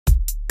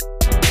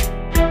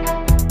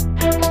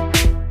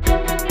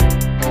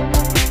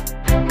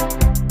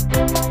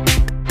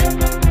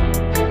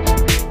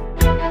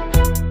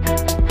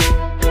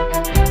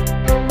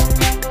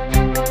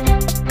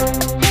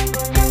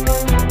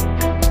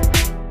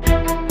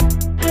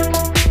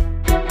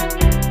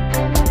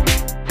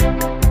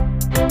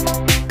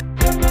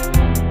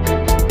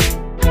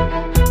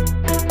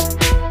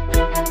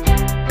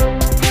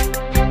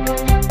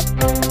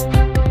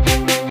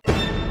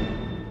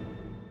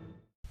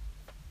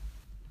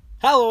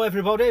Hello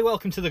everybody,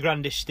 welcome to The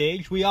Grandest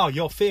Stage. We are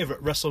your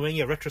favourite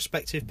WrestleMania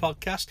retrospective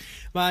podcast.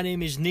 My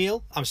name is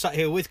Neil, I'm sat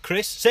here with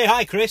Chris. Say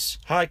hi, Chris.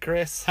 Hi,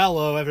 Chris.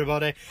 Hello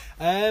everybody.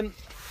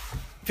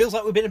 Feels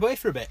like we've been away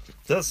for a bit. It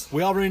does.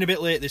 We are running a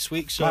bit late this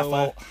week, so... My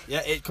fault.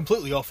 Yeah, it's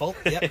completely your fault.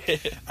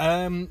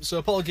 Yep. So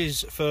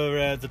apologies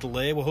for the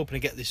delay. We're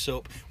hoping to get this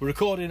up. We're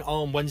recording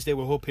on Wednesday.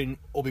 We're hoping,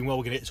 all being well,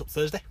 we're going to get this up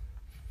Thursday.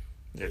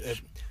 Yeah,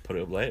 just put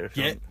it up later. If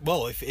you want.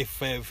 Well,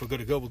 if we're going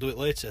to go, we'll do it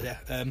later.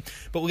 Yeah,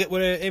 but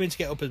we're aiming to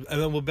get up, and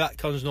then we'll be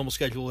back on as normal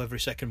schedule every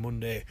second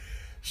Monday,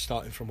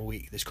 starting from a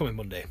week this coming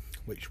Monday,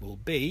 which will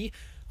be,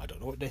 I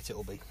don't know what date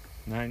it'll be.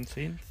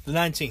 19th? The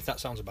 19th. That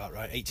sounds about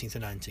right. 18th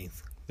and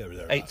 19th. There.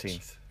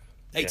 18th.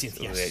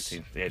 18th. Yes.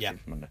 The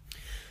 18th Monday.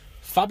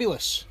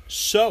 Fabulous.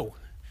 So,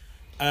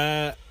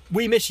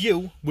 we miss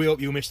you. We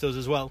hope you missed us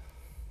as well.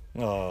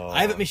 Oh,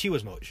 I haven't missed you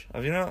as much.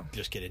 Have you not?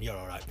 Just kidding. You're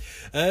all right.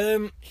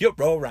 You're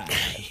all right.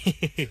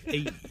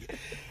 Hey.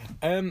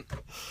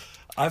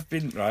 I've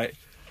been, right,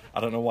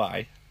 I don't know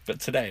why, but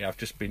today I've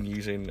just been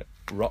using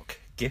rock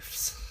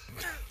GIFs,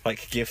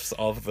 like GIFs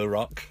of The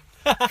Rock,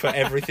 for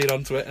everything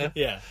on Twitter.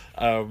 Yeah.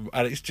 And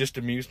it's just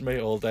amused me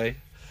all day.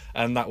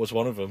 And that was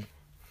one of them.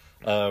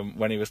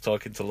 When he was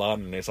talking to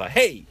Lana and he's like,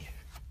 hey,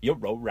 you're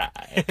all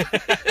right.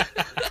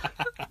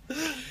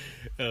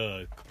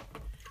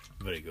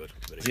 Very good.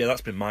 Yeah,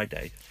 that's been my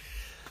day.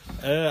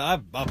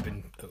 I've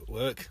been at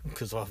work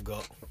because I've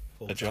got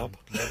A job.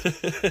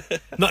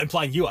 Not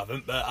implying you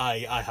haven't, but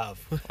I have.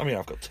 I mean,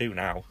 I've got two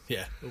now.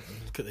 Yeah.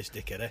 Look at this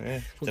dickhead. Yeah.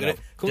 Couldn't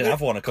Didn't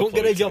have one a couple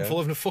Couldn't get a weeks job ago. for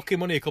living fucking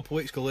money a couple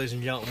of weeks ago, ladies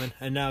and gentlemen,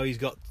 and now he's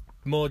got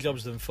more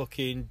jobs than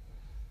fucking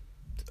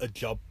a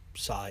job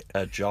site.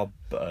 A job,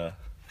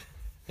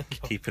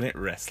 keeping it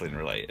wrestling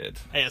related.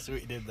 Hey, that's what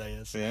you did there.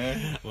 Yes.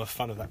 Yeah. I'm a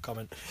fan of that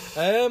comment.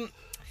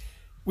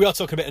 We are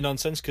talking a bit of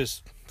nonsense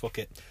because fuck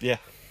it. Yeah.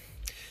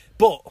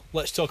 But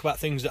let's talk about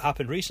things that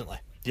happened recently.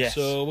 Yes.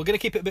 So we're going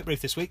to keep it a bit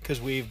brief this week because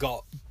we've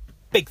got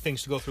big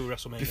things to go through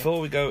WrestleMania. Before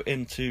we go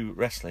into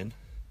wrestling,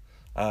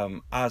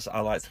 as I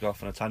like to go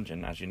off on a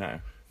tangent, as you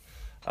know,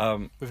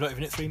 We've not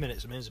even hit 3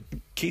 minutes. Amazing.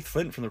 Keith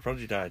Flint from The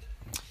Prodigy died.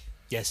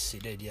 Yes, he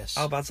did. Yes.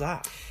 How bad's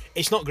that?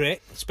 It's not great,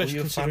 Were especially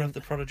you a fan considering of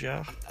The Prodigy?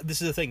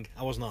 this is the thing.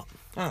 I was not.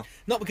 Oh.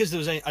 Not because there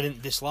was I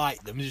didn't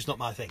dislike them. It's just not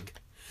my thing.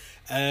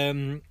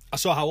 I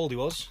saw how old he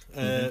was.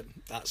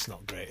 That's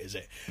not great, is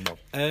it?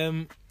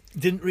 No.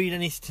 Didn't read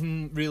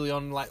anything really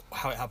on like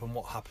how it happened,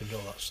 what happened,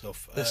 all that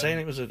stuff. They're saying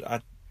it was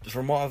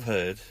from what I've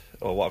heard,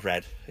 or what I've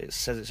read, it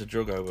says it's a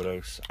drug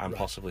overdose and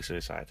possibly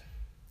suicide.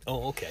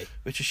 Oh, okay.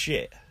 Which is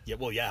shit. Yeah,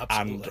 well, yeah,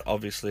 absolutely. And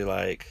obviously,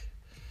 like,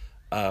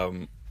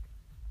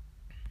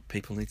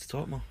 people need to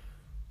talk more.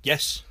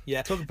 Yes,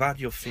 yeah. Talk about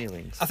your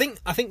feelings. I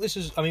think this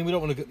is. I mean, we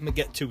don't want to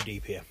get too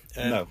deep here.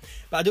 No.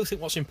 But I do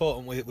think what's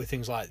important with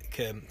things like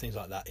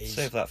that is.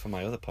 Save that for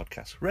my other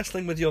podcast,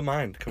 Wrestling with Your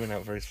Mind, coming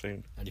out very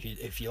soon. And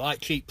if you like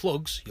cheap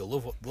plugs, you'll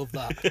love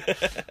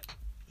that.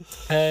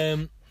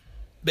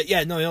 But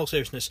yeah, no. In all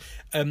seriousness,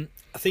 I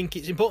think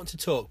it's important to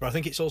talk, but I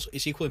think it's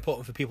equally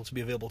important for people to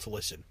be available to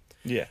listen.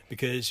 Yeah.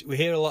 Because we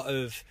hear a lot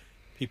of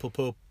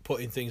people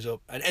putting things up,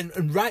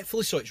 and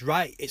rightfully so.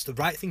 It's the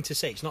right thing to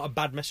say. It's not a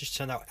bad message to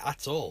send out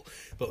at all.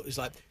 But it's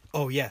like,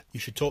 oh yeah, you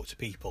should talk to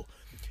people.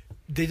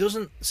 There's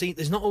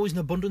not always an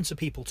abundance of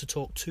people to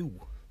talk to.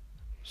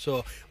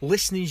 So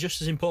listening is just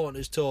as important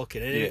as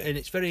talking, and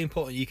it's very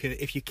important.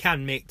 If you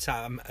can make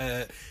time,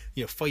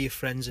 for your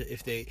friends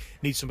if they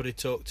need somebody to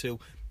talk to.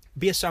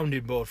 Be a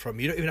sounding board for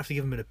them. You don't even have to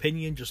give them an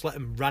opinion. Just let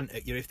them rant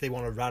at you if they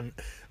want to rant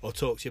or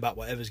talk to you about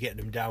whatever's getting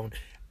them down.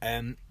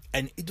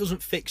 And it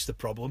doesn't fix the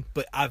problem,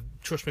 but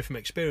trust me from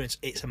experience,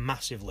 it's a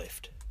massive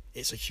lift.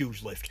 It's a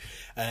huge lift,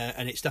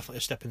 and it's definitely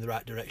a step in the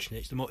right direction.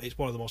 It's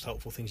one of the most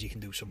helpful things you can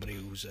do. Somebody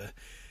who's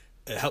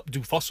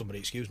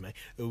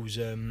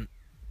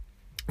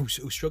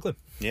who's struggling.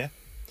 Yeah.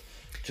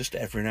 Just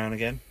every now and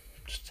again,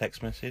 just a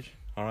text message.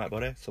 All right,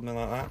 buddy, something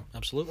like that.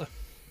 Absolutely.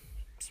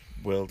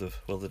 World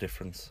of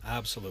difference.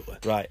 Absolutely.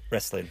 Right,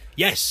 wrestling.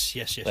 Yes.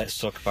 Let's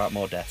talk about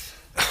more death.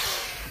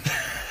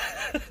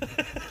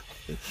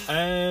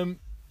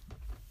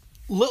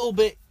 Little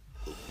bit,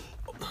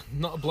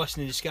 not a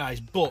blessing in disguise,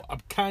 but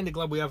I'm kind of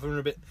glad we have run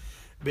a bit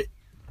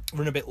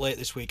late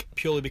this week,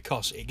 purely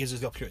because it gives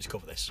us the opportunity to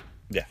cover this.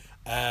 Yeah.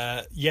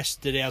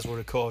 Yesterday, as we're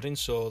recording,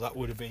 so that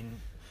would have been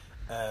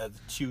the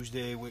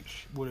Tuesday,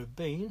 which would have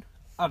been,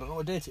 I don't know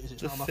what date it is.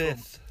 It's not on my phone.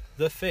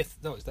 The 5th.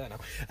 No, it's there now.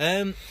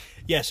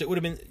 So it would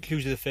have been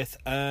Tuesday the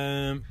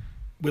 5th.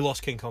 We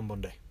lost King Kong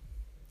Bundy.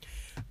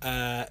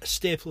 A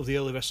staple of the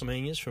early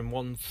WrestleManias from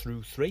 1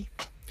 through 3.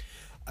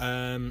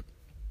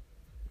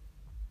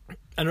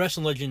 And a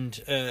wrestling legend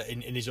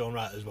in his own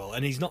right as well.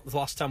 And he's not the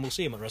last time we'll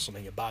see him at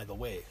WrestleMania, by the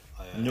way.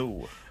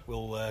 No.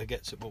 We'll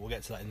get to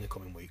that in the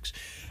coming weeks.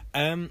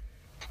 Again,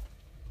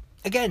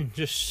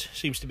 just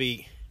seems to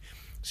be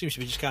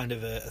just kind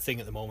of a thing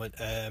at the moment.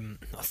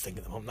 Not a thing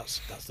at the moment.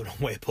 That's the wrong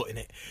way of putting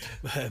it.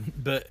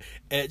 But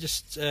I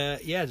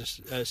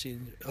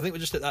think we're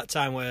just at that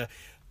time where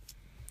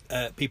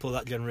people of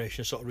that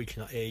generation are sort of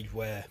reaching that age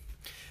where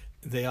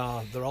They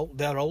are.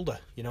 They're older.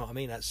 You know what I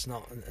mean? That's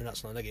not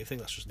a negative thing.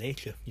 That's just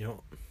nature. You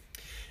know.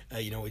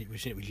 We've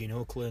seen it with Gene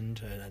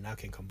Oakland and now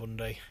King Kong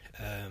Bundy.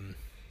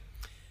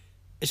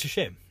 It's a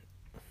shame.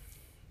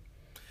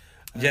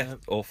 Yeah,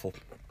 awful.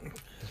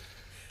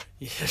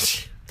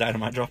 Yes.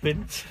 Dynamite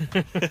dropping.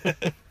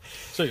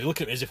 So you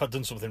look at me as if I'd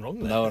done something wrong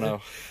there.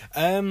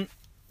 No.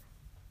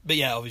 But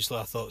yeah, obviously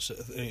I thought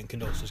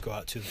condolences go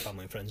out to the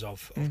family and friends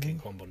of King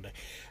Kong Bundy.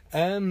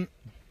 On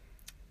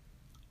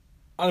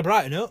a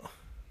brighter note,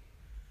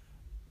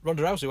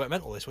 Ronda Rousey went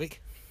mental this week.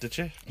 Did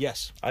you?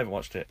 Yes. I haven't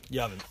watched it. You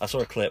haven't? I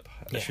saw a clip.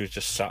 Yeah. She was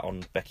just sat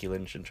on Becky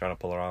Lynch and trying to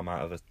pull her arm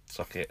out of a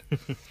socket.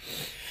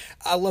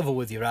 I'll level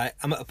with you, right?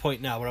 I'm at a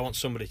point now where I want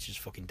somebody to just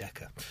fucking deck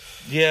her.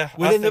 Yeah.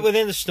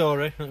 Within the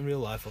story, not in real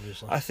life,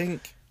 obviously. I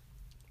think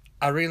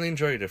I really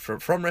enjoyed her from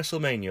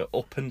WrestleMania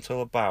up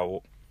until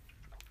about...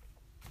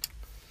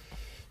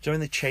 Do you know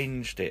when they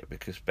changed it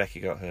because Becky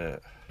got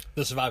hurt?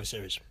 The Survivor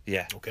Series.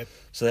 Yeah. Okay.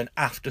 So then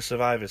after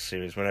Survivor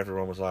Series, when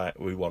everyone was like,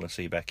 we want to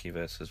see Becky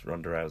versus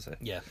Ronda Rousey.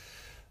 Yeah.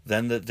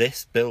 Then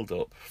this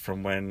build-up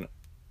from when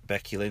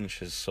Becky Lynch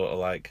has sort of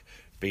like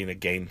been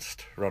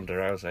against Ronda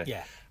Rousey.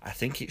 Yeah. I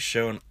think it's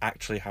shown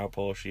actually how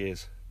poor she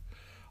is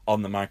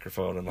on the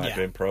microphone and like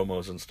doing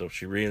promos and stuff.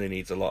 She really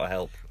needs a lot of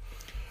help.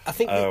 I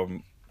think...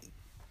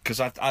 Because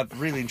I've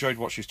really enjoyed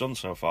what she's done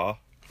so far.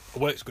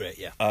 Works great,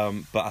 yeah.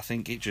 But I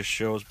think it just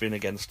shows being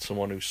against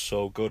someone who's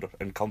so good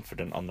and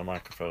confident on the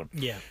microphone.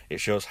 Yeah. It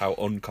shows how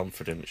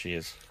unconfident she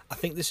is. I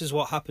think this is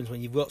what happens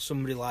when you've got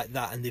somebody like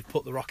that and they've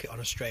put the rocket on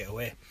her straight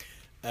away.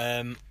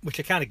 Which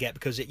I kind of get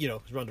because, it's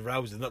Ronda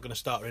Rousey. They're not going to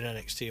start her in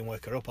NXT and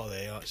work her up, are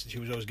they? She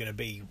was always going to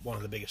be one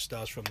of the biggest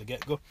stars from the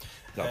get-go.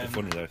 That'd be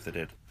funny, though, if they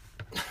did.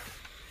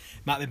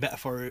 Might have been better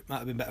for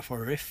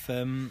her if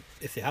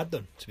they had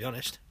done, to be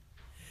honest.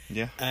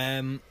 Yeah.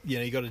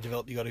 You got to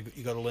develop. You got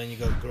to learn. You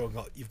got to grow.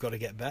 You've got to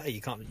get better.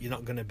 You're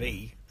not going to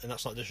be, and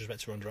that's not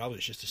disrespect to Ronda Rousey.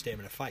 It's just a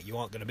statement of fact. You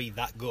aren't going to be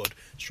that good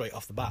straight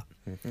off the bat.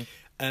 Mm-hmm.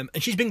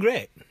 And she's been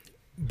great,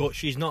 but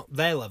she's not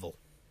their level,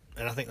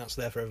 and I think that's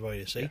there for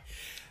everybody to see.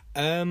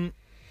 Yeah.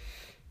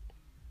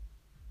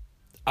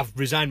 I've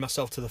resigned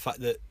myself to the fact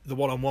that the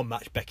one-on-one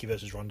match Becky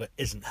versus Ronda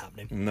isn't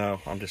happening.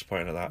 No, I'm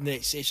disappointed at that.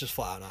 It's just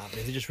flat out not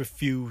happening. They just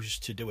refuse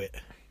to do it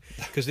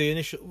because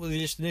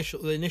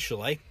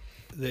initially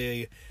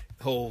the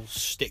whole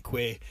stick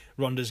where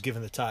Ronda's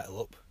given the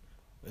title up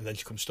and then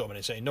she comes storming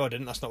and saying, no I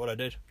didn't, that's not what I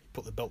did,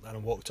 put the belt down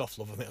and walked off,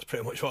 love. I think that's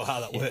pretty much how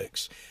that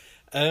works.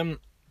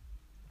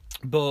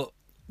 But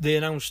they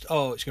announced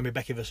it's going to be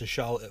Becky versus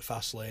Charlotte at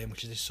Fastlane,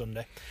 which is this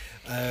Sunday,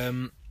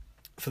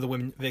 for the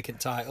women vacant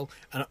title,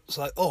 and it's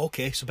like,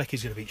 okay, so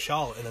Becky's going to beat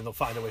Charlotte and then they'll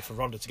find a way for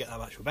Ronda to get that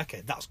match with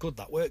Becky. That's good,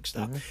 that works.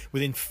 That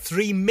within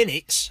 3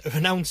 minutes of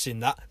announcing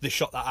that, they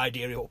shot that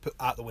idea up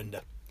out the window.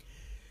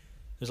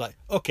 It's like,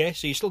 okay,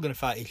 so you're still going to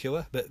fight each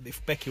other, but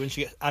if Becky, when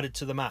she gets added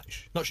to the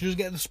match, not she doesn't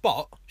get the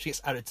spot, she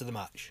gets added to the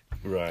match.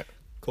 Right.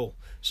 Cool.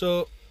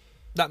 So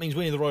that means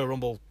winning the Royal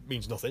Rumble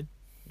means nothing.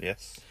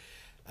 Yes.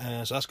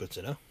 So that's good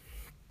to know.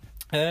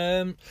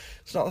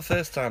 It's not the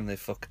first time they've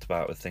fucked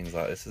about with things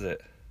like this, is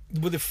it?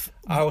 With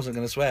I wasn't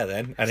going to swear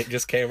then, and it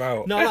just came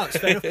out. No, that's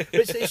fair enough.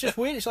 But it's just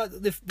weird. It's like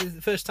the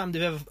first time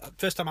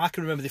I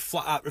can remember they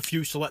flat out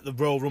refused to let the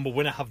Royal Rumble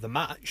winner have the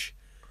match.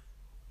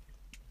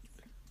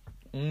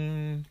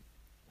 They've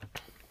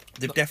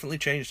definitely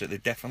changed it.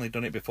 They've definitely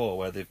done it before,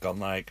 where they've gone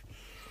like,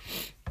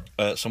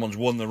 someone's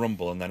won the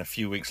Rumble, and then a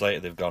few weeks later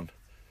they've gone,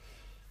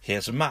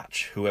 here's a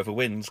match. Whoever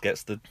wins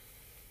gets the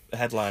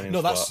headlining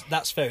spot. No,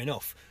 that's fair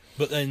enough.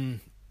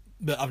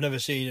 But I've never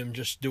seen them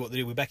just do what they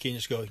do with Becky and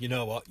just go, you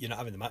know what, you're not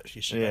having the match.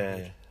 You're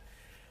suspended.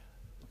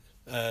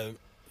 Yeah.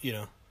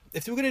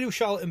 If they were going to do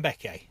Charlotte and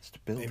Becky, it's to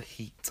build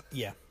heat.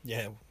 Yeah.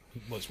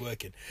 Well, it's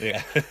working.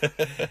 Yeah.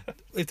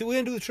 If they were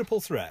going to do the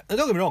triple threat, and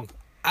don't get me wrong,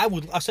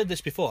 I said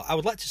this before, I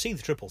would like to see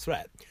the triple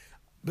threat,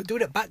 but do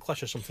it at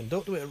Backlash or something.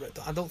 Don't do it.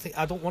 I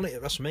don't want it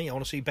at WrestleMania. I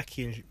want to see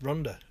Becky and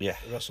Ronda. Yeah.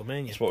 At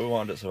WrestleMania. It's what we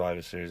wanted at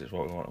Survivor Series. It's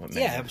what we want at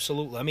Yeah,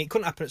 absolutely. I mean, it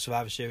couldn't happen at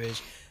Survivor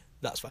Series.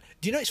 That's fine.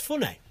 Do you know it's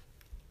funny?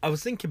 I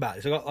was thinking about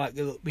this. I got like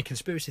my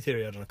conspiracy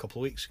theory I had on a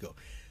couple of weeks ago.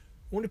 I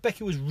wonder if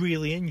Becky was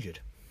really injured.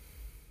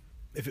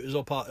 If it was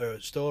all part of her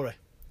story.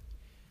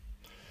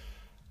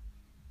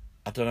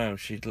 I don't know.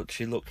 She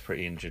looked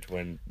pretty injured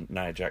when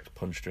Nia Jax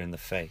punched her in the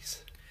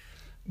face.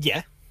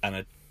 Yeah. And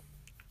her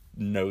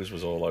nose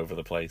was all over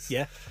the place.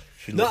 Yeah.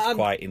 She looked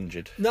quite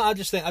injured. No, I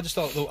just think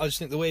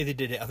the way they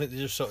did it, I think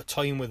they're just sort of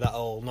toying with that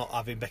whole not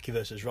having Becky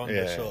versus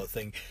Ronda sort of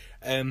thing.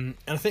 And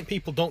I think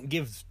people don't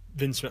give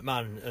Vince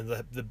McMahon and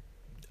the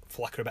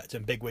for lack of a better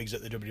term, bigwigs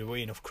at the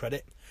WWE enough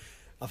credit.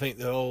 I think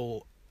they're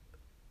all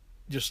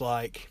just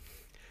like,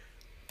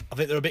 I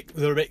think they're a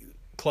bit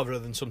cleverer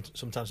than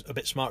sometimes a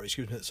bit smarter.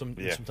 Excuse me, that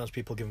sometimes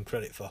people give them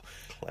credit for.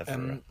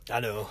 Cleverer. I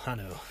know.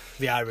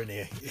 The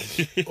irony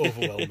is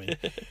overwhelming.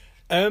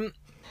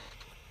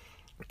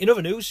 In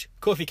other news,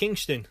 Kofi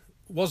Kingston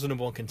was the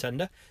number one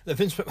contender. Then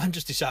Vince McMahon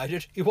just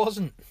decided he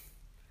wasn't.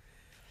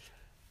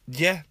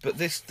 Yeah, but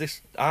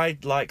this I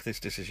like this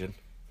decision.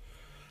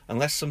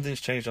 Unless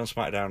something's changed on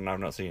SmackDown and I've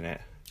not seen it.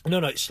 No,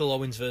 it's still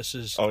Owens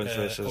versus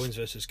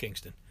Kingston.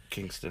 Kingston.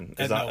 Kingston.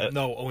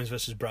 No, Owens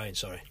versus Bryan.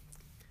 Sorry,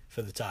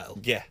 for the title.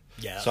 Yeah,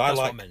 Yeah. So That's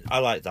what I meant. I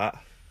like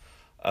that.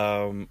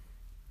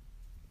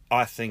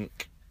 I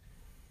think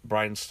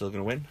Bryan's still going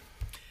to win,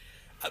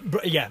 I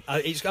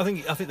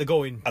think they're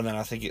going. and then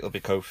I think it'll be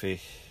Kofi,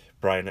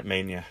 Bryan at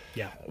Mania.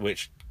 Yeah.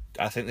 Which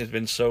I think there's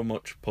been so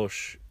much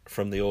push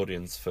from the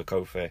audience for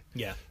Kofi,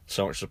 Yeah.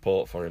 so much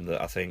support for him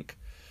that I think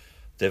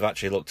they've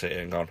actually looked at it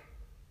and gone,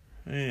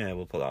 yeah,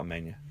 we'll put that on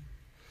Mania.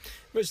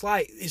 But it's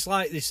like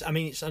this. I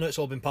mean, I know it's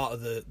all been part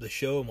of the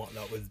show and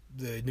whatnot with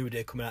the New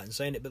Day coming out and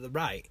saying it, but they're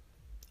right.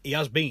 He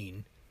has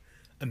been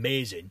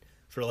amazing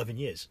for 11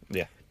 years.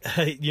 Yeah.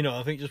 You know,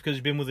 I think just because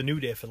he's been with the New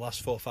Day for the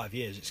last 4 or 5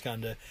 years, it's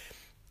kind of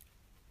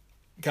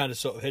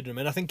sort of hidden him.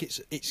 And I think it's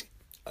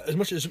as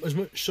much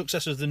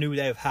success as the New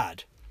Day have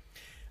had.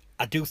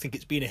 I do think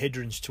it's been a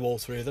hindrance to all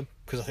three of them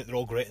because I think they're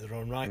all great in their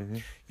own right. Mm-hmm.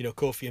 You know,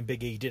 Kofi and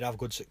Big E did have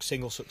good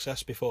single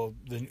success before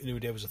the New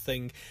Day was a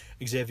thing.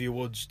 Xavier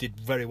Woods did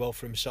very well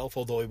for himself,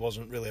 although he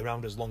wasn't really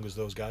around as long as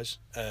those guys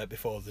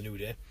before the New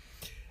Day.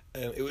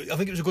 I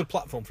think it was a good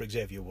platform for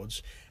Xavier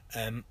Woods.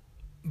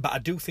 But I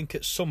do think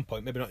at some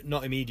point, maybe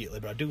not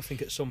immediately, but I do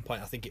think at some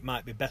point, I think it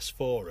might be best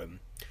for him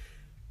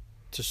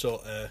to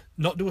sort of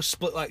not do a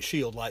split like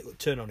Shield, like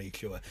turn on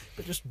EQ,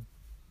 but just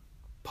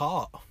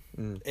part.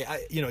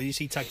 You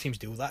see tag teams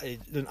do that.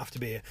 It doesn't have to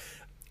be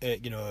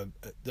don't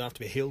have to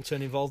be a heel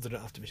turn involved. There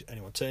don't have to be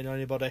anyone turning on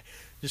anybody.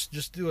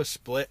 Just do a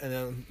split and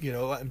then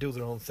let them do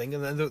their own thing.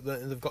 And then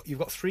you've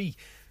got 3,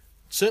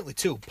 certainly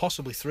 2,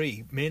 possibly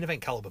 3 main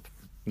event caliber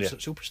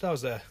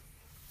superstars there.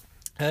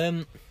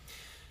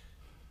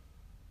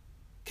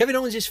 Kevin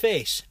Owens'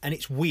 face, and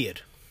it's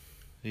weird.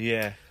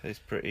 Yeah, it's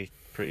pretty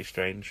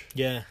strange.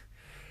 Yeah,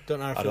 don't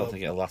know. I don't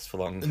think it'll last for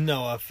long.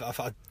 No,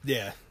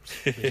 yeah,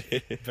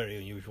 it's very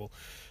unusual.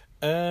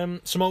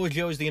 Samoa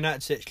Joe is the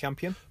United States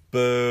champion.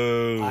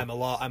 Boo! I'm a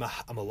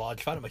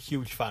large fan. I'm a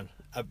huge fan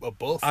of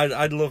both.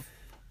 I'd love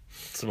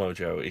Samoa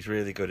Joe. He's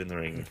really good in the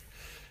ring.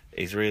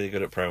 He's really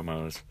good at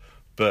promos.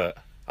 But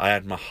I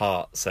had my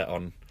heart set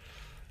on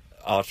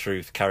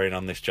R-Truth carrying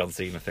on this John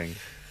Cena thing.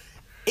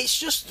 It's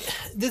just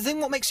the thing.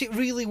 What makes it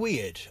really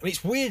weird? I mean,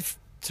 it's weird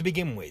to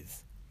begin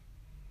with,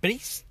 but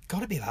he's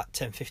got to be about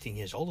 10, 15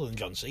 years older than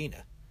John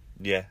Cena.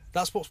 Yeah.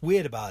 That's what's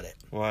weird about it.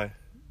 Why?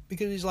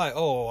 Because he's like,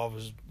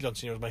 John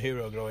Cena was my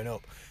hero growing up.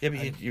 Yeah,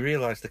 but you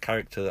realise the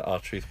character that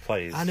R-Truth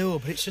plays. I know,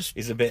 but it's just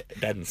he's a bit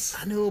dense.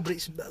 I know,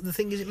 but the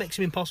thing is, it makes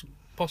him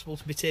impossible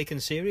to be taken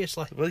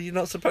seriously. Well, you're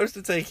not supposed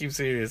to take him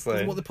seriously.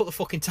 That's what they put the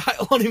fucking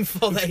title on him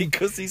for then.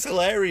 Because he's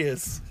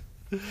hilarious.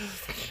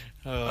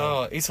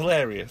 Oh, he's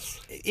hilarious.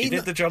 He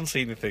did the John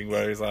Cena thing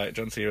where he's like,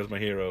 John Cena was my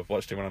hero. I've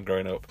watched him when I'm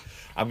growing up.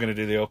 I'm going to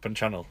do the open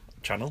challenge.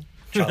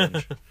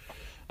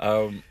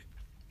 So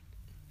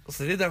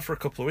they did that for a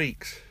couple of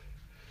weeks.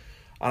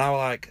 And I was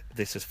like,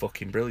 this is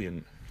fucking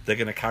brilliant. They're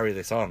going to carry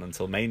this on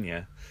until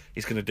Mania.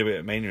 He's going to do it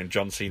at Mania and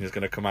John Cena's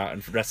going to come out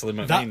and wrestle him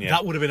at Mania.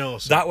 That would have been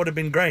awesome. That would have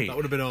been great. That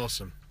would have been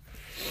awesome.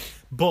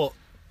 But,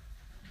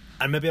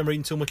 and maybe I'm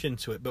reading too much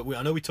into it, but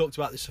I know we talked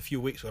about this a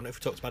few weeks ago. I don't know if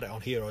we talked about it on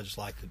here or just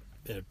like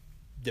in a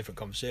different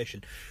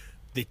conversation.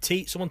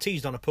 Someone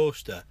teased on a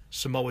poster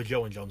Samoa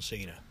Joe and John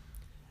Cena.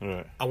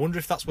 Right. I wonder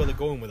if that's where they're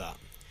going with that.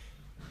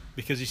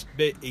 Because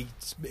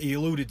he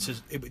alluded to...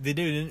 They did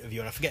an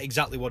interview and I forget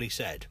exactly what he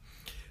said.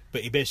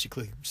 But he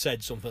basically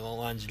said something along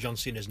the lines of John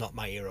Cena's not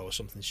my hero or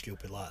something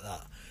stupid like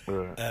that.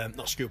 Right.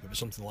 Not stupid, but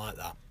something like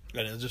that.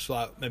 And it just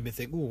made me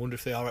think, I wonder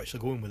if they are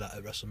actually going with that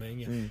at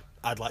WrestleMania.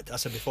 I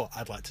said before,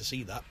 I'd like to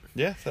see that.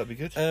 Yeah, that'd be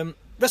good.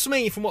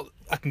 WrestleMania, from what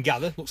I can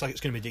gather, looks like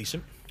it's going to be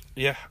decent.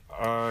 Yeah,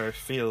 I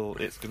feel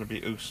it's going to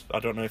be I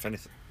don't know if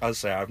anything...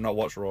 As I say, I've not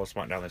watched Raw or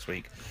SmackDown this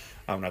week.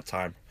 I haven't had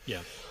time.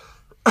 Yeah.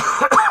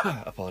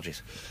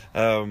 Apologies.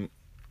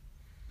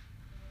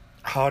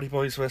 Hardy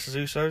Boys versus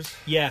Usos.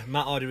 Yeah,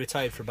 Matt Hardy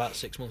retired for about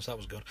 6 months. That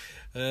was good.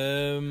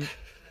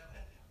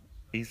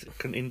 He's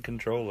in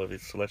control of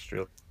his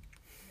celestial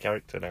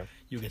character now.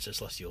 You were going to say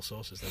celestial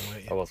sources then,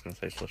 weren't you? I was going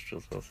to say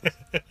celestial sources.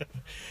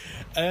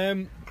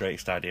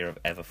 Greatest idea I've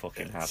ever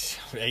fucking had.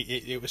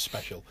 It was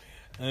special.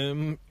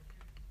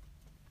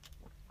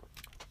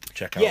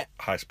 Check out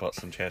High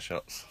Spots and Chair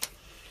Shots.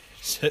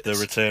 The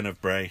return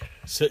of Bray.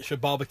 Search for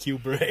Barbecue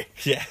Bray.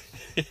 Yeah.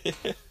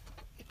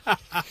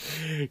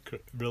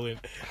 Brilliant.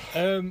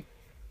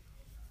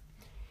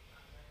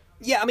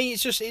 Yeah, I mean, it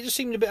just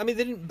seemed a bit. I mean,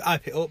 they didn't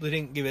hype it up. They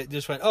didn't give it. They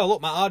just went, "Oh, look,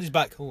 Matt Hardy's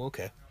back." Oh,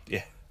 okay.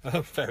 Yeah.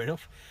 Fair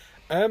enough.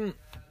 But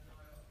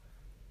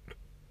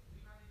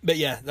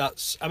yeah,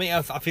 that's. I mean,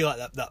 I feel like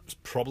that's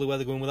probably where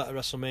they're going with that at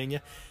WrestleMania.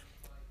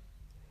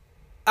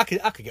 I could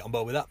get on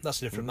board with that.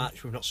 That's a different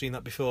match. We've not seen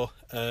that before.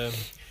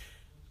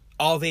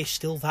 Are they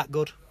still that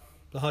good,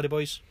 the Hardy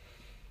Boys?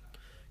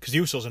 Because the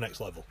Usos are next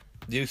level.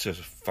 The Usos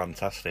are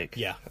fantastic.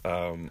 Yeah.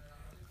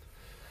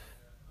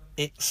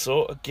 It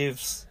sort of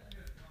gives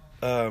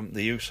the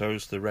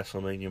Usos the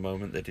WrestleMania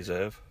moment they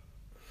deserve.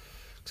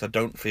 Because I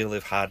don't feel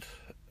they've had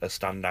a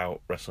standout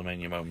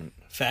WrestleMania moment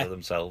for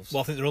themselves.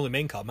 Well, I think their only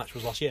main card match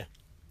was last year.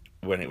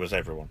 When it was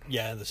everyone.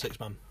 Yeah, the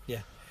 6-man.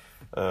 Yeah.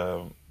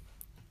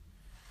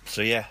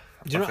 So yeah,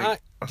 I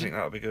think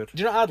that would be good.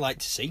 Do you know what I'd like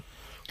to see?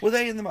 Were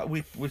they in the match?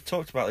 We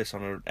talked about this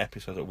on an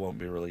episode that won't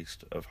be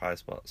released of High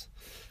Spots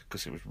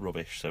because it was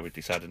rubbish, so we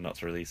decided not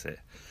to release it.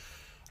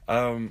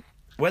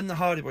 When the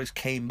Hardy Boys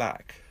came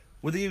back,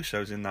 were the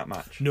Usos in that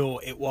match? No,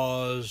 it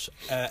was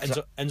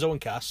Enzo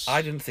and Cass.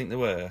 I didn't think they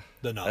were.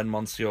 They're not. And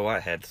Monsieur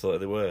Whitehead thought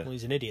they were. Well,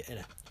 he's an idiot,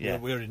 isn't he? Yeah.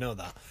 We already know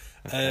that.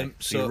 Okay.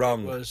 So you're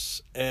wrong. It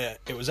was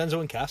Enzo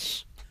and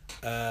Cass,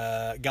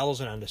 Gallows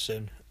and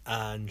Anderson,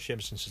 and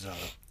Sheamus and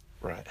Cesaro.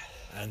 Right.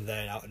 And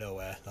then out of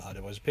nowhere, the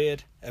Hardy Boys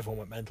appeared. Everyone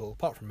went mental,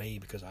 apart from me,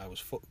 because I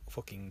was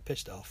fucking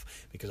pissed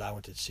off because I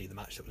wanted to see the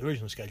match that was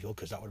originally scheduled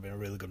because that would have been a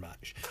really good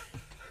match.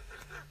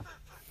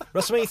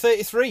 WrestleMania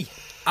 33.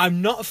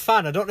 I'm not a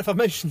fan. I don't know if I've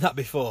mentioned that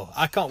before.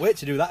 I can't wait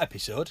to do that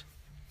episode.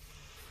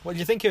 What did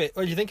you think of it?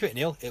 What did you think of it,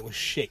 Neil? It was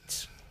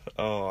shit.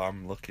 Oh,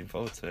 I'm looking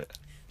forward to it.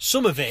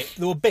 Some of it,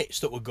 there were bits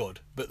that were good,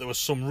 but there was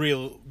some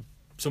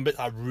bits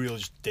I really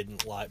just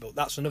didn't like. But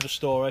that's another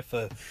story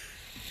for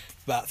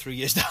about 3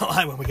 years down the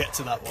line when we get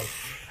to that one.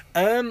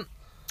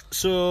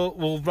 So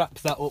we'll wrap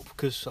that up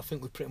because I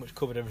think we've pretty much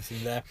covered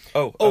everything there.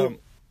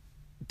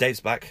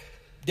 Dave's back.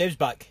 Dave's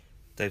back.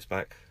 Dave's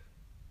back.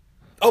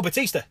 Oh,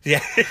 Batista. Yeah.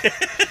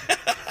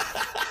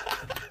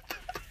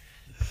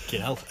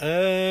 Fucking hell.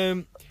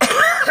 I'm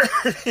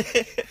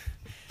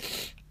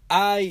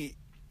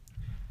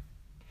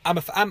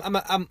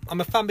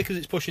a fan because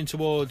it's pushing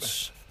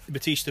towards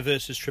Batista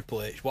versus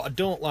Triple H. What I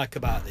don't like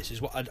about this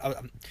is what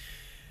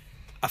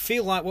I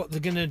feel like what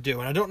they're going to do,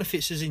 and I don't know if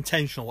it's as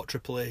intentional what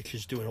Triple H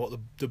is doing or what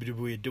the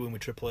WWE are doing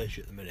with Triple H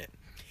at the minute,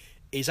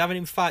 is having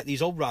him fight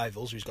these old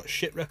rivals who he's got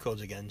shit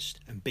records against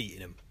and beating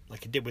him,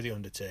 like he did with The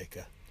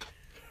Undertaker.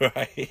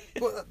 Right.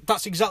 Well,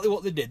 that's exactly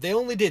what they did. They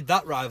only did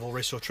that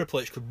rivalry so Triple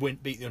H could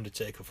beat The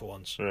Undertaker for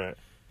once. Right.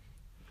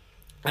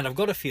 And I've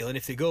got a feeling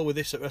if they go with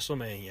this at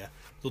WrestleMania,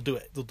 they'll do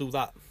it. They'll do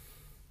that.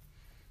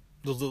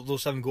 They'll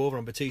just have him go over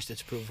on Batista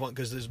to prove a point,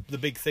 because the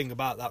big thing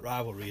about that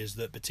rivalry is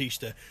that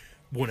Batista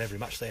won every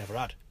match they ever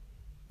had,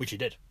 which he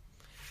did.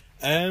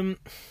 So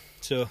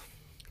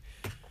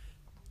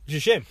it's a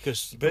shame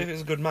because. But if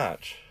it's a good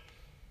match,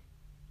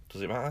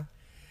 does it matter?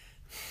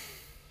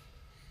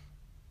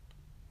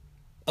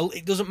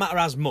 It doesn't matter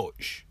as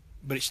much,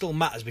 but it still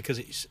matters because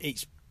it's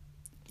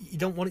you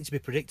don't want it to be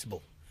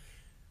predictable.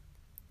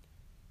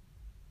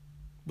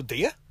 But do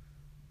you?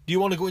 Do you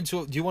want to go into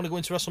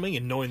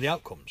WrestleMania knowing the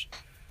outcomes?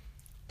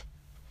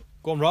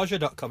 Go on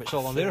Raja.com, it's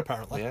all on there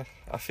apparently. Yeah,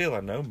 I feel I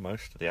know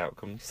most of the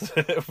outcomes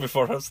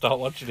before I start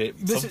watching it.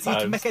 This is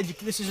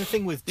the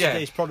thing with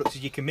today's products,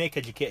 is you can make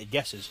educated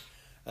guesses.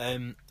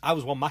 I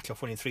was one match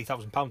off winning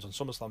 £3,000 on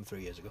SummerSlam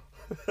 3 years ago.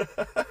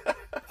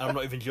 And I'm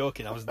not even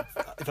joking. If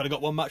I'd have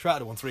got one match right, I'd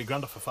have won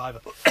 $3,000 off a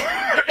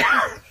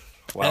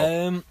 £5.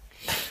 Well,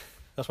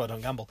 that's why I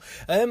don't gamble.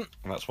 and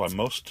that's why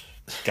most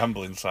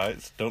gambling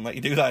sites don't let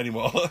you do that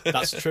anymore.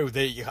 That's true.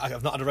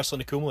 I've not had a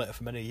wrestling accumulator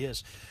for many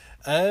years.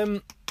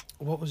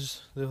 What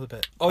was the other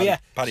bit? Oh, yeah.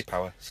 Paddy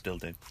Power, still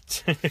do.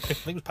 I think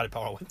it was Paddy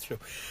Power I went through.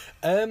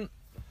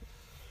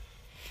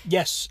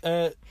 Yes.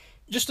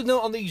 Just a note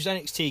on these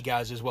NXT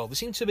guys as well. They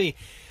seem to be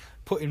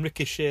putting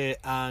Ricochet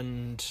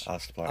and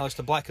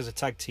Aleister Black as a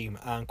tag team,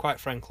 and quite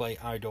frankly,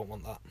 I don't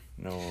want that.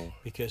 No.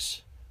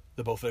 Because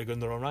they're both very good in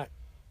their own right.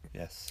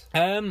 Yes.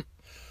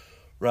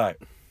 Right.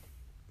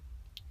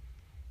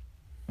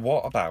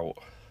 What about...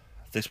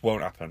 This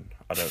won't happen,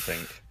 I don't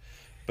think.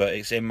 But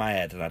it's in my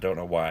head, and I don't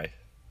know why.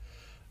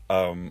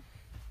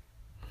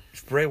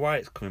 If Bray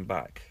Wyatt's coming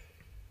back,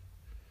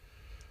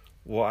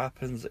 what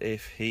happens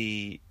if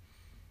he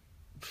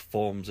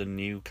forms a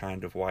new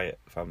kind of Wyatt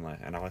family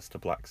and Aleister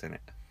Black's in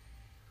it?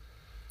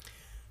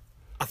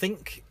 I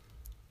think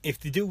if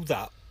they do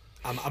that,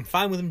 I'm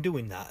fine with them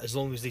doing that as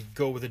long as they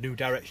go with a new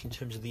direction in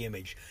terms of the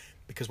image.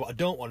 Because what I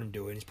don't want them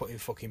doing is putting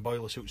fucking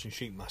boiler suits and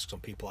sheep masks on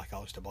people like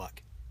Aleister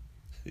Black.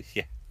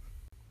 Yeah.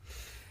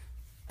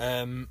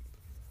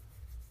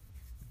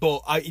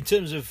 But in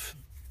terms of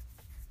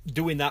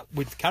doing that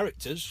with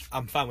characters,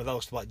 I'm fine with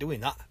Aleister Black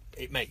doing that.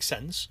 It makes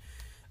sense.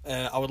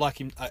 I would like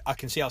him. I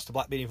can see Aleister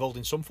Black being involved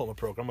in some form of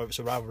program, whether it's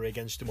a rivalry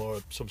against him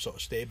or some sort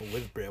of stable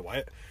with Bray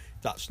Wyatt.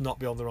 That's not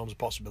beyond the realms of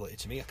possibility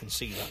to me. I can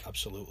see that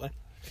absolutely.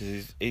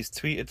 He's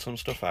tweeted some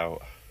stuff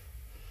out,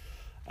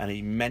 and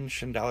he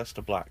mentioned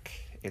Aleister Black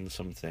in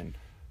something,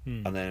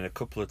 and then in a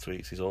couple of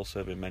tweets he's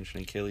also been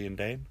mentioning Killian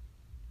Dane.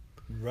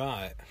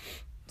 Right.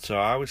 So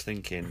I was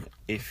thinking,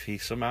 if he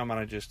somehow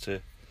manages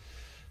to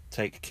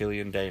take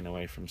Killian Dane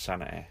away from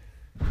Sanity,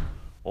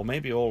 or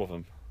maybe all of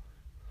them,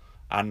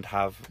 and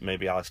have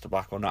maybe Aleister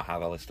Black, or not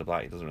have Aleister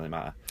Black, it doesn't really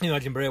matter.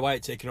 Imagine Bray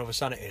Wyatt taking over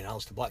Sanity and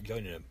Aleister Black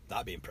joining him.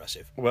 That'd be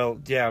impressive. Well,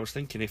 yeah, I was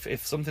thinking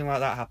if something like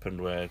that happened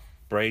where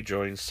Bray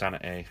joins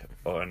Sanity,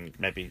 and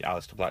maybe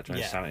Aleister Black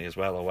joins Sanity as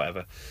well, or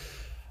whatever,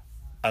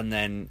 and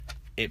then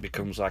it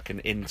becomes like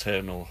an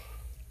internal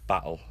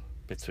battle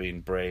between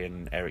Bray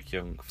and Eric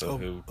Young for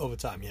who over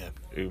time,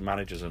 who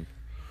manages them,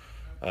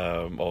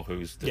 or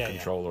who's the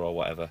controller or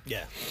whatever.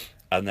 Yeah,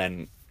 and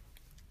then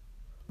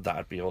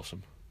that'd be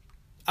awesome.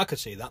 I could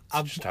see that.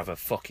 Just have a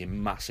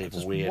fucking massive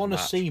weird. I want to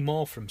match. see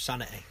more from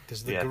Sanity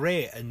because they're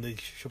great and they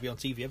should be on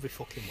TV every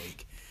fucking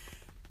week.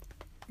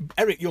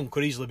 Eric Young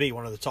could easily be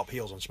one of the top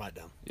heels on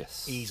SmackDown.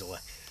 Yes. Easily.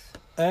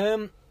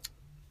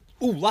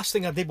 Last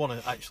thing I did want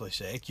to actually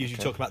say, because you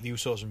talk about the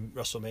Usos and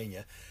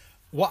WrestleMania,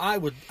 what I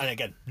would, and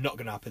again, not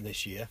going to happen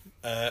this year,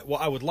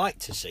 what I would like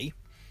to see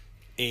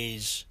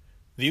is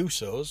the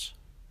Usos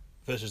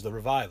versus the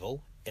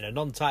Revival in a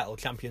non-title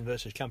champion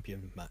versus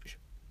champion match.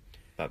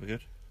 That'd be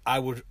good.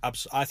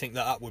 I think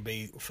that would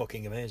be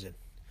fucking amazing.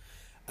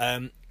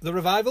 The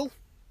Revival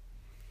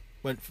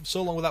went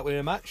so long without winning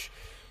a match,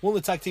 won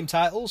the tag team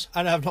titles,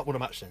 and I have not won a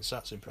match since.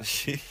 That's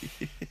impressive.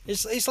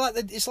 it's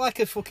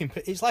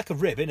like a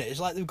rib, isn't it? It's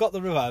like they've got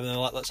the Revival and they're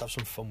like, let's have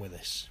some fun with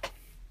this.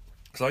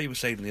 It's like you were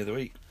saying the other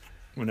week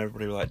when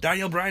everybody was like,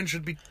 Daniel Bryan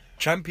should be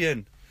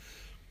champion.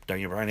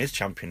 Daniel Bryan is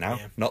champion now,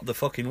 not the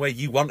fucking way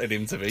you wanted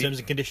him to be. Terms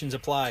and conditions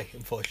apply,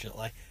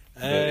 unfortunately.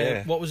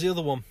 Yeah. What was the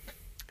other one?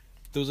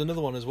 There was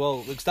another one as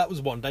well. Because that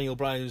was one. Daniel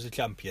Bryan was the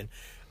champion.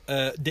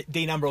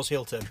 Dean Ambrose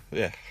heel turn.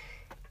 Yeah.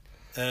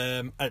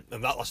 And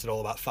that lasted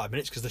all about 5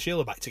 minutes because the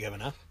Shield are back together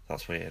now.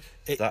 That's weird.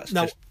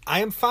 I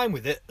am fine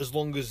with it as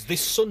long as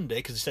this Sunday,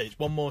 because I said it's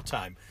one more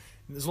time,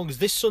 as long as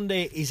this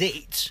Sunday is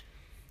it,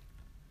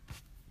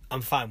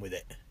 I'm fine with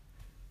it.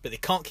 But they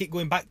can't keep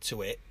going back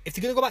to it. If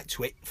they're going to go back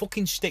to it,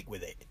 fucking stick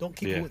with it. Don't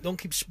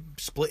keep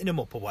splitting them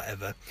up or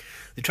whatever.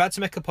 They tried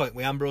to make a point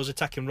with Ambrose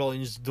attacking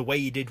Rollins the way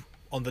he did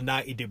on the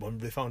night he did when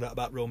they found out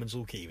about Roman's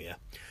leukemia.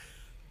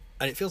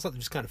 And it feels like they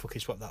just kind of fucking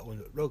swept that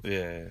one rug.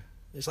 Yeah.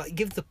 It's like,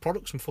 give the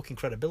product some fucking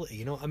credibility,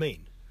 you know what I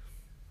mean?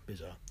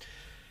 Bizarre.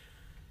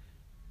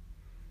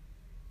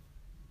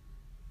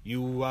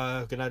 You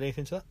going to add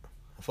anything to that?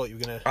 I thought you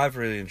were going to... I've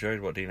really enjoyed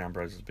what Dean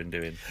Ambrose has been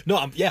doing.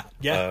 No, yeah.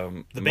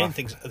 The main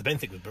thing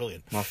was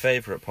brilliant. My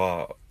favourite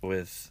part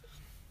with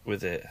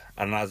it,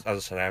 and as I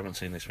said, I haven't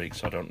seen this week,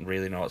 so I don't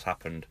really know what's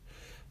happened,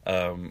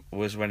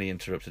 was when he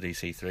interrupted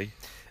EC3.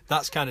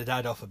 That's kind of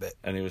died off a bit.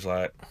 And he was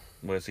like,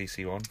 where's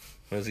EC1?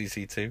 Where's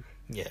EC2?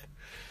 Yeah.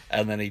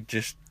 And then he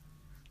just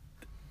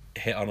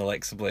hit on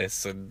Alexa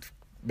Bliss and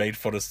made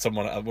fun of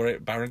someone. Were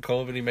it Baron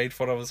Corbin he made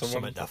fun of someone?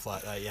 Something daft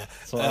like that, yeah.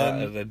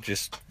 And then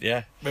just,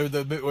 yeah. Maybe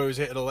the bit where he was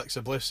hitting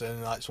Alexa Bliss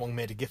and like someone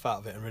made a gif out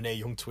of it and Renee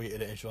Young tweeted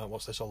it and she was like,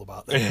 what's this all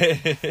about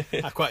then?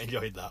 I quite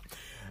enjoyed that.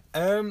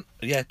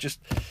 Yeah, just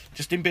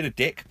him being a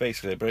dick,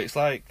 basically. But it's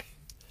like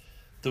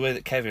the way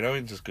that Kevin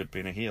Owens is good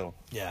being a heel.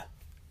 Yeah.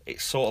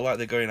 It's sort of like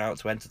they're going out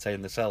to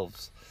entertain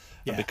themselves.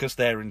 Yeah. And because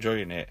they're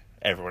enjoying it,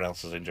 everyone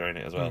else is enjoying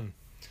it as well.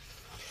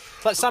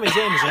 It's like Sami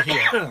Zayn as a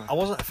heel. I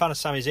wasn't a fan of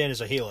Sami Zayn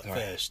as a heel at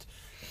first.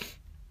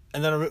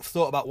 And then I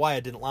thought about why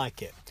I didn't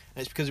like it.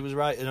 And it's because he was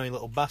right, annoying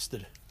little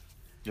bastard.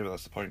 Yeah, but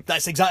that's the point.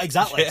 That's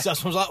exactly. Yeah. So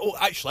I was like, oh,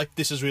 actually,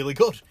 this is really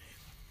good.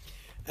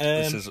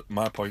 This is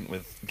my point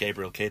with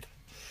Gabriel Kidd.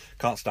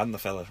 Can't stand the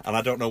fella. And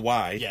I don't know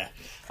why. Yeah.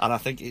 And I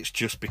think it's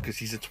just because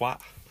he's a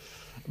twat.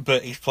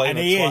 But he's playing and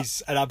a twat. he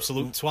is an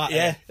absolute twat.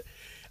 Yeah.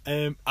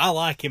 I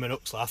like him and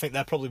Uxler. I think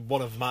they're probably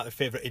one of my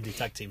favourite indie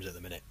tag teams at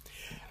the minute.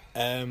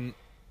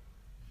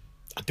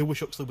 I do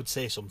wish Uxler would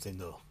say something,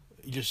 though.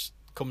 He just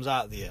comes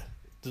out of the air,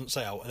 doesn't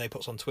say out, and then he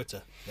puts on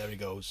Twitter. There he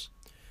goes.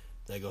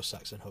 There goes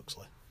Saxon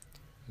Huxley.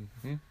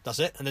 Mm-hmm. That's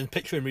it. And then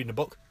picture him reading a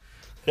book.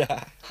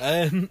 Yeah.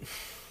 But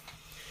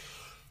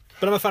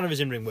I'm a fan of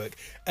his in-ring work.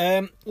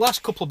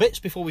 Last couple of bits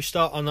before we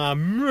start on our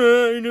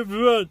main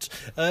event.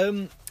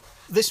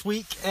 This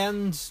week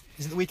and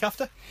is it the week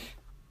after?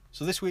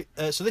 So this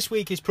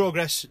week is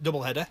Progress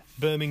doubleheader,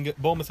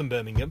 Bournemouth and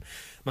Birmingham.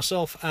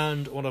 Myself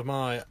and one of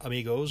my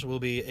amigos will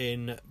be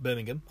in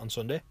Birmingham on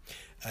Sunday.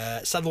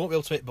 Sadly, won't be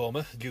able to make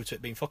Bournemouth due to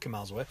it being fucking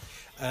miles away.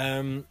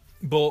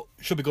 But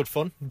should be good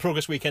fun.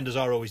 Progress weekenders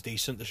are always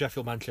decent. The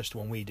Sheffield Manchester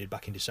one we did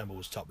back in December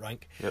was top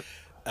rank. Yep.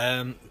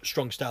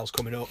 Strong Styles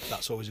coming up.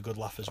 That's always a good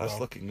laugh as well.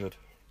 That's looking good.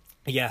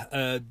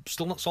 Yeah.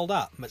 Still not sold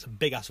out. It's a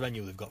big ass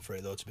venue they've got for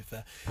it though. To be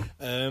fair.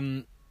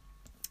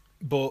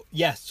 But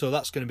yeah, so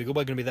that's going to be good.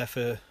 We're going to be there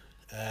for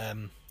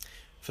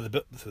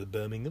the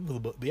Birmingham.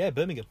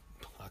 Birmingham.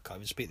 I can't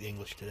even speak the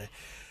English today.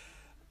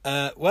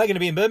 We're going to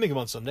be in Birmingham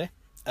on Sunday.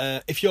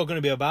 If you're going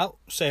to be about,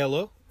 say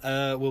hello.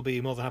 We'll be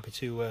more than happy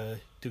to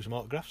do some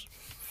autographs.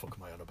 Fuck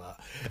am I on about?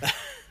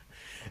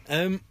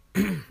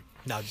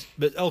 No,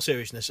 but all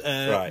seriousness.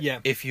 Right. Yeah.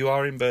 If you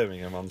are in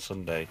Birmingham on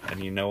Sunday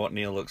and you know what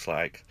Neil looks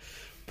like,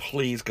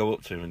 please go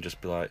up to him and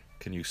just be like,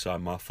 "Can you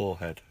sign my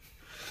forehead?"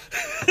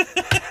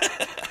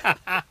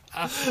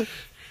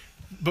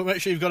 But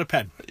make sure you've got a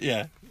pen.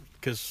 Yeah.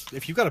 Because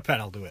if you've got a pen,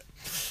 I'll do it.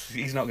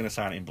 He's not going to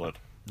sign it in blood.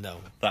 No.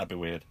 That'd be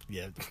weird.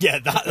 Yeah,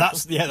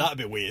 that'd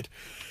be weird.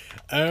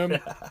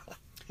 But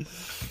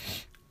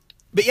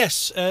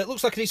yes,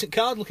 looks like a decent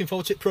card. Looking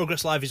forward to it.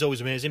 Progress Live is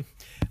always amazing.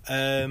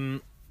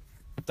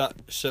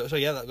 That's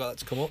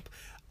to come up.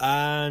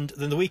 And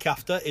then the week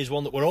after is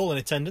one that we're all in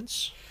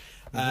attendance.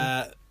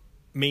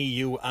 Me,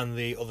 you, and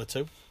the other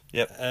two.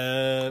 Yep.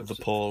 The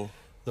Paul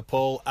the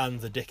Paul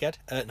and the Dickhead.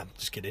 No, I'm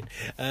just kidding.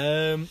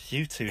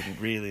 You two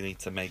really need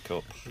to make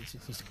up. He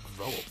needs to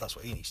grow up. That's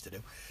what he needs to do.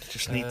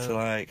 Just need to,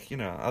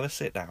 have a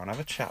sit down, have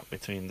a chat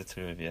between the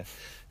two of you,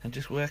 and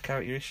just work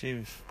out your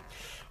issues.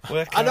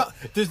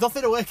 There's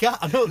nothing to work out.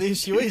 I know what the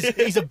issue is.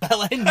 He's a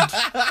bell end.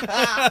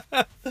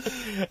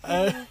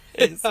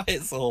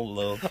 It's all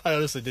love. I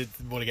honestly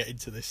didn't want to get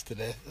into this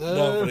today.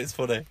 No, but it's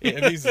funny.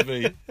 It amuses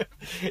me.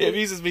 It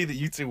amuses me that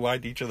you two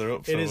wind each other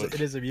up so much.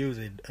 It is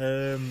amusing.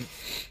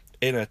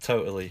 In a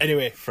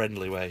totally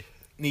friendly way.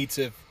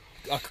 Because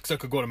I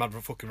could go on a mad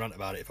fucking rant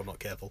about it if I'm not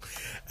careful.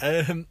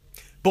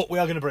 But we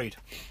are going to breed.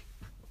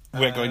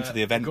 We're going to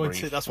the event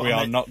breed. We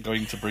are not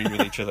going to breed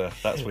with each other.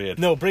 That's weird.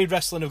 No, Breed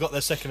Wrestling have got their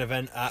second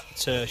event at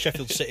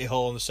Sheffield City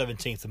Hall on the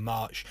 17th of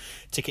March.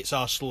 Tickets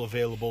are still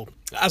available.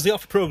 As they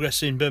offer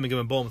progress in Birmingham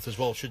and Bournemouth as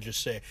well, should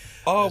just say.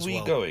 Are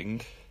we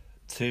going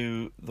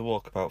to the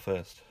walkabout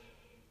first?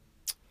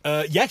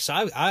 Yes,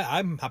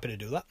 I'm happy to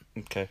do that.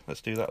 Okay,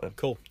 let's do that then.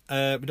 Cool. We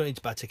don't need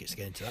to buy tickets to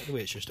get into that, do we?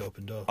 It's just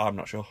open door. I'm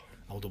not sure.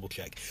 I'll double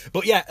check.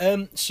 But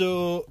yeah,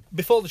 so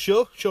before the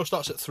show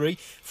starts at 3.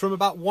 From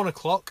about 1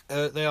 o'clock,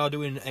 they are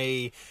doing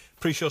a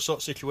pre-show sort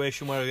of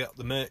situation where we got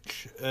the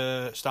merch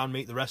stand,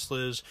 meet the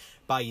wrestlers,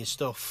 buy your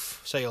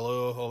stuff, say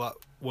hello, all that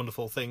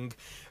wonderful thing.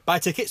 Buy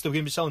tickets. They're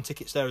going to be selling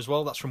tickets there as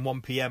well. That's from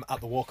 1 p.m. at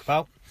the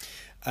Walkabout.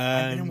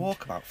 I've been in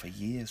Walkabout for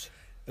years.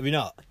 Have you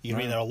not? You're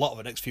going to be there a lot of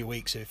the next few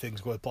weeks if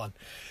things go to plan.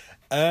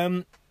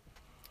 And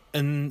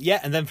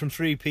then from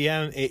 3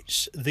 p.m.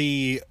 it's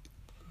the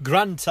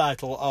grand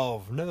title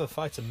of Never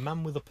Fight a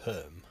Man with a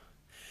Perm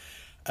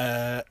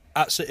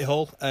at City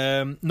Hall.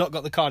 Not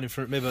got the card in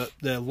front of me, but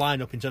the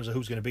lineup in terms of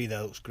who's going to be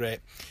there looks great.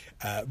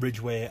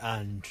 Ridgeway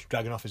and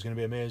Dragunov is going to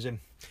be amazing.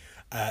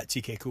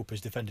 TK Cooper's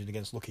defending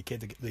against Lucky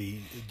Kid,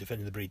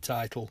 defending the Breed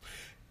title.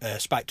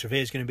 Spike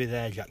Trevay is going to be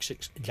there.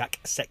 Jack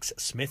Sex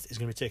Smith is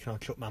going to be taking on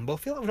Chuck Mambo. I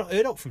feel like I've not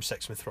heard up from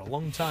Sex Smith for a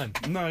long time.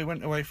 No, he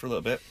went away for a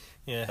little bit.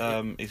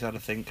 Yeah. He's had to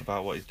think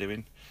about what he's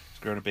doing. He's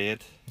grown a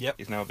beard. Yep.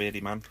 He's now a beardy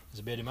man. He's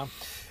a beardy man.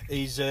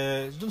 He's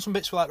done some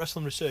bits for like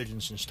Wrestling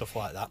Resurgence and stuff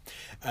like that.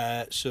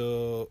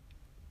 So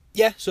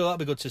that'll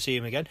be good to see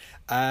him again.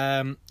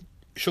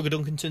 Sugar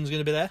Duncanton's going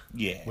to be there.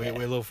 Yeah.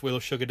 We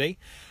love Sugar D.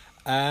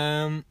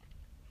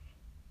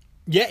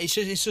 It's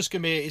just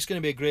going to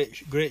be a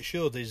great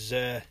show. There's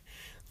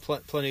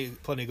plenty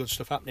of good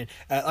stuff happening.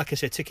 Like I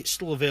said, tickets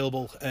still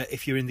available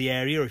if you're in the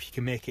area or if you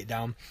can make it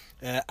down.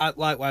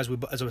 Likewise,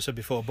 as I said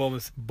before,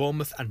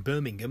 Bournemouth and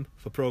Birmingham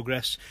for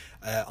progress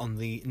on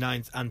the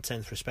 9th and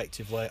 10th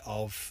respectively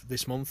of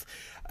this month.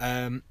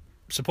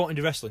 Supporting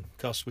the wrestling,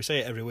 because we say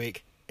it every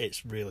week,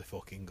 it's really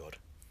fucking good.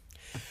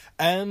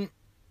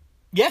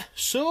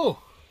 So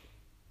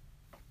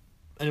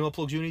any more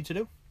plugs you need to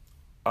do?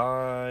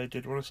 I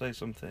did want to say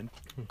something.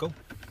 Go.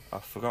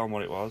 I've forgotten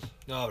what it was.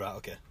 Oh, right,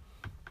 okay.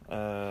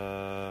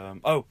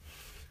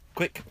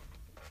 Quick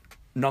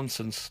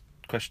nonsense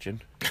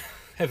question.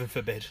 Heaven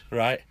forbid.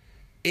 Right.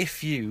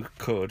 If you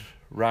could,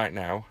 right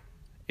now,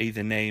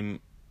 either name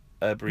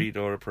a Breed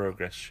or a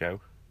Progress show.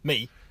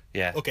 Me?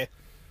 Yeah. Okay.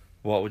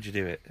 What would you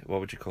do it?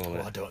 What would you call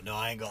it? I don't know.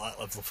 I ain't got that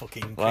level of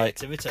fucking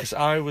creativity. Because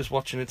I was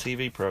watching a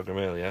TV programme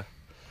earlier,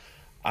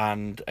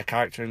 and a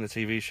character in the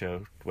TV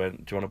show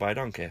went, "Do you want to buy a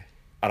donkey?"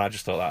 And I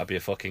just thought that would be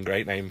a fucking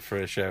great name for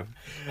a show.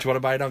 Do you want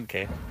to buy a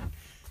donkey?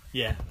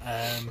 Yeah.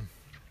 I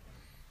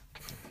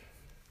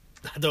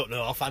don't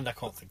know. Offhand, I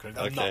can't think of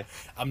it.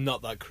 I'm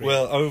not that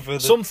creative. Well,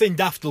 something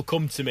daft will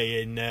come to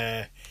me in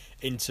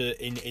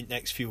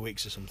next few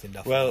weeks or something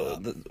daft. Well,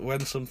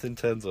 when something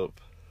turns up,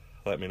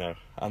 let me know.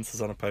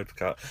 Answers on a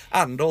postcard.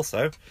 And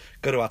also,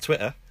 go to our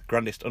Twitter,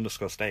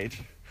 grandest_stage,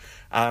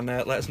 and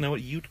let us know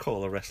what you'd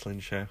call a wrestling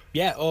show.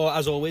 Yeah, or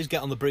as always,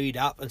 get on the Breed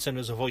app and send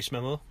us a voice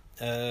memo.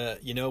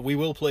 We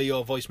will play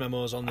your voice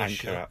memos on the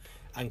Anchor app.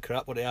 Anchor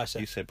app, what did I say?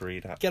 You said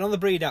Breed app. Get on the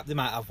Breed app, they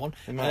might have one.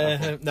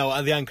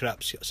 No, the Anchor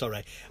app,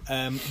 sorry.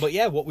 But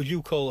yeah, what would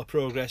you call a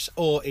Progress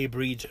or a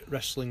Breed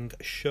wrestling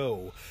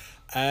show?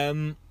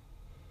 That's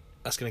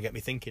going to get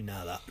me thinking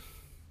now,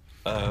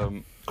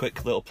 that.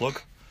 Quick little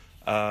plug.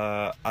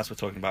 As we're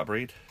talking about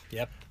Breed.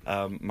 Yep.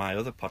 My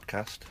other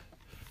podcast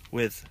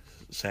with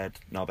said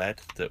knobhead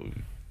that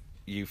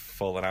you've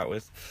fallen out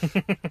with.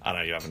 I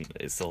know you haven't,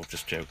 it's all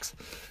just jokes.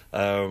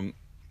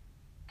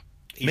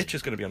 Mitch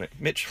is going to be on it.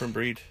 Mitch from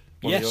Breed,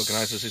 one of the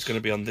organisers, is going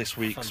to be on this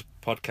week's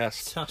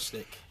podcast.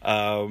 Fantastic.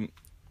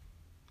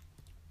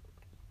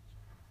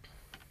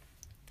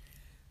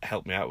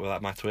 Help me out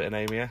with my Twitter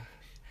name here.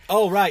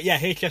 Oh, right, yeah,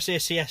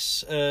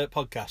 HSACS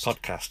podcast.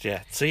 Podcast,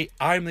 yeah. See,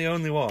 I'm the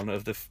only one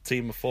of the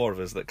team of 4 of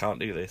us that can't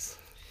do this.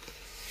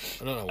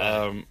 I don't know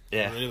why.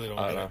 Yeah, I really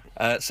don't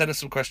know. Send us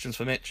some questions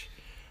for Mitch.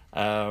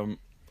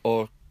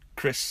 Or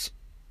Chris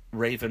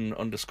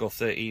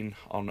Raven_13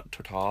 on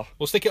Twitter.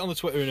 We'll stick it on the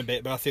Twitter in a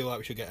bit, but I feel like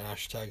we should get an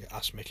hashtag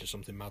Ask Mitch or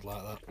something mad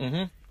like that.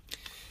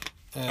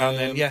 Mm-hmm.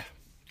 And then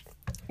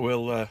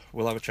we'll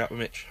have a chat with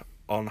Mitch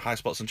on High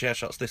Spots and Chair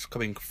Shots this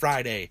coming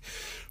Friday.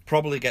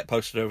 Probably get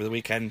posted over the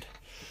weekend.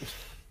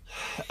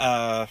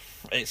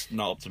 It's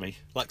not up to me.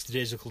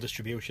 Lackadaisical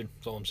distribution,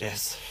 that's all I'm saying.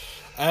 Yes.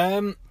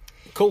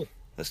 Cool.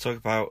 Let's talk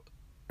about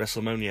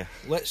WrestleMania.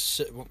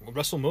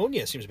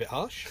 WrestleMania seems a bit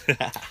harsh.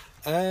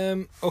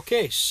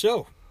 Okay,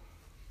 so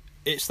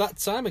it's that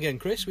time again,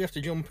 Chris. We have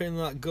to jump in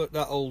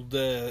that old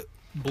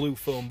blue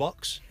phone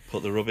box.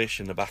 Put the rubbish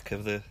in the back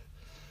of the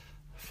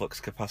flux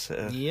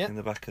capacitor. Yep. In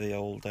the back of the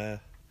old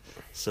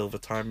silver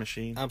time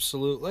machine.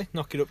 Absolutely.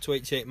 Knock it up to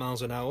 88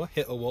 miles an hour,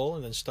 hit a wall,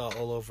 and then start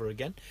all over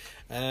again.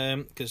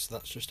 Because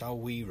that's just how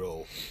we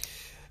roll.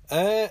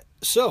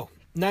 So,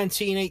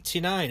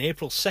 1989,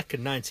 April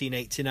 2nd,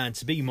 1989,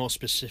 to be more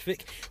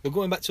specific. We're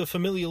going back to a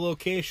familiar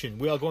location.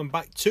 We are going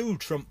back to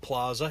Trump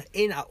Plaza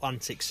in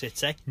Atlantic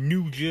City,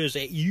 New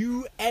Jersey,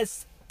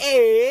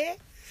 USA.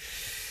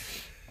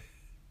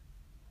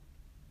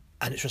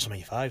 And it's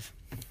WrestleMania 5.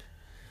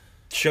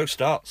 Show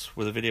starts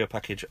with a video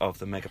package of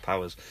the Mega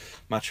Powers,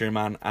 Macho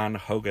Man and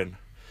Hogan.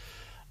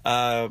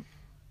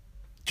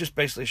 Just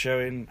basically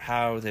showing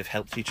how they've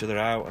helped each other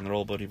out and they're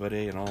all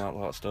buddy-buddy and all that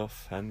lot of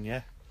stuff. And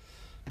yeah,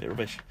 bit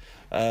rubbish.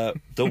 The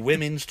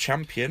women's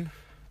champion,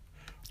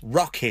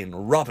 Rockin'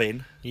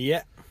 Robin.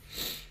 Yeah.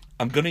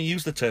 I'm going to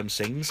use the term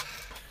sings.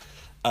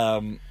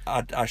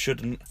 I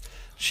shouldn't.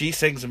 She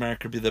sings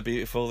America Be the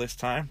Beautiful this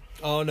time.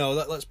 Oh no,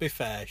 let's be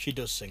fair. She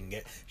does sing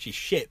it. She's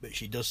shit, but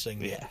she does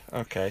sing it. Yeah,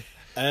 okay.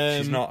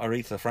 She's not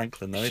Aretha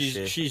Franklin, though, is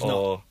she? She's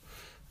or,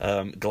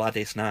 not.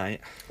 Gladys Knight.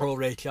 Or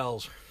Ray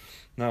Charles.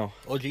 No.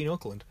 Or Gene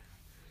Okerlund.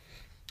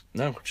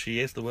 No, she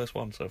is the worst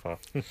one so far.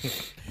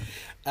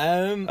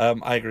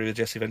 I agree with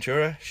Jesse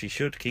Ventura. She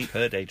should keep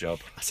her day job.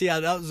 See, I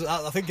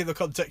think in the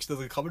context of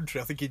the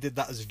commentary, I think he did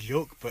that as a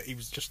joke, but he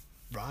was just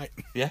right.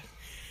 Yeah.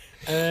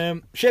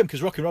 Shame,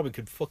 because Rockin' Robin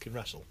could fucking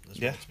wrestle, as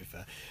well, to be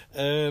fair.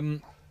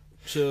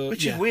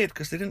 Which is weird,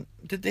 because did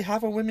they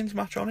have a women's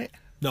match on it?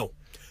 No.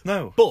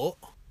 No. But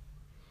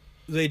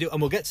they do, and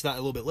we'll get to that a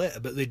little bit later,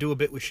 but they do a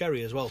bit with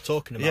Sherry as well,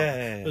 talking about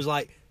it. It was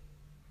like,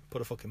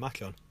 put a fucking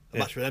match on. A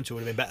match for them two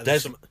would have been better than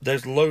some...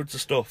 There's loads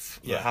of stuff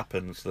that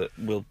happens that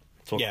we'll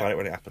talk about it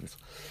when it happens.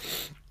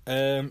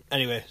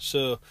 Anyway,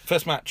 so...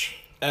 First match.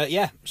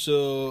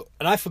 So...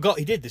 And I forgot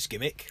he did this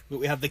gimmick, but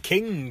we have the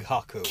King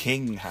Haku.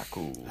 King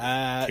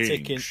Haku.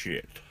 Taking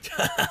shit.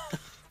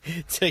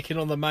 Taking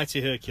on the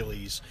mighty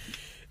Hercules.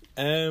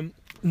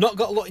 Not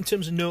got a lot in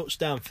terms of notes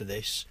down for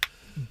this,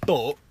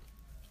 but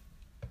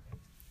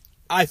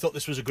I thought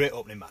this was a great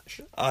opening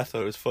match. I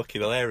thought it was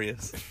fucking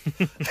hilarious.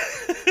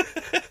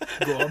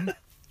 Go on.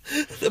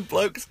 The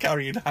blokes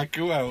carrying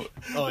Haku out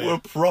were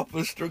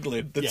proper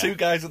struggling. The two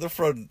guys at the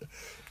front,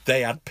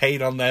 they had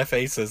pain on their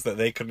faces that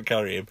they couldn't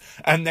carry him.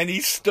 And then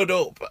he stood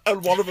up,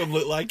 and one of them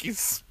looked like his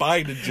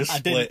spine had just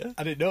split.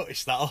 I didn't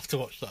notice that. I'll have to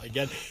watch that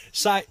again.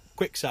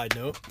 Quick side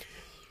note.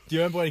 Do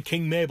you remember when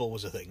King Mabel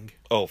was a thing?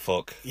 Oh,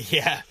 fuck.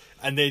 Yeah,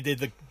 and they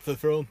did the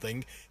throne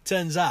thing.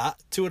 Turns out,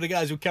 two of the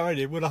guys who carried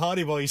him were the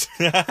Hardy Boys.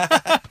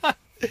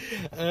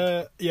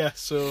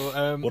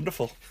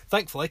 Wonderful.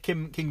 Thankfully,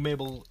 King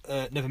Mabel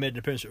never made an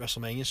appearance at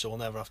WrestleMania, so we'll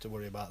never have to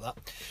worry about that.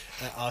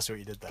 I see what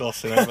you did there.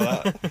 Glossing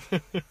over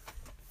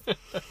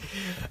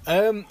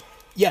that.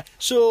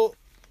 So...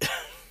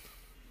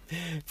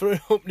 For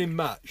an opening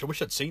match, I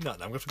wish I'd seen that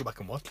now. I'm going to have to go back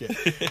and watch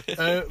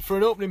it. For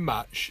an opening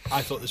match,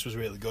 I thought this was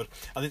really good.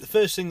 I think the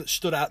first thing that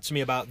stood out to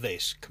me about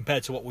this,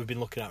 compared to what we've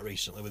been looking at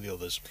recently with the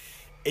others,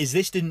 is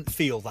this didn't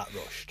feel that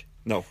rushed.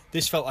 No.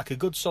 This felt like a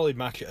good solid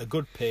match at a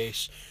good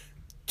pace.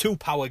 Two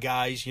power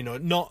guys,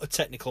 not a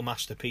technical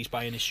masterpiece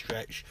by any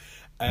stretch.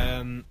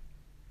 And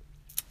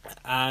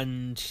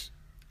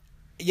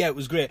yeah, it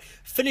was great.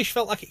 Finish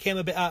felt like it came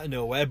a bit out of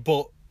nowhere,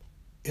 but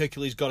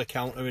Hercules got a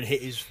counter and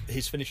hit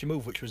his finishing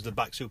move, which was the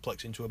back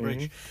suplex into a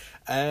bridge.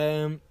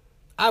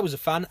 I was a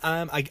fan.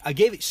 I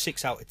gave it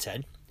 6 out of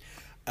 10.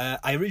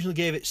 I originally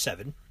gave it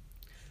 7,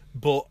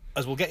 but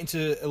as we'll get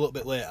into a little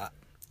bit later,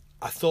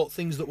 I thought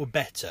things that were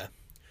better.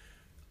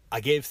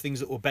 I gave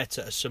things that were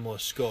better a similar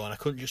score, and I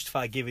couldn't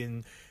justify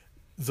giving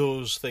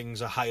those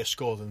things a higher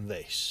score than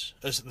this,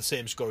 as the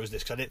same score as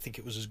this, because I didn't think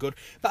it was as good.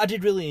 But I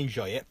did really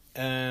enjoy it.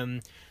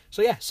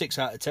 So yeah, 6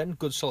 out of 10,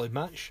 good solid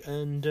match,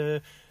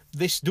 and.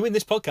 Doing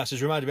this podcast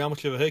has reminded me how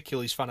much of a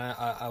Hercules fan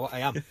I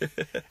am.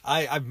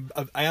 I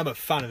am a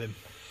fan of him.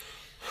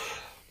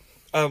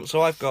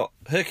 So I've got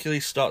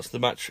Hercules starts the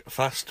match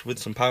fast with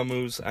some power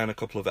moves and a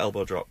couple of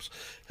elbow drops.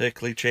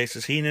 Hercules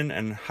chases Heenan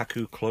and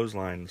Haku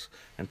clotheslines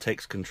and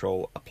takes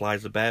control,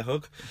 applies a bear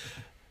hug.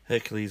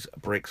 Hercules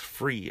breaks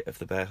free of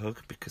the bear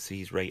hug because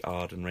he's right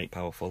hard and right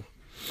powerful.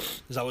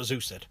 Is that what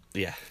Zeus said?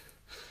 Yeah.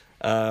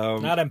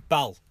 Now then,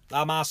 pal,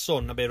 I'm my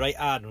son. I'll be right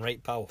hard and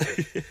right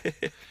powerful.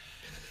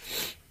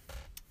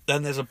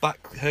 Then there's a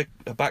back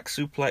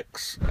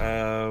suplex.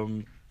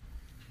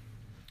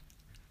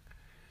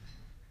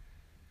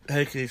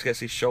 Hercules gets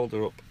his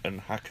shoulder up, and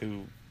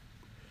Haku.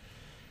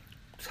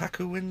 Does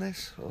Haku win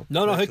this?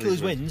 No,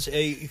 Hercules wins.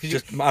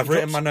 I've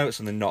written my notes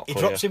and they're not. He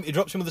drops him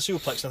with a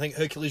suplex. And I think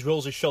Hercules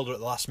rolls his shoulder at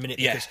the last minute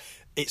because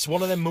it's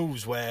one of them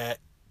moves where,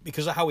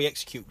 because of how he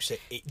executes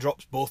it, it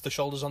drops both the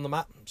shoulders on the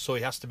mat, so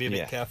he has to be a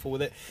bit careful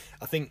with it.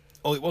 I think.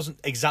 It wasn't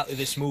exactly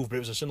this move, but it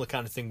was a similar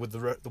kind of thing with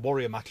the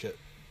Warrior match at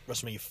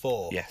WrestleMania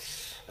 4.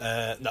 Yes.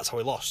 That's how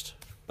he lost,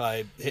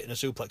 by hitting a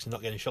suplex and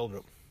not getting his shoulder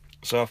up.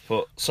 So I've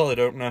put solid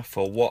opener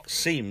for what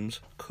seems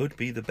could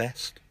be the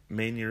best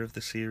Mania of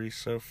the series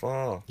so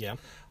far. Yeah.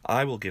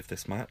 I will give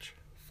this match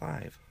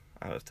 5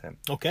 out of 10.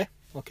 Okay.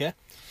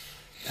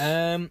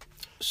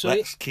 So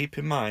let's keep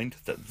in mind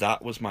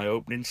that was my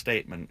opening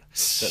statement,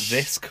 that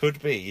this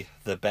could be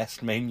the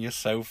best Mania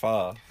so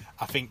far.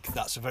 I think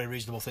that's a very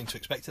reasonable thing to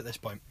expect at this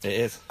point. It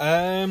is.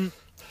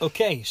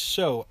 Okay,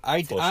 so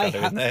I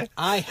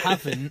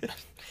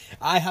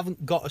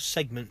haven't got a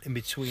segment in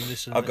between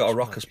this and I've got a next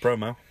Rockers match.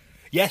 promo.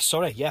 Yes,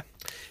 sorry, yeah.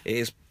 It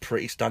is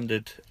pretty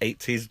standard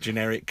 80s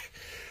generic.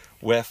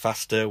 We're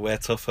faster, we're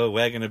tougher,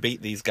 we're going to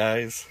beat these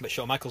guys. But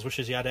Shawn Michaels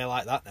wishes he had hair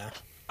like that now.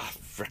 I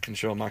reckon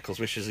Shawn Michaels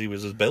wishes he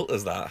was as built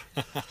as that.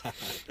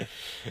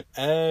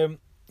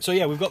 So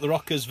yeah, we've got the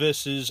Rockers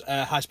versus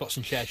High Spots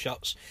and Chair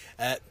Shots.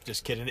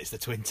 Just kidding, it's the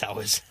Twin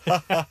Towers.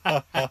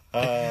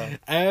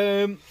 I'd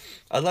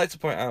like to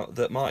point out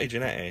that Marty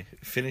Jannetty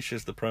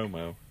finishes the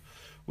promo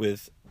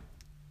with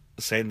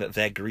saying that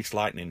they're Grease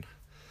Lightning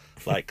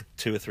like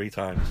 2 or 3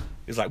 times.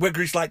 He's like, we're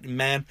Grease Lightning,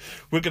 man.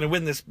 We're going to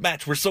win this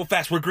match. We're so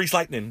fast, we're Grease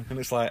Lightning. And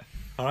it's like,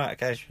 all right,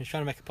 okay. He's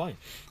trying to make a point.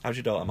 How's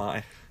your daughter,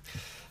 Marty?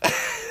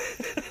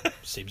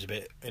 Seems a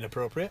bit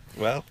inappropriate.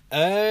 Well,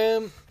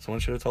 someone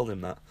should have told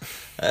him that.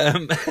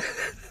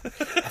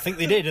 I think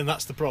they did, and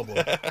that's the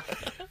problem.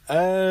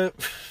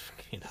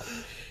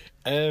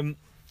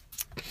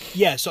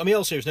 Yeah, so I mean,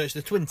 all serious note, it's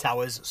the Twin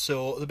Towers,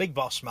 so the Big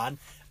Boss Man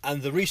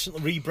and the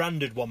recently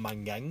rebranded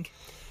one-man gang,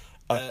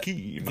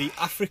 Akeem. the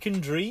African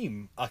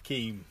Dream,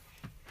 Akeem.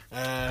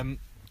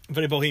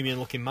 Very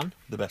bohemian-looking man.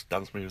 The best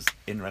dance moves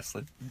in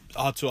wrestling.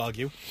 Hard to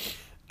argue.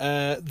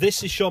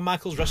 This is Shawn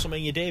Michaels'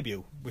 WrestleMania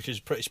debut, which is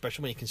pretty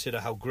special when you consider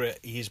how great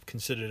he is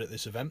considered at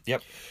this event.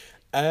 Yep.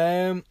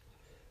 I'll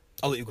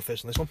let you go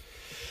first on this one.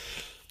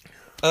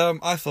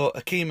 I thought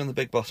Akeem and the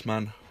Big Boss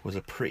Man was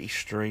a pretty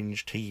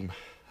strange team,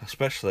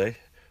 especially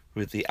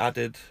with the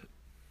added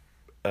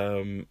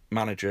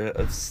manager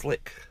of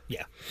Slick.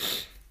 Yeah.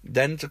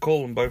 Then to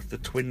call them both the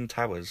Twin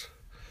Towers,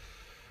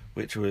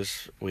 which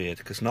was weird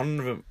because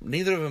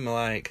neither of them are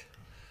like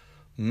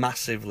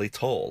massively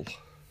tall.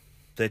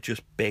 They're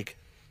just big.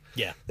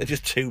 Yeah. They're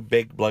just 2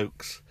 big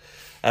blokes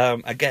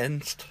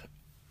against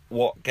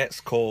what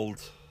gets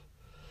called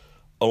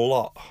a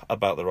lot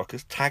about the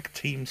Rockers, tag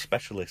team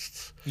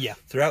specialists. Yeah.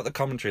 Throughout the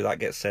commentary, that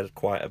gets said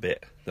quite a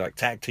bit. They're like,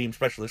 tag team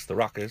specialists, the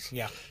Rockers.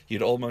 Yeah.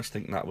 You'd almost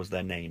think that was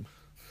their name.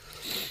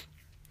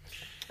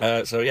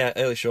 So yeah,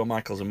 early Shawn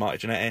Michaels and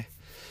Marty Jannetty.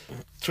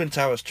 Twin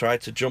Towers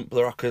tried to jump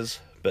the Rockers,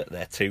 but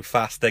they're too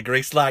fast. They're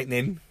Grease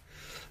Lightning.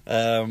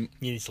 You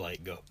need to let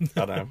it go.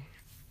 I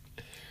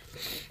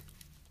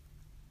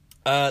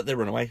know. They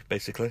run away,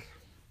 basically.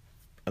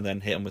 And then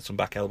hit them with some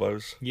back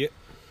elbows. Yep.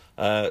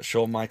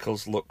 Shawn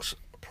Michaels looks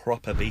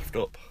proper beefed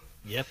up.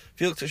 Yep.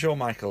 If you looked at Shawn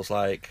Michaels,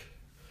 like,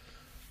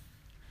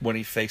 when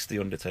he faced The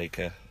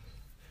Undertaker,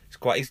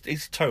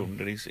 he's toned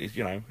and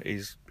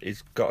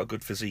he's got a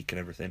good physique and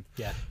everything.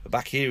 Yeah. But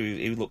back here,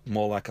 he looked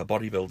more like a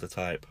bodybuilder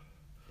type.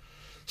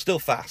 Still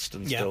fast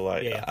and still,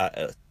 like,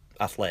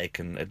 athletic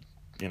and,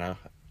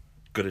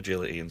 good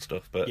agility and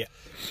stuff, but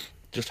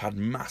just had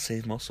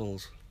massive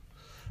muscles.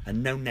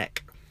 And no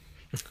neck.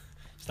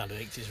 Standard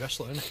 80s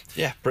wrestler, isn't it?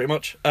 Yeah, pretty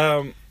much.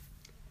 I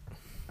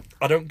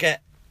don't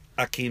get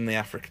Akeem the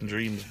African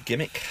Dream's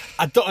gimmick.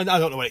 I don't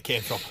know where it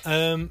came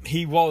from.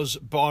 He was,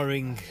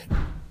 barring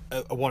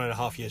a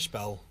 1.5 year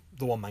spell,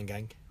 the one-man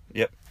gang.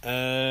 Yep.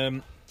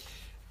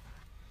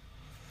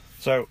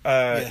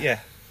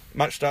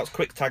 Match starts,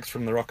 quick tags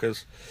from the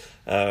Rockers.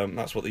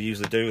 That's what they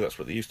usually do. That's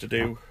what they used to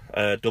do.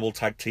 Double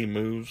tag team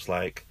moves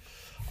like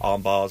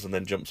arm bars and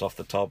then jumps off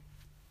the top,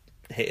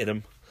 hitting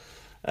them.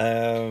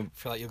 I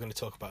feel like you're going to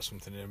talk about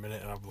something in a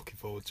minute, and I'm looking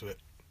forward to it.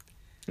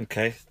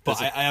 Okay,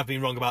 but I have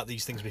been wrong about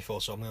these things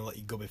before, so I'm going to let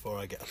you go before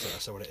I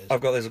say what it is.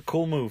 There's a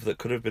cool move that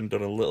could have been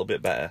done a little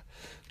bit better.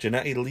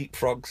 Jannetty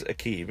leapfrogs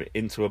Akeem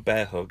into a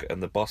bear hug,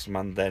 and the Boss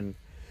Man then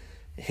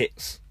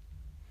hits,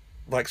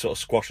 like, sort of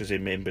squashes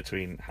him in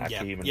between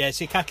Akeem and... Yeah,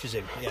 so he catches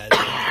him. Yeah,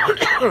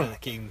 and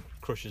Akeem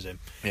crushes him.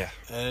 Yeah.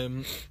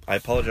 I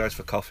apologise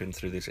for coughing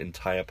through this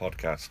entire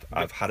podcast.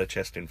 I've had a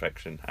chest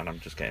infection, and I'm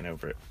just getting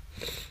over it.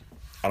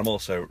 And I'm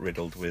also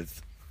riddled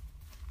with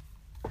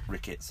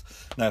rickets.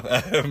 No.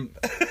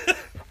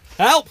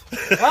 Help!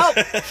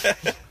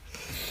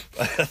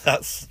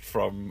 That's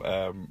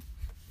from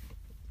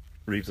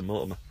Reeves and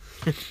Mortimer.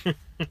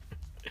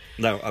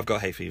 No, I've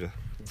got hay fever,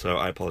 so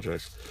I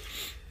apologise.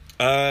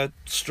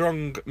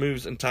 Strong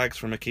moves and tags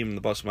from Akeem and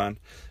the Boss Man.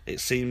 It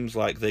seems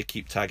like they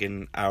keep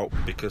tagging out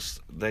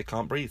because they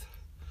can't breathe.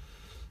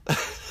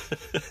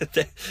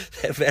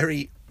 They're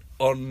very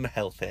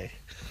unhealthy.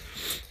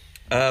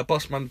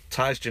 Bossman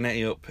ties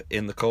Jannetty up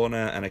in the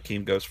corner and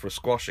Akeem goes for a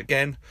squash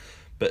again,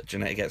 but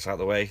Jannetty gets out of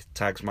the way,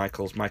 tags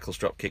Michaels. Michaels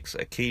drop kicks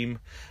Akeem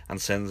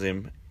and sends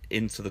him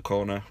into the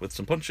corner with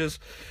some punches.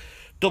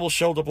 Double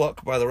shoulder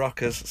block by the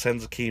Rockers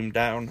sends Akeem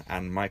down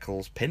and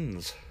Michaels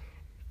pins.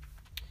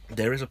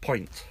 There is a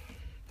point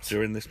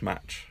during this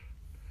match.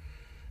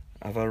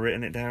 Have I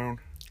written it down?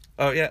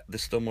 Oh, yeah,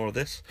 there's still more of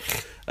this.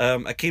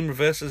 Akeem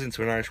reverses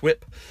into an Irish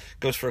whip,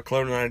 goes for a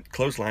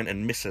clothesline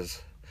and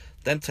misses.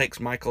 Then takes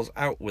Michaels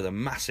out with a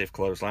massive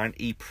clothesline.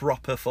 He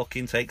proper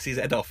fucking takes his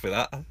head off with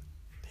that.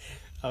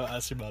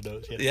 That's in my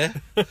notes, Yeah?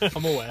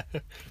 I'm aware.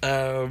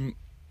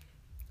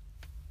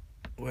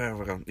 Where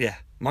have I gone? Yeah.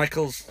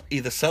 Michaels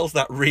either sells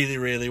that really,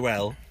 really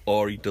well,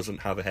 or he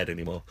doesn't have a head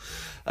anymore.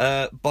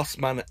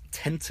 Bossman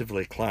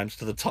tentatively climbs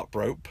to the top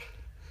rope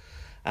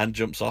and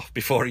jumps off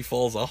before he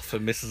falls off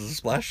and misses a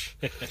splash.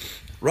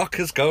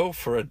 Rockers go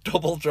for a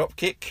double drop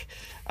kick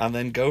and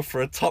then go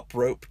for a top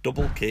rope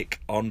double kick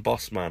on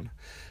Bossman.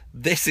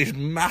 This is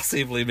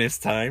massively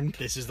mistimed.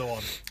 This is the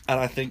one. And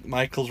I think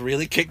Michaels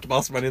really kicked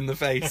Bossman in the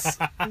face.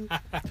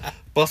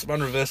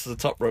 Bossman reverses a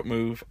top rope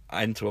move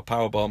into a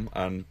powerbomb,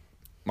 and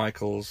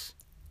Michaels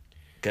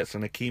gets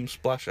an Akeem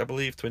splash, I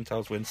believe. Twin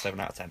Towers wins 7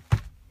 out of 10.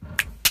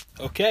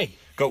 Okay.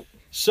 Go.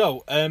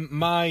 So,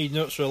 my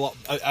notes are a lot...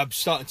 I'm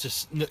starting to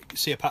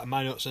see a pattern.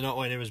 My notes are not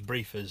only as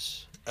brief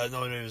as... not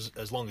only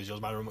as long as yours,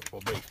 mine are much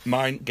more brief.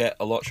 Mine get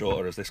a lot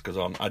shorter as this goes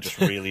on. I just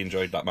really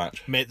enjoyed that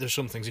match. Mate, there's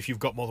some things, if you've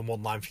got more than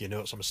one line for your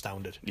notes, I'm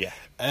astounded. Yeah.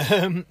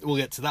 We'll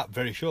get to that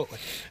very shortly.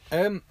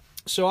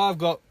 So I've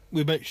got...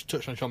 We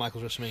touched on Shawn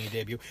Michaels' WrestleMania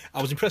debut.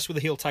 I was impressed with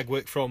the heel tag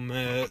work from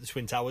the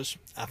Twin Towers.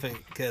 I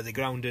think they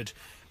grounded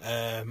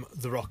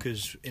the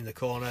Rockers in the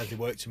corner. They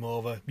worked him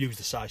over, used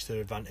the size to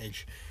their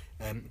advantage.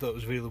 Thought it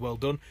was really well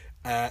done.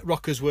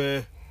 Rockers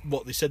were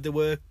what they said they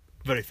were,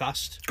 very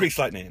fast. Grease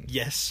lightning.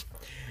 Yes.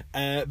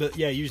 But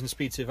yeah, using the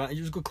speed to advantage.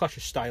 It was a good clash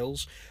of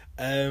styles.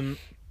 Some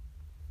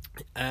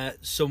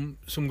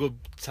good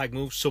tag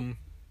moves, some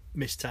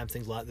missed-time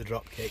things like the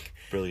drop kick.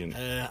 Brilliant.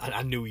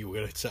 I knew you were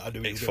going to.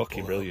 It's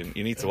fucking brilliant.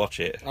 You need to watch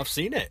it. I've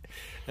seen it.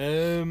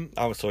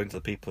 I was talking to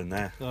the people in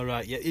there. All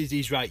right, yeah,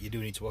 he's right. You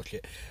do need to watch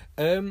it.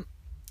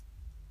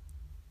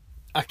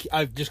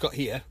 I've just got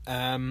here,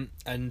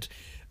 and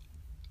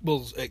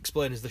we'll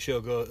explain as the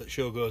show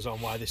goes on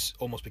why this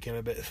almost became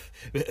a bit of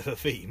a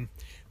theme.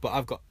 But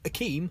I've got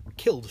Akeem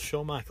killed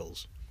Shawn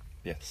Michaels.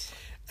 Yes.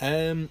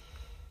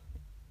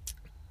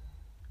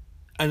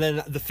 And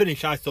then the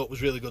finish I thought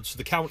was really good. So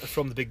the counter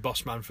from the Big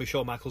Boss Man for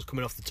Shawn Michaels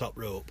coming off the top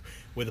rope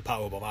with a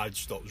powerbomb, I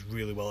just thought was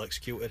really well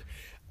executed.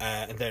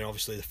 And then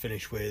obviously the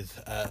finish with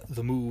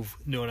the move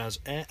known as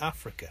Air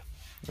Africa.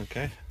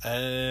 Okay.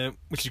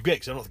 Which is great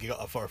because I don't think he got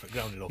that far off it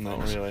grounded.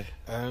 Not really.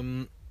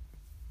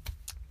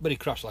 But he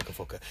crashed like a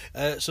fucker.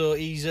 So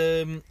he's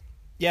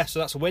so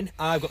that's a win.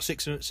 I've got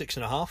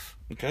 6.5.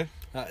 Okay.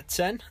 Out of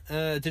 10.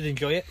 Did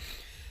enjoy it.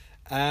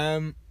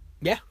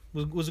 Yeah.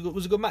 Was a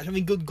good match. I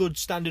mean, good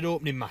standard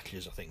opening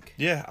matches, I think.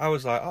 Yeah, I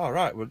was like, all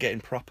right, we're getting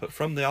proper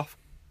from the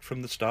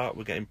start.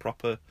 We're getting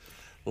proper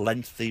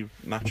lengthy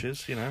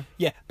matches, you know.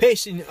 Yeah,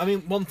 pacing. I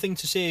mean, one thing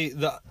to say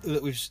that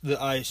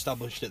I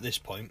established at this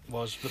point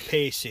was the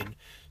pacing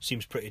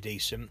seems pretty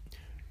decent.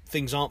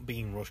 Things aren't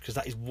being rushed because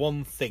that is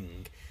one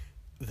thing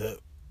that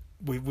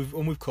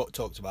we've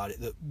talked about it,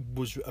 that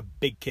was a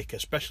big kicker,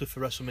 especially for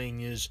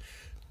WrestleManias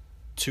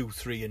 2,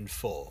 3, and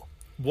 4.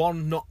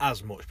 1 not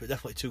as much, but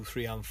definitely 2,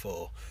 3, and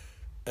 4.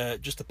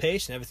 Just the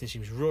pace and everything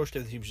seems rushed.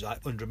 Everything seems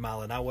like 100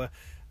 mile an hour,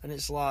 and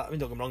it's like, I mean,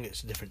 don't get me wrong,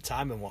 it's a different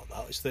time and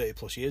whatnot. It's 30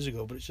 plus years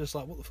ago, but it's just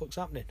like, what the fuck's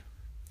happening?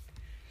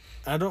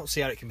 And I don't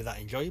see how it can be that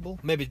enjoyable.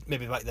 Maybe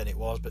back then it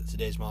was, but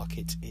today's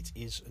market it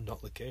is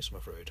not the case, I'm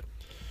afraid.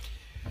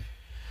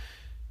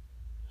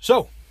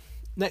 So,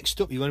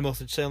 next up, you got any more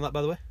to say on that,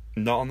 by the way?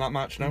 Not on that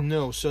match, no.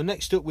 No. So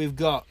next up, we've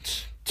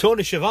got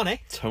Tony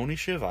Schiavone. Tony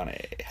Schiavone.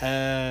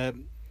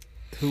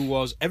 Who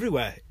was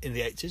everywhere in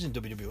the 80s in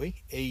WWE.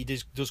 He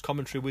does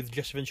commentary with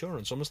Jesse Ventura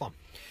on SummerSlam.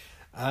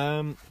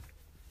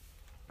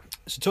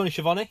 So Tony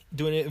Schiavone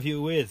doing an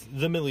interview with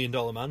the $1 Million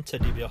Man,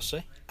 Ted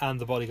DiBiase, and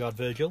the bodyguard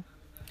Virgil.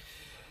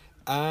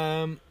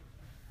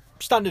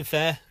 Standard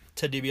fare,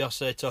 Ted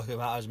DiBiase talking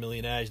about how he's a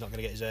millionaire, he's not going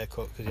to get his hair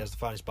cut because he has the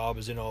finest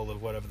barbers in all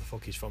of wherever the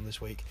fuck he's from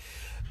this week.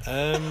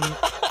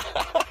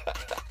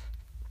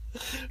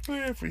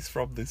 Wherever he's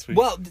from this week.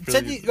 Well,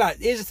 right,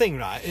 here's the thing,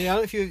 right? You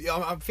know, I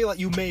feel like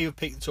you may have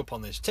picked up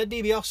on this. Ted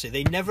DiBiase,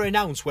 they never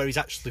announce where he's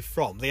actually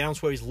from. They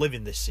announce where he's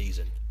living this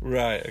season.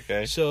 Right,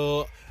 okay.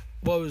 So,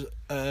 what was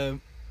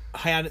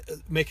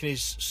making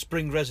his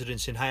spring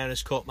residence in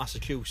Hyannis Court,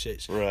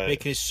 Massachusetts, right,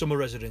 making his summer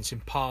residence in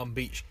Palm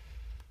Beach,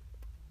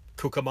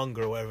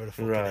 Cucamonga, or wherever the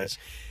fuck it is.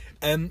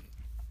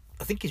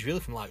 I think he's really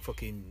from like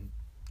fucking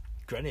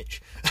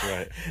Greenwich.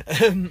 Right.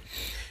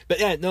 But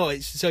yeah, no,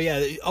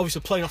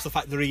 obviously playing off the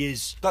fact that he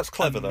is... That's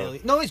clever, though.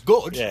 No, it's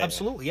good, yeah,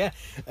 absolutely, yeah.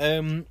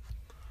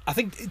 I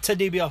think Ted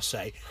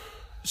DiBiase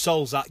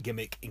solves that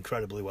gimmick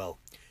incredibly well.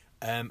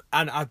 And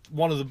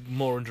one of the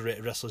more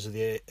underrated wrestlers of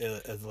the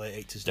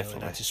late 80s,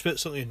 definitely. 90s.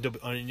 Certainly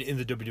in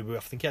the WWF. I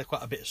think he had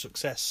quite a bit of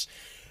success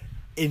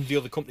in the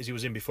other companies he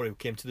was in before he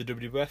came to the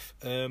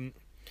WWF.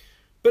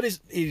 But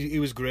he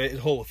was great. He's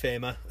a Hall of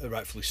Famer,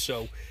 rightfully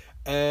so.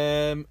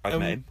 I've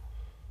met him.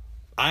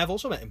 I have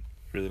also met him.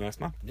 Really nice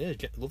man. Yeah,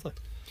 lovely.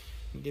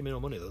 Didn't give me no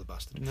money though, the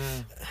bastard.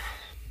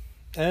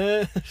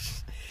 No.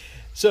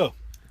 So,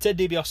 Ted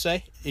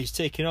DiBiase is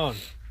taking on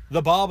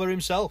the barber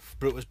himself,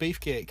 Brutus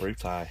Beefcake.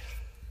 Brutai.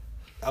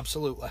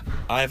 Absolutely.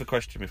 I have a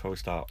question before we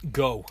start.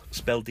 Go.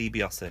 Spell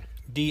DiBiase.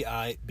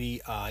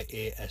 Dibiase.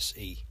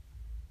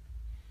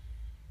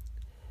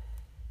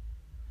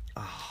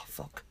 Oh,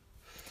 fuck.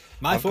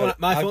 My phone.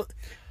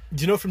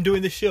 Do you know from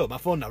doing this show, my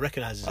phone now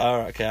recognises it.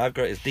 Alright, okay, I've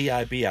got it as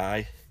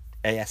Dibiasi.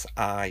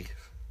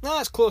 No,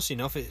 that's close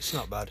enough. It's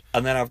not bad.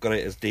 And then I've got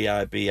it as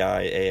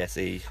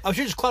Dibiase. I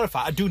should just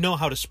clarify. I do know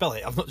how to spell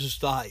it. I've not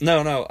just like.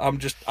 No,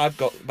 I've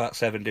got about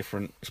 7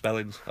 different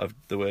spellings of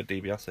the word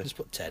DiBiase. Just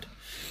put Ted.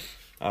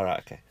 Alright,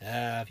 okay.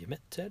 Have you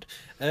met Ted?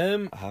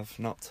 I have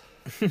not.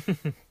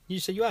 You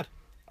said you had.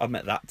 I've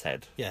met that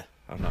Ted. Yeah.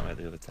 I've not met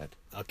the other Ted.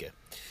 Okay.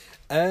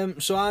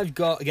 So I've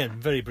got, again,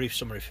 very brief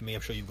summary for me.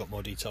 I'm sure you've got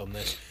more detail on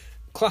this.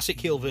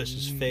 Classic heel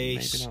versus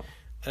face. Maybe not.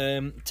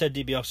 Ted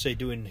DiBiase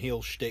doing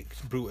heel shtick,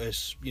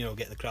 Brutus,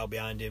 getting the crowd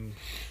behind him,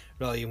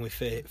 rallying with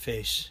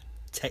face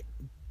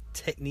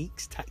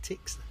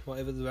tactics,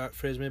 whatever the right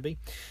phrase may be.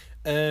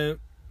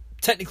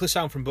 Technically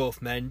sound from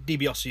both men.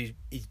 DiBiase,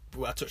 I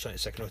touched on it a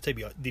second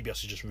ago.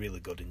 DiBiase is just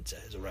really good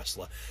as a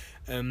wrestler.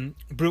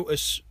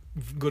 Brutus,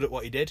 good at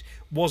what he did.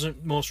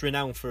 Wasn't most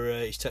renowned for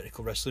his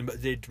technical wrestling,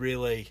 but did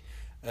really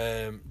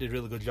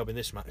good job in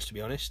this match, to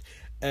be honest.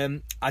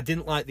 I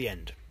didn't like the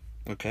end.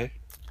 Okay.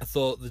 I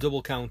thought the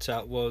double count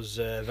out was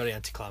very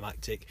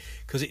anticlimactic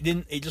because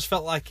it just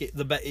felt like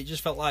it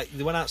just felt like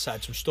they went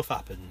outside, some stuff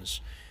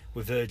happens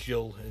with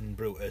Virgil and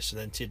Brutus,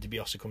 and then Ted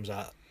DiBiase comes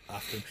out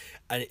after him,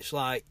 and it's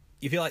like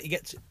you feel like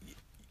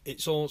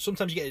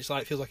sometimes you get it's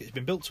like it feels like it's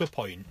been built to a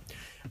point,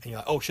 and you're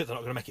like, oh shit, they're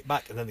not going to make it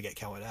back, and then they get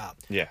counted out.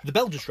 Yeah. The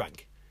bell just rang.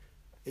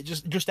 It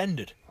just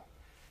ended.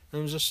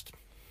 And it was just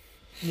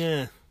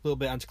a little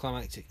bit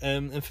anticlimactic.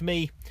 And for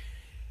me,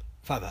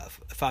 5 out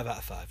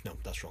of 5. No,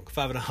 that's wrong.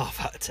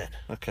 5.5 out of 10.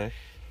 Okay.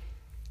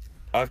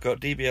 I've got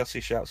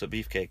DiBiase shouts at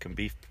Beefcake and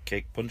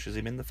Beefcake punches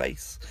him in the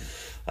face.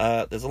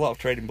 There's a lot of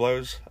trading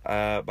blows,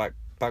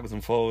 backwards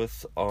and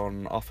forwards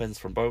on offense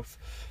from both.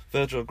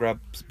 Virgil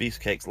grabs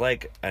Beefcake's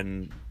leg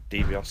and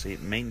DiBiase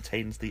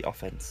maintains the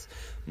offense.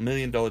 $1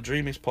 Million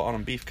Dream is put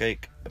on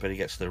Beefcake, but he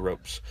gets to the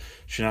ropes.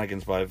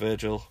 Shenanigans by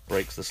Virgil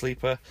breaks the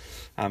sleeper,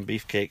 and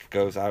Beefcake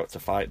goes out to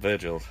fight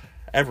Virgil.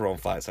 Everyone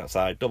fights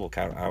outside, double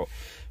count out.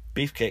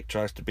 Beefcake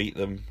tries to beat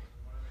them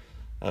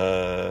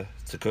to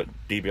cut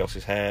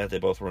DiBiase's hair. They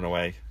both run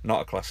away.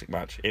 Not a classic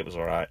match. It was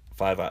alright.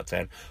 5 out of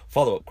 10.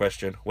 Follow-up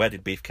question. Where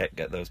did Beefcake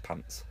get those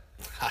pants?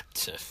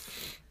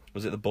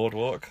 Was it the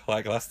boardwalk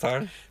like last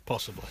time?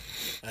 Possibly.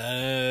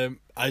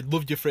 I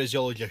loved your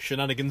phraseology.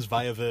 Shenanigans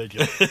via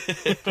Virgil.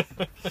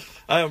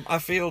 I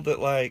feel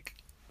that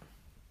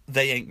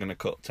they ain't going to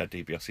cut Ted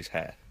DiBiase's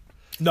hair.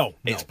 No.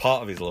 It's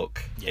part of his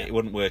look. Yeah. It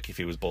wouldn't work if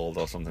he was bald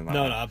or something like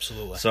that. No,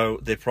 absolutely. So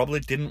they probably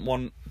didn't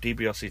want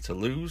DiBiase to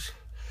lose,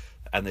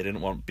 and they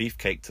didn't want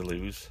Beefcake to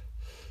lose.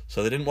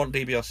 So they didn't want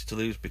DiBiase to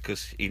lose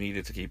because he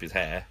needed to keep his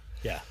hair.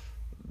 Yeah.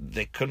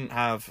 They couldn't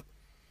have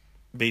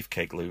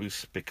Beefcake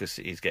lose because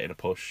he's getting a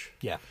push.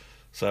 Yeah.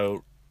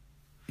 So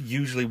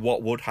usually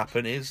what would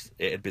happen is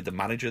it'd be the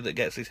manager that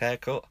gets his hair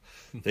cut.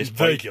 This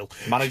Virgil.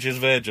 Manager's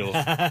Virgil.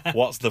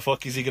 What's the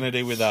fuck is he going to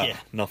do with that? Yeah,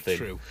 nothing.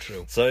 True.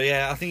 So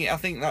yeah, I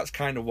think that's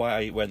kind of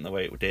why it went the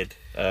way it did.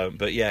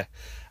 But yeah,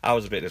 I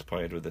was a bit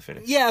disappointed with the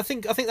finish. Yeah, I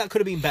think that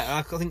could have been better.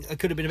 I think it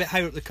could have been a bit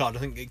higher up the card. I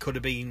think it could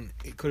have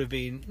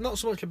been not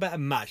so much a better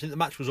match. I think the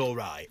match was all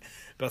right,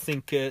 but I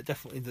think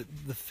definitely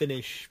the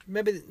finish.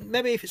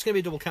 Maybe if it's going to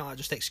be a double count, I'll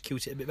just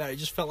execute it a bit better. It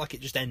just felt like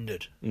it just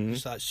ended.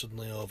 Just like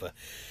suddenly over.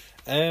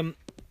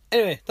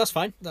 Anyway, that's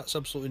fine. That's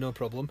absolutely no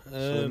problem.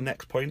 So the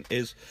next point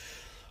is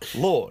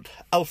Lord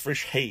Alfred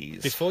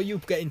Hayes. Before you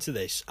get into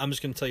this, I'm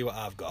just going to tell you what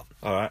I've got.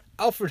 All right.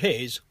 Alfred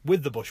Hayes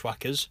with the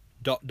Bushwhackers. ...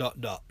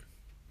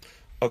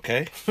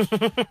 Okay.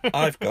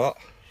 I've got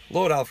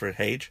Lord Alfred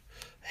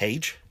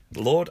Hayes.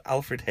 Lord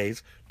Alfred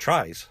Hayes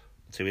tries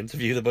to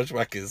interview the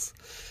Bushwhackers.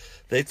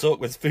 They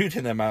talk with food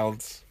in their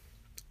mouths,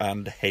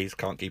 and Hayes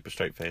can't keep a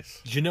straight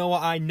face. Do you know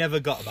what I never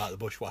got about the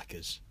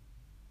Bushwhackers?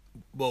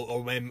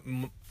 Well,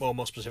 or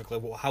more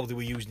specifically, how they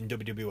were used in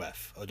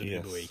WWF or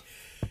WWE. Yes.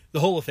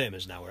 The Hall of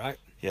Famers now, right?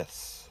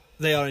 Yes.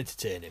 They are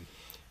entertaining.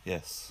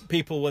 Yes.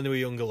 People when they were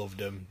younger loved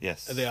them.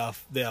 Yes. They are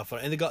fun,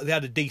 and they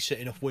had a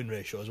decent enough win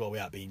ratio as well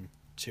without being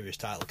serious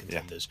title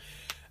contenders.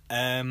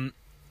 Yeah.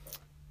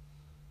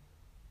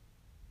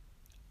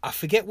 I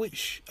forget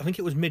which. I think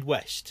it was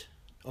Midwest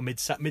or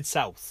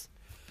Mid-South.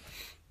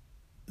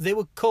 They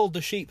were called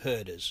the Sheep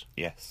Herders.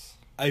 Yes.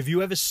 Have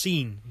you ever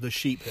seen the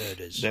Sheep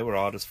Herders? They were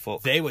hard as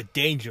fuck. They were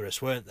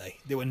dangerous, weren't they?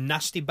 They were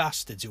nasty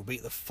bastards who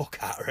beat the fuck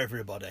out of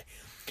everybody.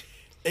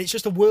 It's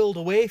just a world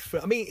away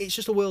it's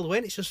just a world away,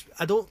 and it's just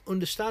I don't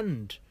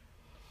understand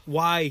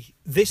why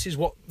this is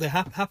what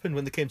happened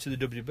when they came to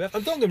the WWF.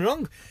 And don't get me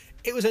wrong,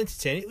 it was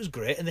entertaining, it was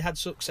great, and they had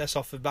success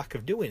off the back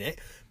of doing it.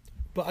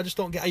 But I just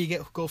don't get how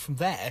you go from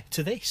there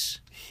to this.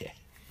 Yeah,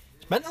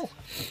 it's mental.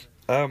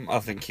 I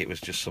think it was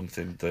just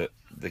something that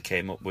they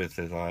came up with.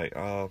 They're like,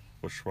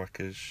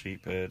 Bushwhackers,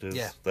 Sheep Herders,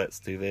 let's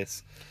do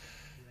this.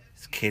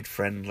 It's kid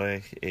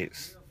friendly.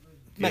 It's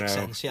makes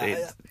sense.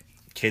 Yeah,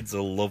 Kids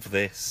will love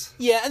this.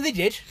 Yeah, and they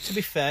did. To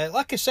be fair,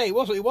 like I say, it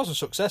was a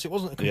success. It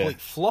wasn't a complete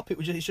flop. I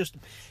just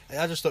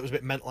thought it was a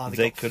bit mental.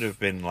 They could have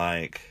been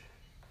like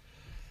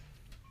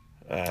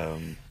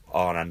Arn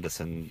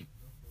Anderson,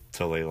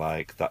 Tully,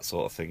 like that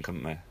sort of thing,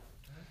 couldn't they?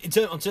 In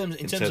terms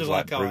of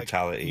like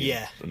brutality,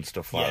 and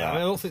stuff like that. I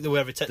don't think they were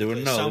ever technical.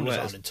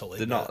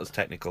 They're not as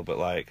technical, but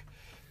like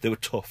they were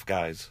tough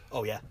guys.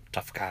 Oh yeah,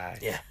 tough guys.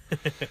 Yeah.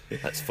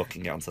 Let's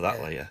fucking get onto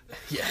that later.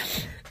 Yeah.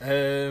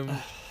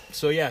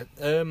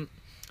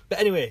 But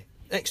anyway,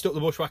 next up, the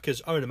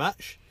Bushwhackers are in a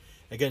match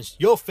against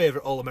your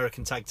favourite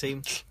All-American tag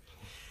team,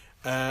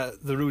 the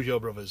Rougeau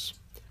brothers.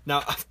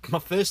 Now, my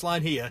first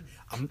line here,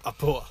 I'm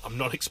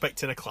not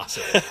expecting a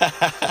classic.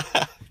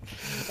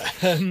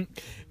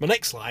 My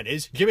next line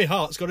is, Jimmy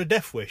Hart's got a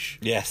death wish.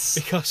 Yes.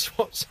 Because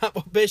what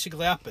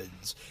basically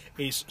happens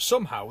is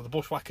somehow the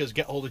Bushwhackers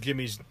get hold of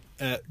Jimmy's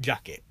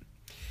jacket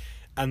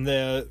and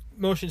they're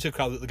motioning to the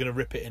crowd that they're going to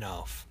rip it in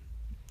half.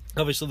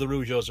 Obviously, the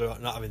Rougeaus are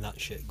not having that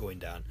shit going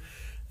down.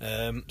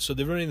 So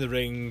they run in the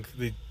ring,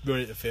 they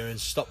run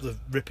interference, stop the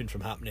ripping from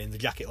happening, the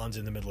jacket lands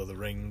in the middle of the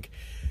ring.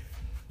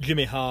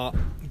 Jimmy Hart,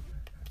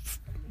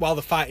 while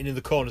the fighting in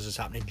the corners is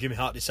happening, Jimmy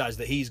Hart decides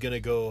that he's going to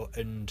go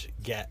and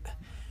get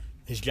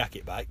his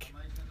jacket back,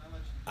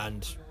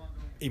 and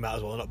he might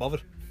as well not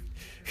bothered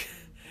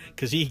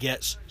because he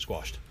gets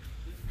squashed.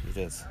 He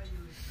does.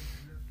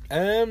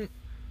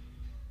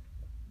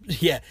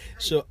 Yeah,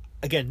 so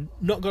again,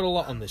 not got a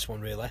lot on this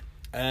one really.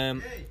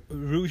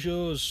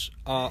 Rougeaus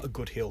are a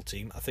good heel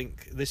team. I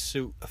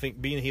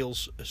think being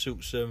heels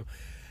suits them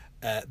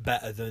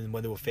better than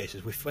when they were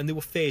faces. When they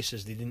were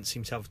faces, they didn't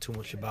seem to have too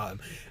much about them.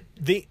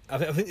 I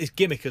think this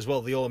gimmick as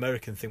well, the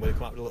All-American thing, where they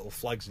come out with little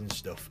flags and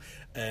stuff.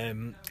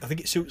 I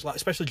think it suits, like,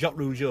 especially Jock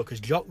Rougeau, because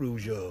Jock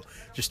Rougeau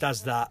just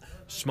has that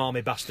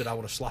smarmy bastard, I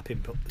want to slap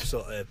him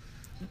sort of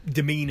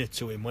demeanour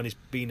to him when he's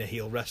being a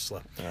heel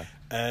wrestler. Yeah.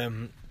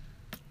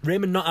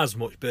 Raymond not as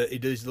much, but he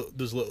does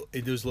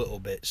little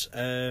bits.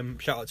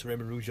 Shout out to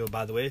Raymond Rougeau,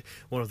 by the way,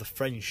 one of the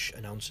French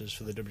announcers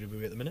for the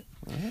WWE at the minute.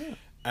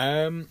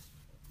 Oh.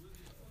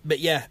 But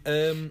yeah,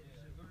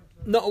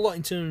 not a lot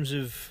in terms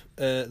of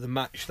the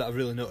match that I've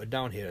really noted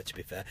down here, to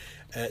be fair.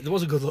 There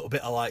was a good little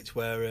bit I liked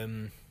where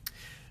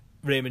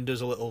Raymond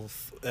does a little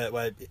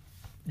where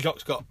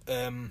Jock's got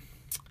one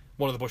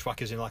of the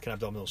Bushwhackers in like an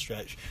abdominal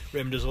stretch.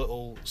 Raymond does a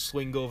little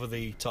swing over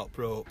the top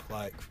rope,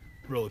 like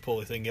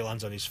roly-poly thing. He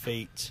lands on his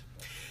feet.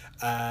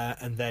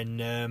 And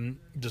then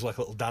does like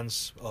a little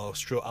dance or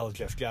strut a la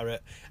Jeff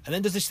Jarrett, and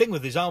then does this thing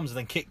with his arms and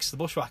then kicks the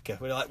Bushwhacker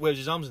where he like waves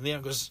his arms in the air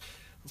and goes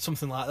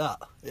something like that.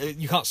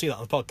 You can't see that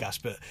on the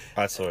podcast, but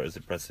I saw it. It was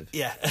impressive.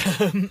 Yeah.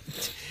 But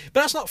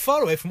that's not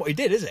far away from what he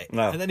did, is it?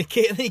 No. And then he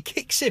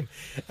kicks him.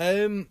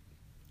 But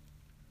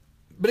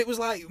it was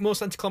like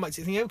most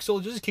anticlimactic thing ever, because all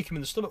he does is kick him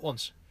in the stomach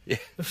once. Yeah.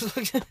 It was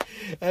like,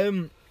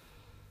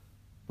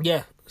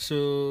 yeah,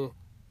 so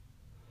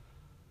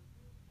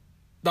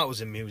that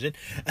was amusing.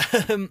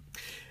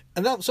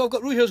 So I've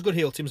got Rougeau's good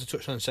heel team, as I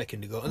touched on a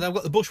second ago, and then I've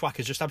got the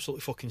Bushwhackers just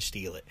absolutely fucking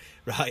steal it,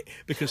 right?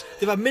 Because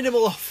they've had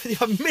minimal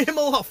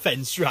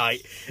offence,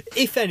 right,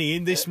 if any,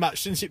 in this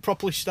match since it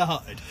properly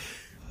started.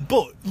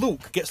 But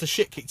Luke gets the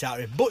shit kicked out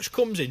of him. Butch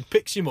comes in,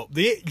 picks him up,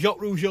 they hit Jock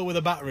Rougeau with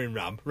a battering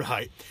ram,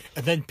 right,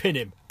 and then pin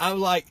him. I'm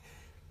like,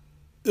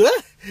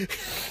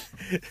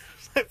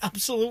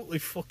 absolutely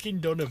fucking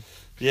done him.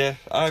 Yeah,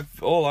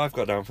 all I've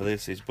got down for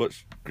this is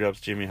Butch grabs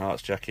Jimmy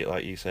Hart's jacket,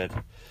 like you said.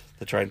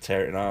 They try and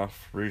tear it in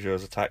half.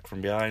 Rougeau's attack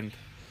from behind.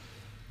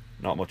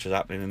 Not much is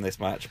happening in this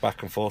match.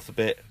 Back and forth a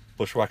bit.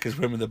 Bushwhackers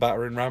win with the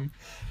battering ram,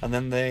 and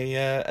then they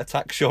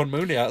attack Sean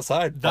Mooney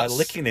outside by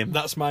licking him.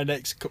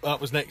 That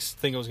was next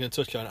thing I was going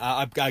to touch on.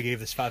 I gave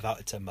this 5 out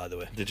of 10, by the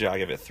way. Did you? I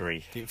give it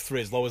 3.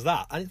 3 as low as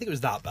that. I didn't think it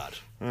was that bad.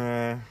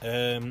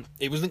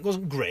 It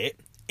wasn't great.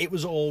 It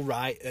was all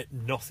right.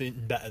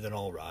 Nothing better than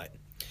all right.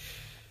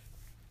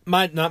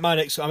 My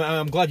next.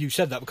 I'm glad you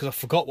said that because I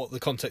forgot what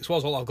the context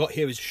was. All I've got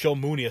here is Sean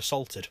Mooney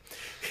assaulted.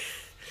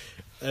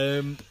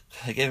 I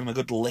gave him a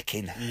good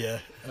licking. Yeah.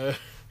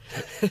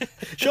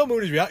 Sean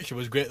Mooney's reaction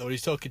was great though. When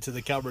he's talking to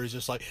the camera, he's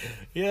just like,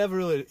 "You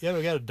ever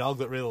get a dog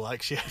that really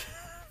likes you?"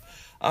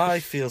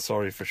 I feel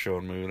sorry for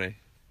Sean Mooney.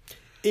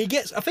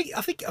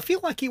 I feel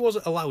like he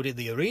wasn't allowed in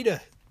the arena.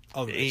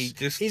 He's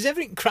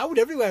crowd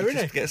everywhere, isn't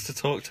he? Just gets to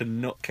talk to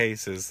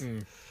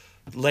nutcases.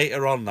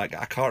 Later on, like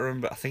I can't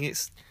remember. I think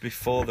it's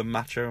before the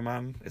Macho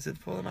Man. Is it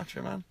before the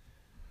Macho Man?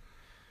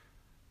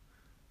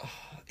 Oh,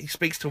 he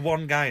speaks to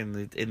one guy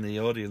in the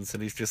audience,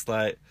 and he's just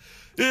like,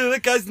 "Yeah,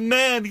 that guy's the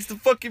man. He's the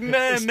fucking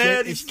man,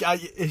 man."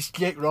 It's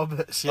Jake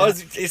Roberts. Yeah. Oh,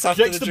 it's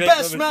after Jake's the Jake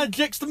best Roberts. man.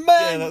 Jake's the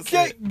man.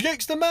 Yeah,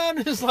 Jake's the man.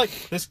 It's like,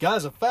 this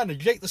guy's a fan of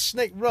Jake the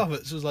Snake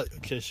Roberts. It was like,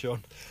 okay,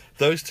 Sean.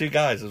 Those two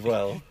guys as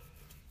well.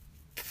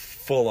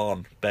 Full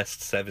on best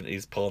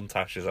 70s porn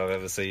tashes I've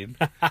ever seen.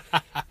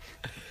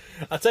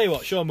 I'll tell you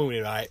what, Sean Mooney,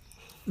 right?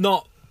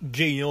 Not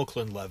Gene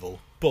Oakland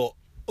level, but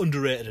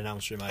underrated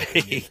announcer in my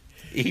opinion.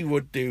 He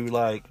would do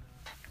like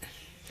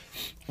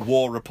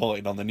war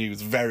reporting on the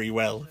news very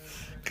well.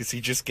 Because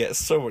he just gets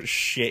so much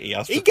shit he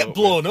has to He'd get cope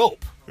blown with.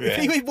 up.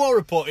 Yeah. If he were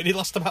reported, he'd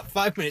last about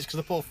 5 minutes because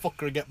the poor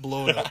fucker would get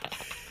blown up.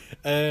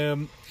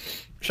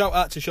 Shout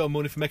out to Sean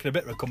Mooney for making a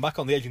bit of a comeback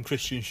on the Edge and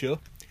Christian show.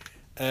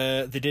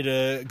 They did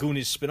a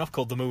Goonies spin-off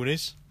called The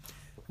Moonies,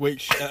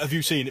 which, have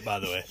you seen it, by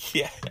the way?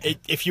 Yeah.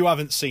 If you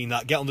haven't seen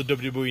that, get on the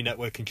WWE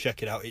Network and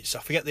check it out. I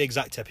forget the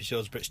exact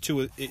episodes, but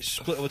it's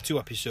split over 2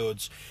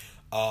 episodes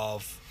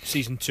of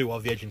season 2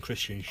 of the Edge and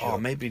Christian show. Oh,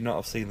 maybe not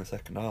have seen the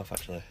second half,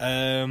 actually.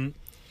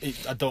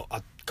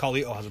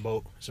 Carlito has a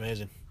boat. It's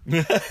amazing.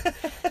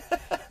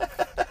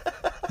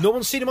 No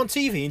one's seen him on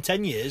TV in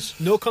 10 years.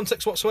 No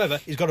context whatsoever.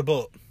 He's got a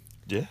boat.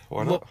 Yeah,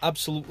 why not?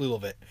 Absolutely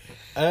love it.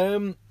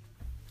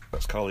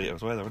 That's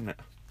Carlito's weather, isn't it?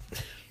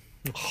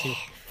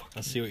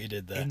 I see what you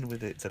did there. In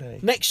with it today.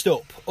 Next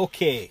up,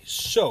 okay,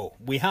 so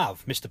we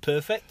have Mr.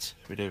 Perfect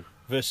We do.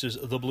 versus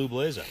the Blue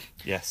Blazer.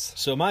 Yes.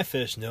 So my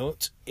first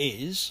note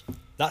is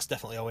that's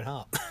definitely Owen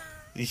Hart.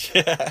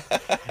 Yeah.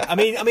 I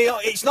mean,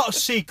 it's not a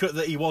secret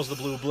that he was the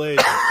Blue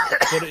Blazer,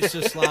 but it's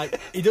just like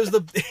he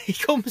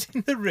comes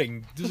in the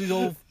ring, does his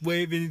whole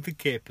waving the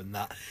cape and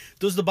that,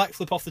 does the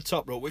backflip off the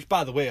top rope, which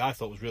by the way I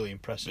thought was really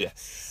impressive.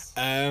 Yes.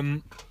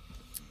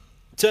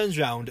 Turns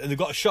round and they've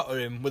got a shot of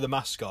him with a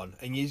mask on,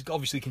 and you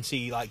obviously can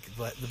see like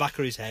the back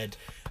of his head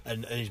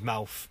and his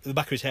mouth, the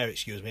back of his hair,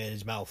 excuse me, and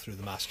his mouth through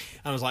the mask.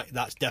 And I was like,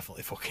 that's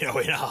definitely fucking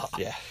Owen Hart.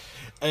 Yeah.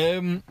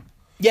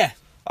 Yeah.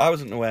 I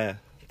wasn't aware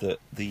that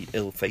the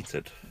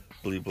ill-fated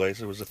Blue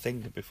Blazer was a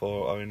thing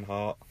before Owen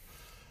Hart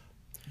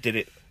did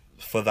it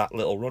for that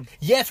little run.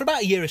 Yeah, for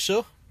about a year or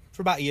so.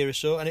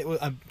 And it was,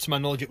 to my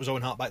knowledge, it was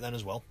Owen Hart back then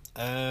as well.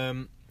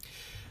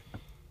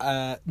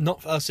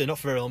 Not for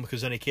very long,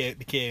 because then he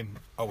became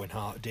Owen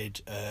Hart.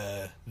 Did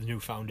the New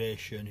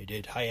Foundation? He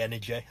did High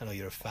Energy. I know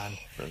you're a fan.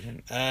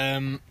 Brilliant.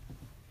 I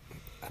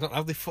don't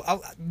know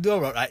how no,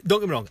 right. Don't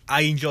get me wrong.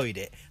 I enjoyed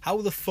it. How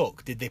the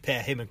fuck did they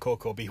pair him and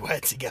Coco Beware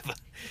together?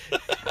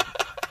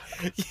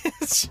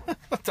 Yes,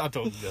 I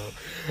don't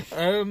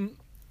know.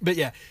 But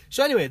yeah.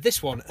 So anyway,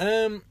 this one.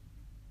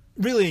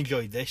 Really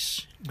enjoyed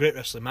this. Great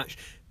wrestling match.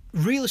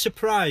 Really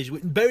surprised,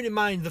 bearing in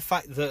mind the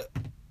fact that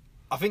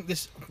I think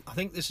this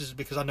is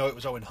because I know it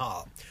was Owen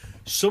Hart.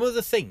 Some of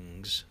the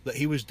things that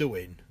he was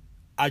doing,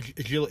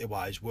 agility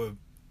wise, were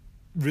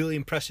really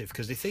impressive,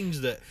 because the things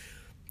that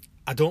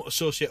I don't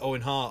associate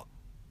Owen Hart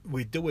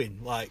with doing,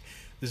 like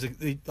there's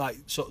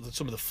some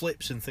of the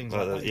flips and things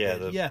like that.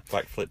 The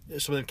back flip,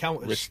 some of them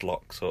counters, wrist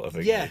lock sort of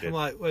thing. Yeah,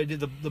 like where he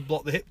did the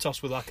block, the hip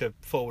toss with like a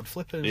forward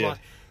flip,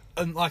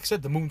 and like I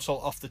said, the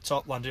moonsault off the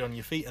top, landing on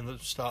your feet, and the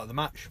start of the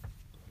match.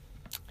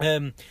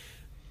 I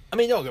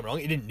mean, don't get me wrong,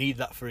 he didn't need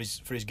that for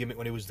his gimmick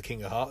when he was the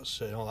King of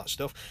Hearts and all that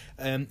stuff.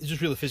 It's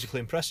just really physically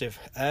impressive.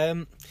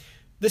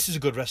 This is a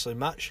good wrestling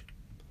match.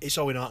 It's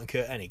Owen Hart and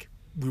Kurt Hennig.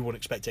 We wouldn't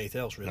expect anything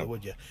else, really,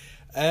 would you?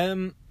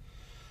 I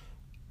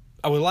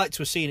would like to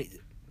have seen it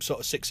sort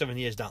of 6-7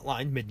 years down the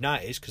line,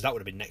 mid-90s, because that would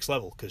have been next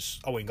level, because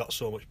Owen got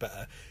so much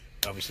better.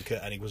 Obviously,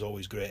 Kurt Hennig was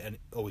always great, and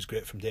always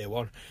great from day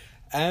one.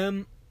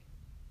 I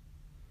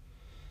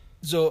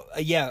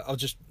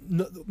just,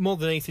 more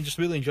than anything, just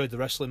really enjoyed the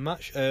wrestling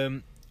match.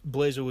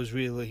 Blazer was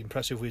really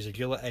impressive with his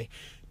agility,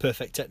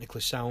 Perfect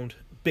technically sound,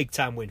 big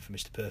time win for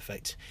Mr.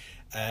 Perfect,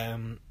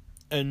 and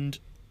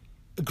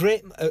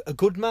a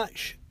good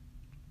match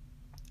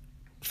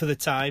for the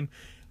time.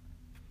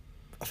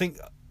 I think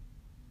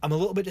I'm a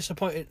little bit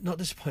disappointed. Not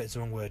disappointed is the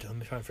wrong word. Let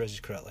me try and phrase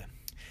this correctly.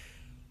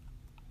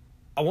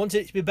 I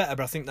wanted it to be better,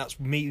 but I think that's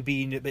me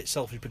being a bit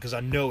selfish, because I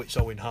know it's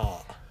Owen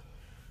Hart,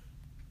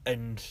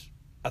 and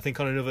I think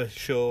on another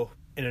show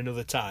in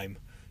another time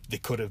they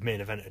could have main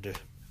evented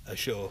a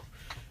show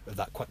of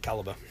that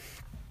calibre.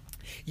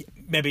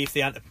 Maybe if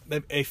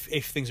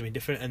things had been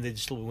different and they'd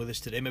still been with us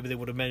today, maybe they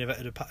would have main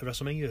evented a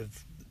WrestleMania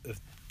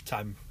of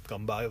time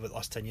gone by over the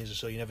last 10 years or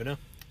so. You never know.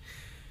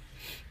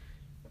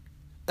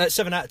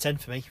 7 out of 10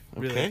 for me.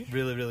 Okay.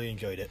 Really, really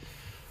enjoyed it.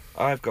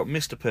 I've got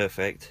Mr.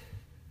 Perfect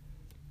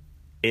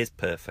is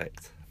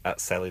perfect at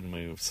selling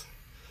moves.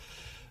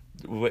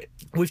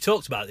 We've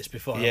talked about this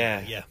before.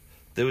 Yeah. Yeah.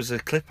 There was a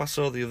clip I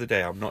saw the other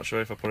day, I'm not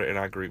sure if I put it in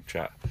our group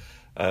chat,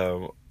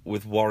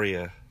 with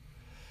Warrior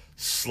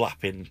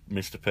slapping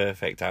Mr.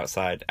 Perfect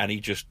outside, and he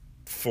just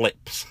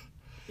flips.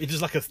 He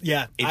does like a...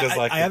 Yeah.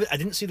 I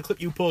didn't see the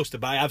clip you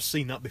posted, but I have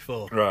seen that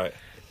before. Right.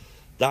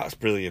 That's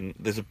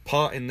brilliant. There's a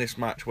part in this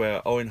match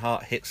where Owen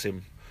Hart hits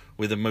him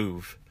with a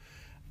move,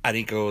 and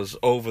he goes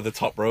over the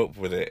top rope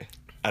with it.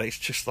 And it's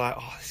just like,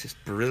 oh, this is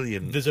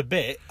brilliant. There's a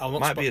bit...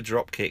 Might be a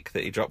drop kick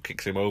that he drop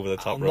kicks him over the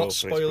top rope. I'll not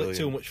spoil it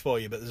too much for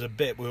you, but there's a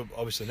bit...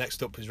 Obviously,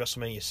 next up is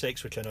WrestleMania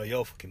 6, which I know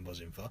you're fucking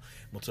buzzing for.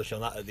 We'll touch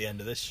on that at the end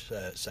of this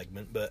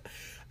segment. But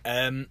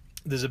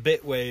there's a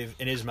bit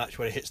in his match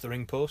where he hits the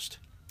ring post.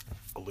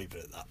 I'll leave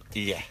it at that.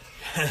 Yeah.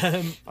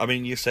 I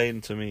mean, you're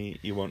saying to me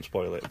you won't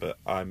spoil it, but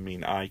I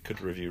mean, I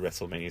could review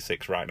WrestleMania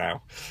 6 right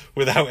now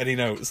without any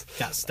notes.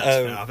 That's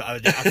fair.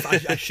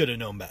 I should have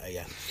known better,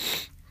 yeah.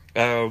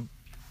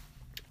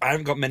 I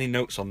haven't got many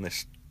notes on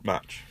this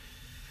match.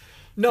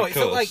 No, it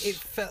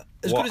felt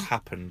as what good as...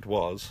 happened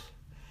was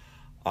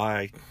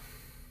I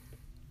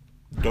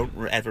don't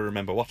ever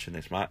remember watching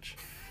this match.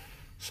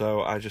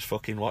 So I just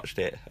fucking watched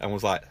it and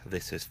was like,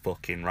 this is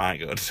fucking right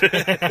good.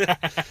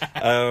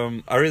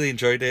 I really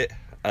enjoyed it.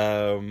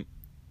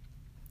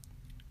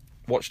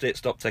 Watched it,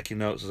 stopped taking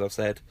notes, as I've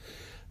said.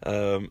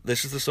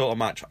 This is the sort of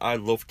match I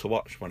loved to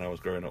watch when I was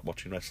growing up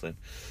watching wrestling.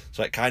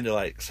 So it kind of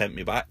like sent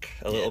me back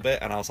a little bit,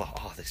 and I was like,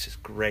 oh, this is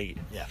great.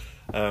 Yeah.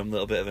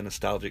 Little bit of a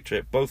nostalgic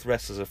trip. Both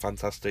wrestlers are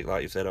fantastic.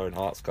 Like you said, Owen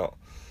Hart's got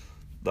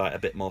like a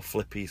bit more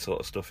flippy sort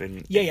of stuff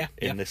in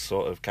this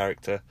sort of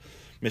character.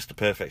 Mr.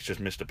 Perfect's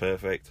just Mr.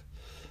 Perfect.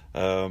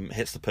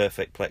 Hits the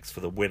perfect plex for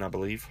the win, I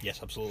believe. Yes,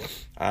 absolutely.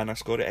 And I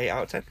scored it 8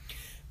 out of 10.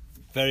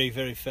 Very,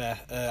 very fair.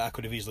 I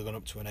could have easily gone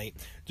up to an 8.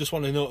 Just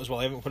want to note as well,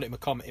 I haven't put it in my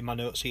comment in my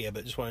notes here,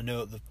 but just want to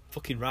note the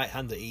fucking right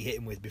hand that he hit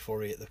him with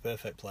before he hit the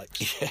perfect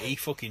plex. Yeah. He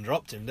fucking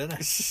dropped him,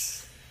 didn't he?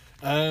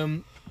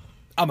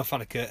 I'm a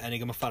fan of Kurt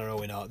Hennig. I'm a fan of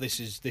Owen Hart.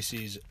 This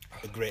is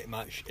a great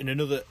match. On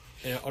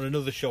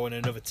another show and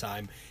another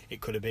time,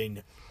 it could have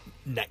been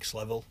next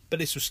level, but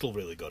this was still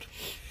really good.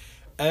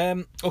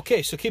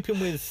 Okay, so keeping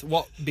with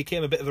what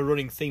became a bit of a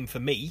running theme for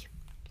me.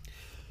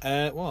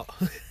 What?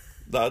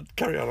 No,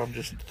 carry on. I'm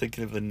just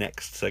thinking of the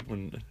next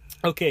segment.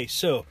 Okay,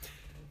 so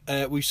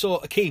we saw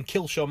Akeem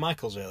kill Shawn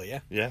Michaels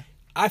earlier. Yeah.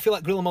 I feel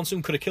like Gorilla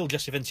Monsoon could have killed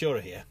Jesse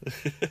Ventura here.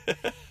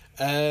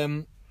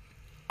 I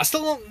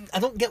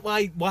don't get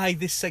why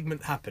this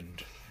segment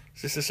happened.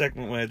 Is this a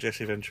segment where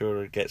Jesse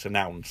Ventura gets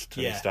announced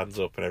and he stands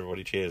up and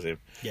everybody cheers him?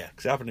 Yeah.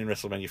 Because it happened in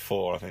WrestleMania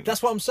 4, I think.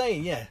 That's what I'm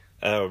saying, yeah.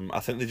 I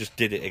think they just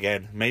did it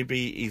again.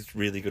 Maybe he's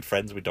really good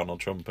friends with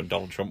Donald Trump and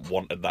Donald Trump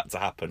wanted that to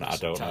happen. I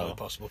don't know.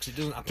 Possible, because it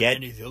doesn't happen to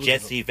any of the others.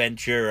 Jesse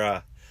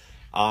Ventura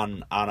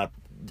on a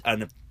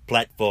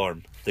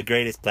platform. The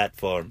greatest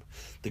platform.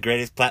 The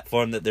greatest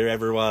platform that there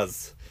ever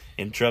was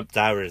in Trump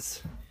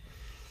Towers.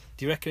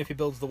 Do you reckon if he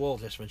builds the wall,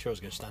 Jesse Ventura's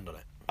going to stand on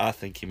it? I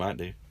think he might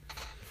do.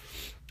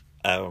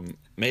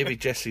 Maybe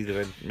Jesse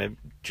the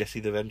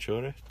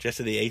Ventura,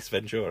 Jesse the Ace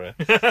Ventura,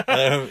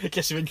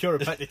 Jesse Ventura,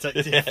 Pet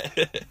Detective.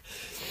 Yeah.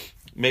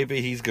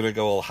 Maybe he's gonna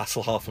go all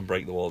Hasselhoff and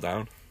break the wall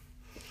down,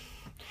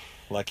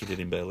 like he did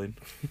in Berlin.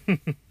 Was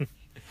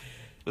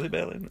it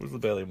Berlin? It was the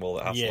Berlin Wall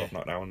that Hasselhoff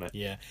knocked down, wasn't it?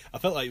 Yeah, I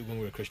felt like when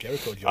we were Chris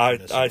Jericho.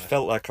 I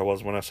felt like I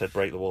was when I said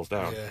break the walls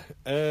down.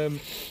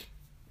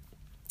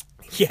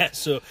 Yeah.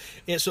 So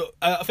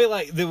I feel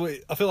like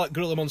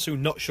Gorilla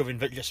Monsoon not shoving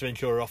Jesse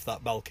Ventura off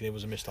that balcony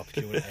was a missed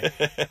opportunity.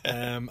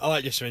 I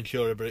like Jesse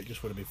Ventura, but it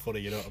just would have been funny,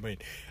 you know what I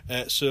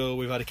mean? So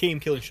we've had Akeem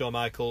killing Shawn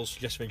Michaels.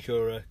 Jesse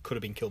Ventura could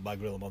have been killed by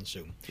Gorilla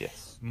Monsoon.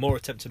 Yes. More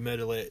attempted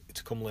murder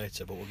to come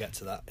later, but we'll get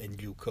to that in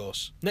due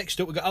course.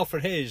 Next up, we've got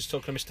Alfred Hayes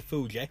talking to Mr.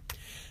 Fuji.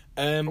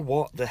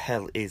 What the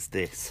hell is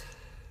this?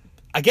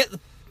 I get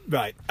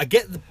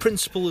the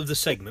principle of the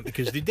segment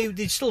because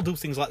they still do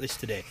things like this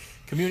today.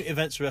 Community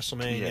events at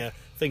WrestleMania,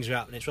 things are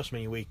happening. It's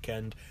WrestleMania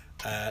weekend.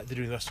 They're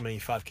doing the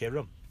WrestleMania 5K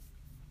run.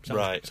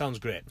 Sounds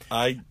great.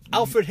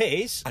 Alfred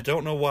Hayes. I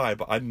don't know why,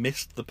 but I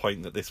missed the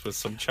point that this was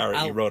some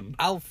charity run.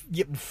 I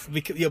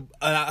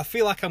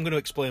feel like I'm going to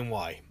explain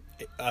why,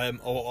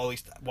 or at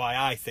least why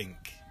I think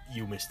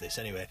you missed this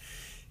anyway.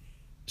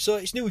 So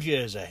it's New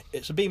Jersey.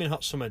 It's a beaming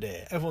hot summer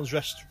day. Everyone's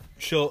dressed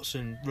shorts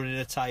and running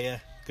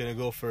attire. Going to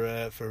go for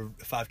a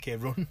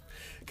 5K run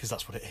because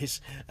that's what it is.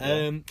 Yeah.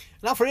 And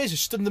Alfred Hayes is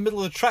stood in the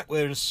middle of the track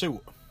wearing a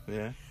suit.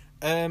 Yeah.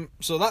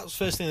 So that was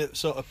the first thing that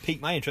sort of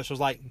piqued my interest. I was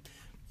like,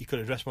 you could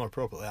have dressed more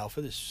appropriately,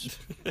 Alfred. It's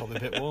probably a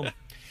bit warm.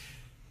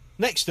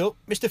 Next up,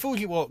 Mr.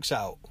 Fuji walks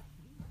out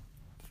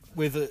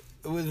with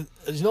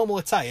his normal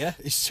attire,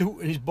 his suit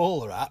and his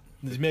bowler hat,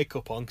 and his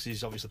makeup on because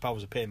he's obviously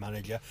Powers of Pain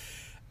manager.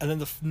 And then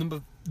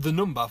the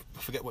number, I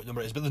forget what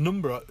number it is, but the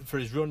number for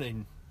his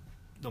running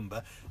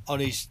number on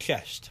his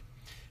chest.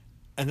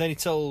 And then he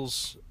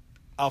tells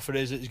Alfred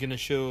Hayes that he's going to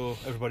show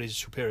everybody he's a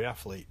superior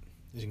athlete.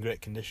 He's in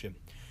great condition.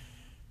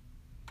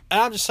 And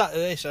I'm just sat at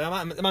this,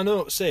 and my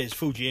note says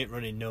Fuji ain't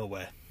running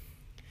nowhere.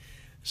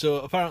 So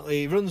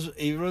apparently he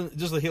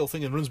does the heel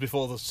thing and runs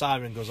before the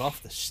siren goes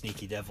off, the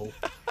sneaky devil.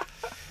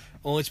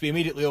 Only to be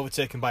immediately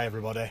overtaken by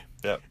everybody.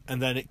 Yep.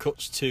 And then it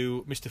cuts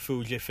to Mr.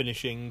 Fuji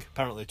finishing,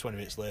 apparently 20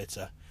 minutes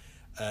later.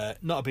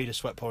 Not a bead of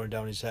sweat pouring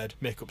down his head,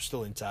 makeup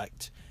still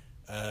intact,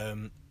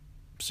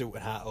 suit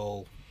and hat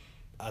all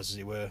as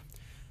they were.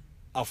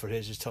 Alfred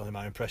Hayes is telling him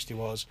how impressed he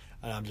was,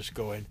 and I'm just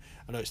going,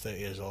 I know it's 30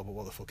 years old, but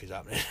what the fuck is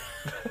happening?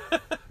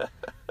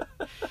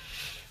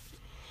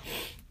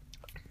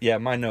 Yeah,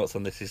 my notes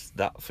on this is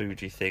that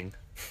Fuji thing.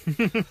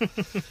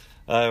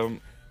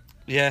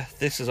 Yeah,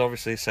 this is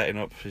obviously setting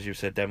up, as you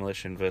said,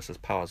 Demolition versus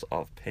Powers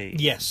of Pain.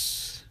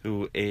 Yes.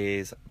 Who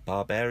is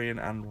Barbarian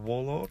and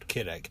Warlord.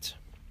 Correct.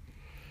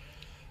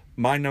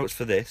 My notes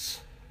for this,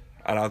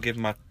 and I'll give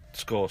my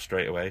score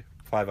straight away,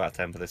 5 out of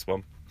 10 for this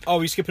one. Oh,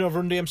 are you skipping over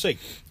Run DMC?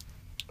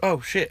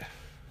 Oh, shit.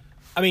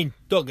 I mean,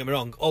 don't get me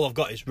wrong, all I've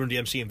got is Run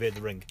DMC invade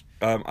the ring.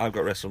 I've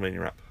got WrestleMania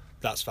Rap.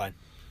 That's fine.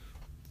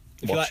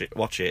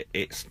 Watch it.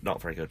 It's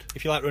not very good.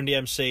 If you like Run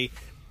DMC,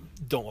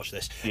 don't watch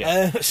this.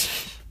 Yeah.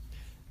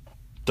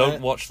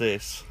 Don't watch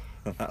this.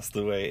 That's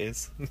the way it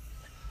is.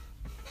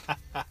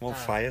 I'm on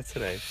fire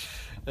today.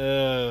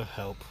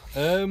 Help.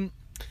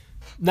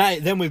 Now,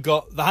 then we've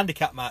got the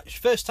handicap match.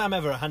 First time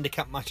ever a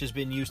handicap match has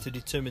been used to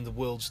determine the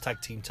world's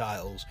tag team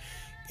titles.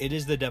 It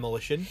is the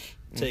Demolition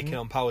taking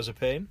on Powers of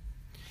Pain.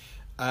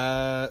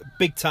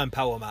 Big time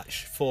power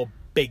match for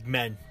big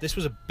men. This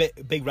was a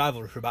big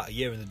rivalry for about a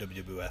year in the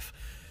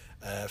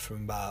WWF. From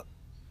about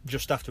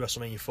just after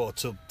WrestleMania 4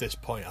 till this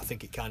point. I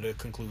think it kind of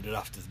concluded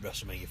after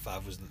WrestleMania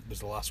 5 was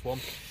the last one.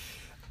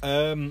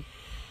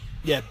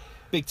 Yeah,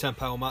 big time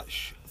power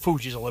match.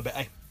 Fuji's a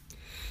Liberty.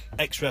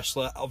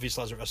 Ex-wrestler,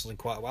 obviously hasn't wrestled in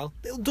quite a while.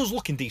 It does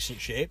look in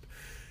decent shape,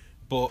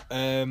 but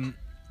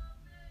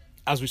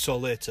as we saw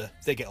later,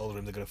 if they get hold of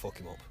him, they're going to fuck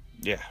him up.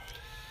 Yeah.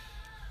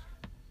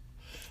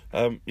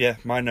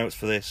 My notes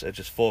for this are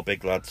just 4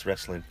 big lads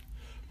wrestling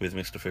with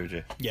Mr.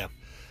 Fuji. Yeah.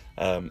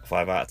 5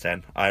 out of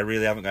 10. I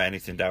really haven't got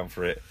anything down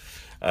for it.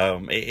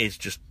 It is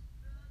just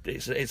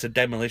it's a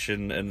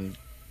demolition and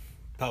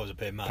Powers of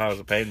Pain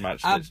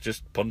match. It's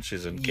just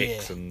punches and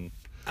kicks and.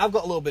 I've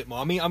got a little bit more.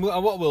 I mean, what I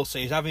will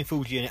say is having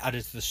Fuji in it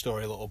added to the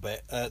story a little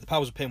bit. The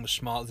Powers of Pain was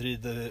smart. They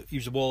did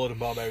used the Warlord and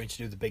Barbarian to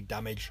do the big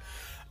damage.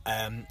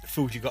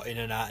 Fuji got in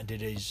and out and did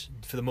his,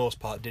 for the most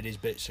part, did his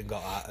bits and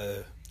got out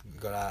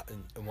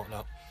and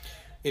whatnot.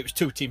 It was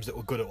 2 teams that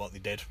were good at what they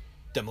did.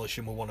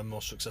 Demolition were one of the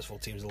most successful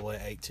teams of the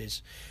late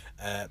 80s.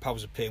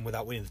 Powers of Pain,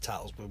 without winning the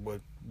titles, were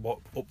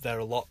up there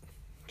a lot,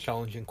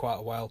 challenging quite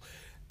a while.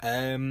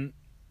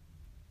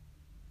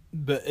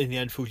 But in the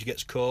end, Fuji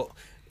gets caught.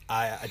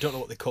 I don't know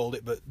what they called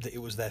it, but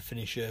it was their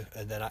finisher,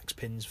 and then Axe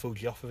pins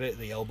Fuji off of it,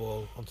 the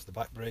elbow onto the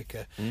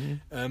backbreaker.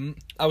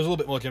 I was a little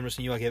bit more generous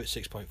than you. I gave it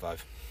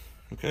 6.5.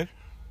 Okay. I'm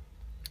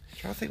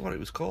trying to think what it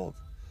was called.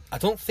 I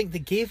don't think they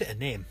gave it a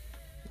name.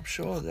 I'm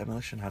sure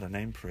Demolition had a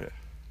name for it.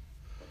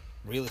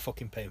 Really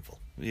fucking painful.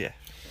 Yeah.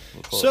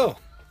 So,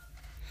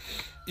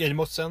 any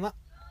more to say on that?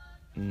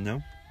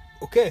 No.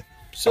 Okay,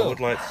 so I would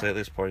like to say at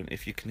this point,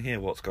 if you can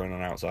hear what's going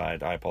on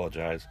outside, I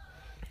apologise.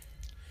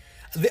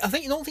 I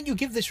don't think you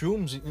give this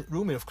room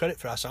enough credit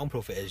for how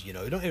soundproof it is. You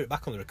know, you don't hear it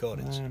back on the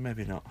recordings.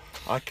 Maybe not.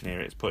 I can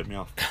hear it. It's putting me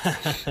off.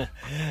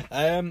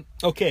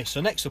 Okay, so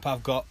next up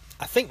I've got.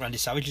 I think Randy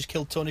Savage has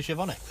killed Tony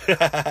Schiavone.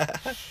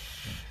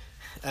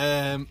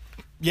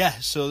 Yeah.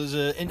 So there's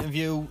an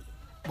interview.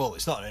 Well,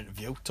 it's not an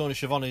interview. Tony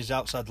Schiavone is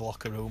outside the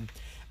locker room,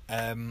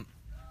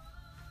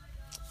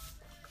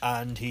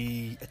 and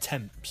he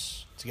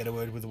attempts to get a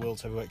word with the world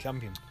heavyweight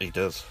champion. He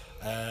does.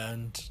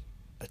 And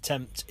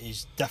attempt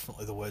is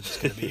definitely the word that's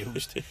going to be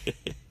used.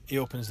 He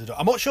opens the door.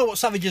 I'm not sure what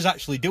Savage is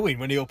actually doing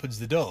when he opens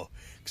the door,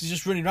 because he's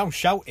just running around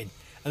shouting,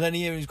 and then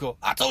you hear him go,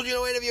 "I told you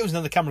no interviews," and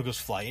then the camera goes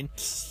flying,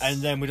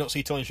 and then we don't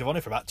see Tony Schiavone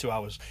for about 2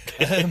 hours.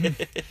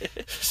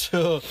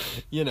 So,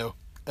 you know,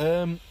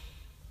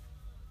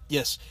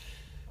 yes.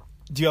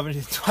 Do you have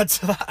anything to add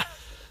to that?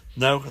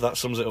 No, that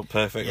sums it up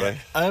perfectly.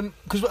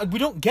 Because we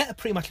don't get a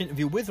pre-match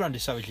interview with Randy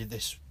Savage at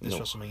this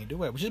WrestleMania, do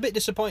we? Which is a bit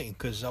disappointing,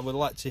 because I would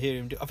like to hear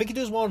him do. I think he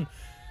does one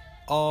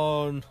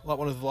on like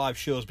one of the live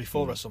shows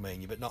before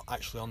WrestleMania, but not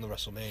actually on the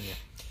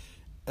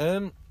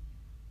WrestleMania.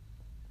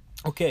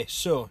 Okay,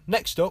 so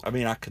next up, I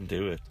mean, I can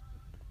do it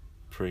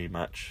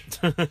pre-match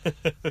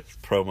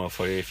promo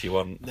for you if you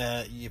want.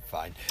 You're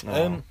fine.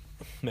 Oh.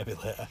 Maybe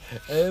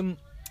later.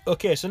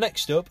 Okay, so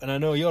next up, and I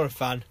know you're a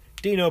fan,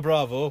 Dino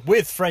Bravo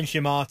with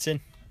Frenchie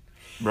Martin,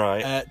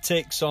 right,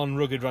 takes on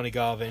Rugged Ronnie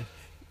Garvin.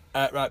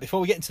 Right, before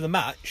we get into the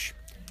match,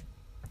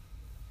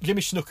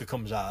 Jimmy Snuka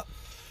comes out.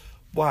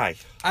 Why?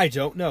 I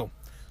don't know.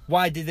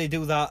 Why did they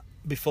do that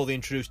before they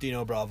introduced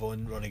Dino Bravo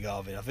and Ronnie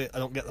Garvin? I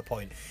don't get the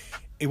point.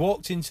 He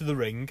walked into the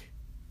ring,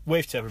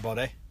 waved to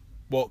everybody,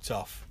 walked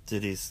off.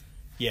 Did his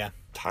Yeah.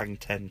 Tang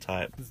 10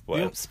 type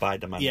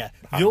Spider-Man Yeah.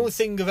 hands. The only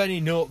thing of any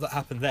note that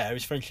happened there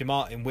is Frenchie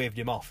Martin waved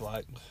him off,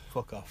 like,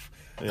 fuck off.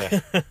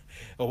 Yeah.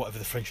 Or whatever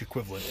the French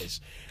equivalent is.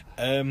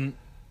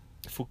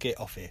 Fuck it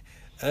off here.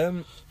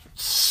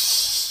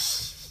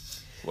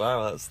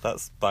 Wow,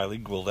 that's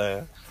bilingual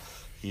there.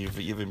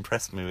 You've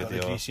impressed me with Got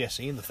your a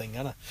GCSE in the thing,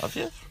 haven't I? Have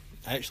you?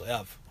 I actually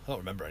have. I don't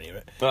remember any of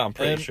it. Well, I'm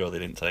pretty sure they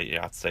didn't tell you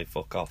how to say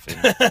fuck off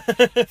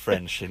in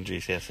French in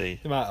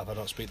GCSE. They might have, I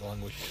don't speak the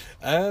language.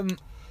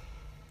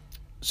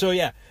 So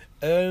yeah,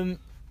 I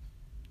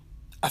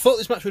thought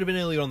this match would have been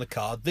earlier on the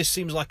card. This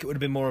seems like it would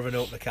have been more of an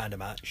opener kind of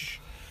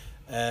match.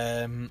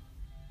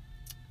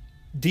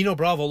 Dino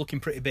Bravo looking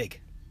pretty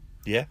big.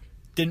 Yeah.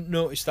 Didn't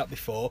notice that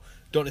before.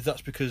 Don't know if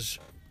that's because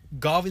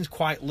Garvin's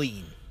quite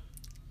lean.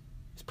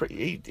 He's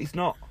pretty. He's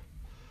not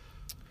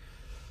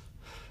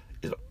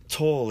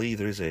tall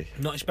either, is he?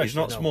 Not especially. He's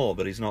not no. small,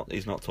 but he's not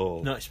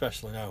tall. Not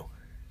especially, no.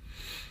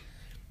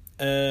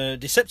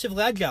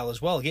 Deceptively agile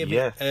as well.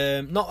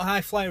 Not a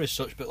high flyer as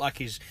such, but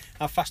like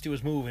how fast he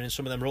was moving and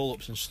some of them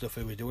roll-ups and stuff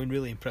he was doing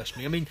really impressed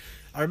me. I mean,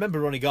 I remember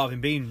Ronnie Garvin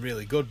being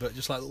really good, but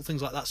just like little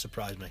things like that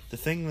surprised me. The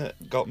thing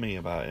that got me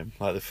about him,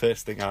 like the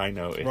first thing I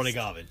noticed, Ronnie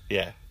Garvin,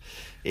 yeah,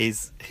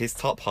 is his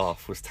top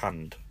half was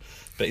tanned,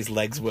 but his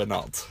legs were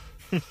not.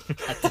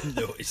 I didn't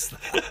notice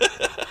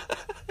that.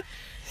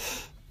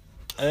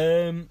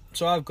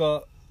 So I've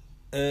got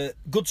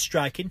good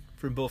striking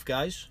from both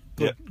guys.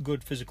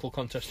 Good physical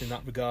contest in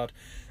that regard.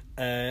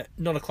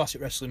 Not a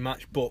classic wrestling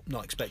match, but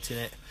not expecting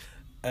it.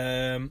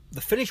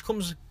 The finish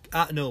comes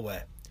out of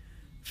nowhere.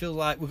 Feels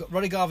like we've got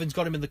Ronnie Garvin's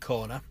got him in the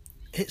corner,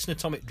 hits an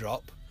atomic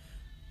drop,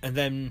 and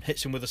then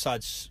hits him with the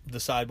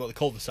side, what they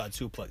call the side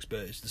suplex, but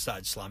it's the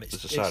side slam.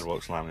 It's a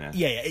sidewalk slam, yeah.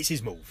 Yeah, it's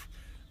his move.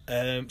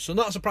 So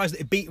not surprised that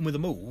he beat him with a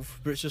move,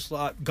 but it's just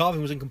like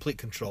Garvin was in complete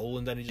control,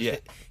 and then he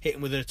just hit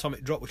him with an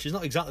atomic drop, which is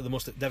not exactly the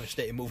most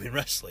devastating move in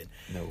wrestling.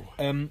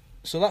 No.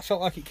 So that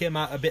felt like it came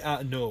out a bit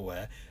out of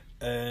nowhere.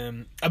 I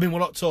mean, we're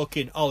not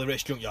talking Ollie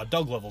Rich Junkyard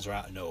Dog levels are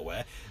out of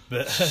nowhere,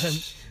 but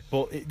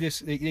it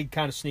did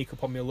kind of sneak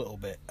up on me a little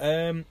bit.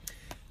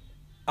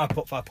 I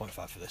put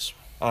 5.5 for this.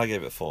 I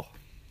gave it 4.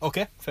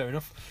 Okay, fair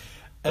enough.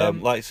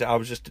 Like I said, I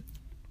wasn't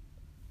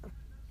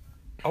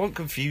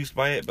confused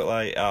by it, but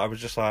like I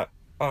was just like,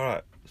 all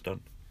right, it's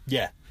done.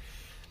 Yeah.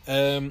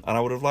 And I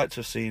would have liked to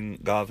have seen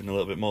Garvin a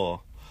little bit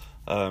more,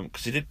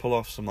 because he did pull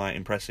off some like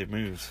impressive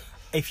moves,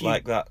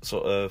 like that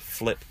sort of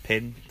flip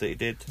pin that he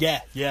did. Yeah.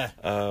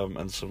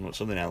 And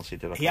something else he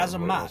did. He has a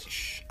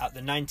match at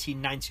the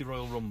 1990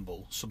 Royal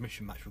Rumble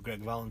submission match with Greg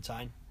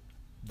Valentine.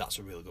 That's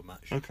a really good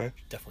match. Okay,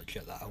 definitely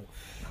check that out.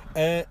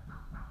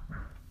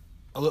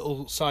 A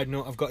little side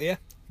note I've got here: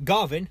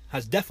 Garvin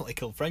has definitely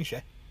killed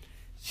Frenchy.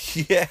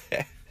 Yeah.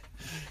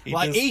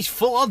 He's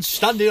full on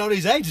standing on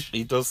his head.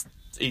 He does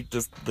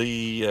the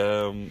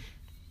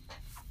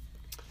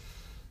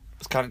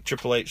it's kind of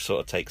Triple H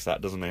sort of takes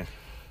that, doesn't he?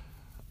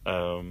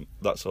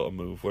 That sort of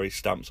move where he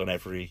stamps on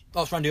every.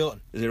 Oh, it's Randy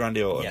Orton. Is it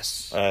Randy Orton?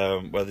 Yes.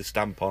 Where they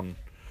stamp on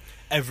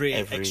every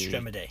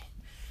extremity.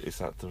 Is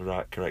that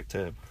the correct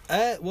term?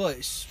 Well,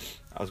 it's.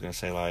 I was going to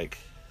say like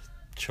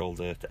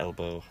shoulder,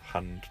 elbow,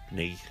 hand,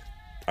 knee,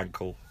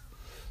 ankle.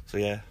 So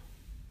yeah.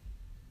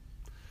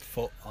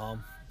 Foot,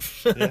 arm.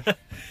 Yeah.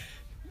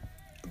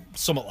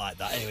 Something like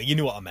that. Anyway, you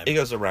knew what I meant. He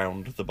goes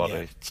around the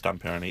body,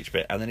 stamping on each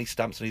bit, and then he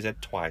stamps on his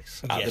head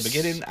twice. At the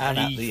beginning and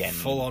at the end.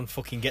 Full on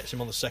fucking gets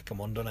him on the second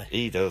one, doesn't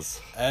he? He does.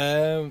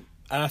 And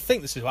I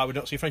think this is why we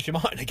don't see Frenchy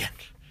Martin again.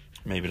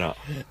 Maybe not.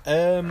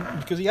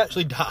 Because he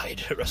actually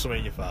died at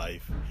WrestleMania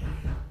 5.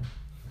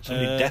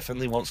 Somebody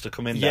definitely wants to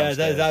come in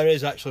downstairs. Yeah, there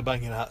is actually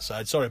banging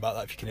outside. Sorry about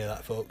that if you can hear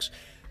that, folks.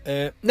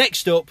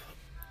 Next up,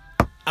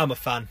 I'm a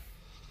fan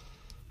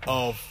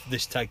of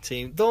this tag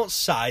team. Don't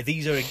sigh.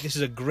 This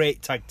is a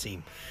great tag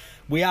team.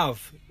 We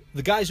have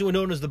the guys who are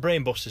known as the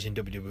Brainbusters in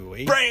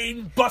WWE.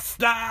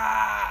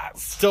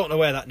 Brainbusters! Don't know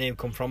where that name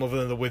come from, other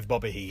than the with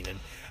Bobby Heenan.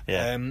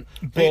 Yeah.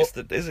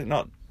 But is it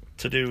not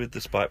to do with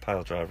the Spike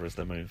Piledriver as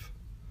their move?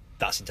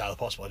 That's entirely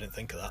possible. I didn't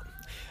think of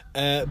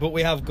that. But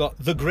we have got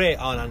the great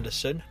Arn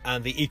Anderson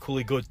and the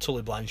equally good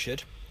Tully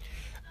Blanchard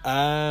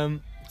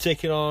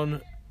taking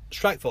on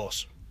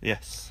Strikeforce.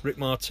 Yes. Rick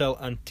Martel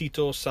and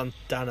Tito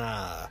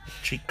Santana.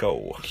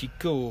 Chico.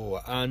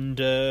 And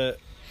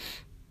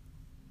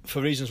for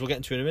reasons we'll get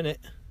into in a minute,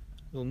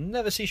 we'll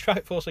never see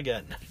Strikeforce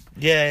again.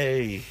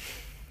 Yay.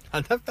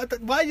 And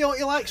why don't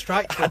you like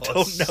Strikeforce? I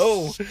don't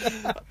know.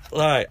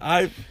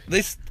 Right,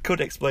 this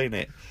could explain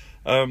it.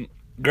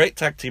 Great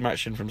tag team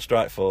action from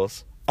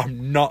Strikeforce.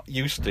 I'm not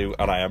used to,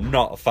 and I am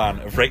not a fan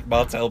of Rick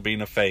Martel being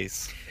a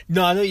face.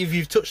 No, I know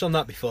you've touched on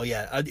that before.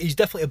 Yeah, he's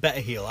definitely a better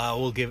heel. I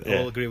will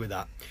agree with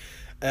that.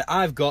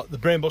 I've got the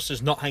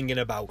Brainbusters not hanging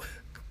about,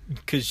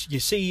 because you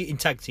see in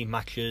tag team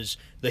matches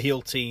the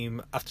heel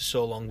team after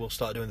so long will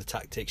start doing the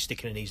tactics,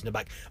 sticking their knees in the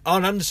back.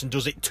 Arn Anderson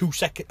does it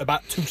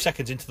about 2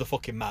 seconds into the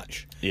fucking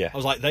match. Yeah, I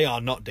was like, they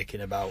are not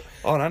dicking about.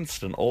 Arn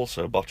Anderson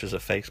also botches a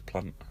face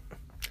plant.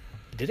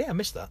 Did he? I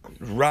missed that.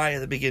 Right at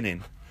the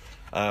beginning.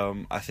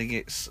 I think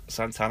it's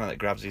Santana that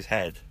grabs his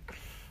head,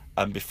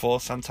 and before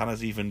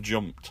Santana's even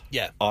jumped,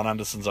 Arn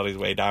Anderson's on his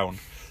way down,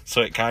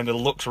 so it kind of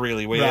looks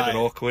really weird and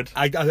awkward.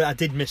 I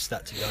did miss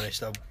that, to be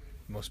honest. I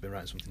must have been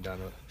writing something down.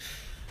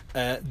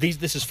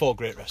 This is 4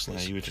 great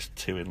wrestlers. Yeah, you were just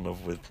too in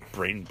love with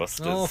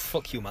Brainbusters. Oh,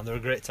 fuck you, man! They're a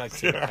great tag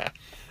team.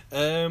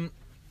 But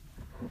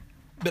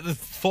the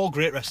 4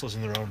 great wrestlers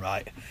in their own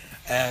right.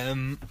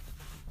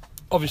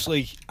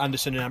 Obviously,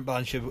 Anderson and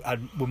Blanchard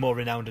were more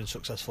renowned and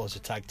successful as a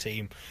tag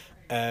team.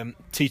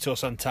 Tito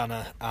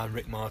Santana and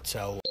Rick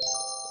Martel.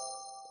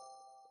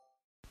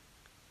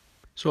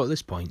 So at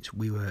this point,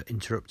 we were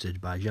interrupted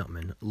by a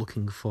gentleman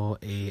looking for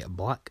a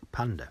black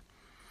panda.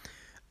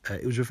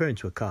 It was referring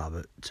to a car,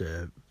 but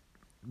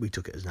we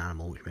took it as an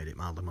animal, which made it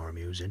mildly more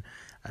amusing.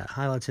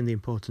 Highlighting the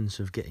importance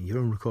of getting your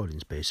own recording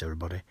space,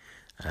 everybody.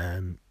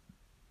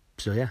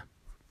 So yeah,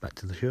 back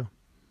to the show.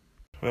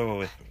 Where were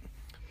we?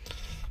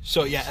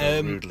 So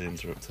yeah, rudely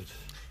interrupted.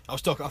 I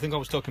think I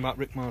was talking about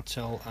Rick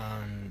Martel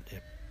and.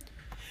 Yeah.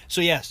 So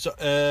yeah,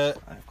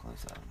 I've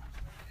closed that one.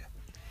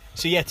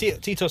 So yeah,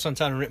 Tito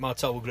Santana and Rick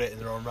Martel were great in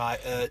their own right.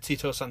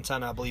 Tito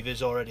Santana, I believe,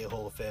 is already a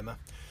Hall of Famer.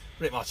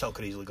 Rick Martel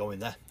could easily go in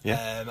there.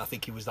 Yeah. I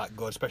think he was that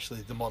good,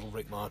 especially the model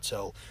Rick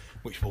Martel,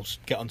 which we'll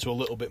get onto a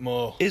little bit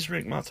more. Is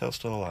Rick Martel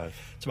still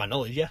alive? To my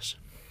knowledge, yes.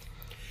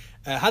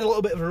 Had a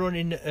little bit of a run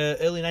in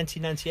early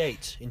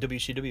 1998 in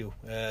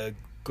WCW.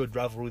 Good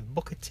rivalry with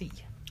Booker T.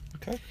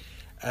 Okay.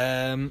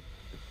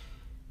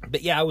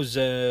 But yeah, I was.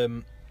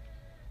 I'm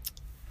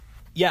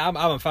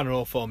a fan of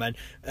all 4 men.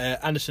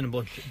 Anderson and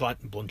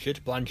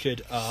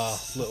Blanchard are a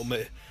little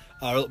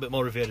bit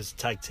more revered as a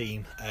tag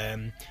team.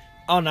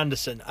 Arn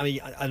Anderson, I mean,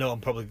 I know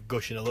I'm probably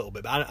gushing a little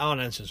bit, but Arn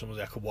Anderson's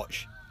somebody I could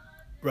watch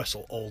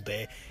wrestle all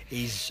day.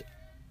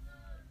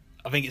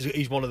 I think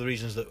he's one of the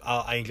reasons that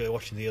I enjoy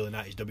watching the early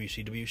 90s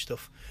WCW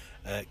stuff,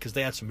 because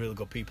they had some really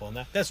good people on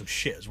there. They had some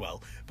shit as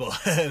well, but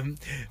some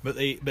of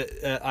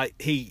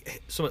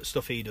the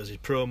stuff he does, his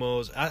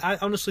promos. I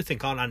honestly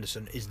think Arn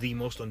Anderson is the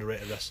most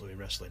underrated wrestler in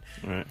wrestling.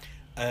 Right.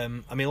 I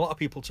mean, a lot of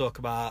people talk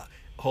about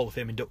Hall of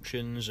Fame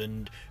inductions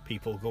and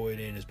people going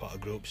in as part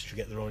of groups to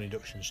get their own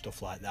inductions,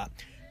 stuff like that.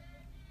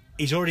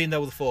 He's already in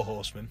there with the Four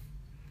Horsemen,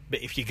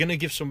 but if you're going to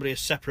give somebody a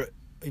separate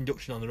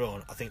induction on their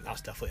own, I think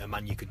that's definitely a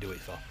man you could do it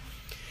for.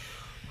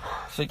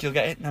 Think you'll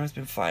get it now? He's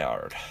been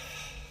fired.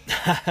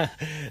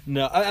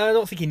 No, I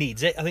don't think he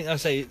needs it. I think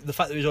the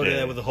fact that he's already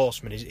there with the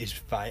Horsemen is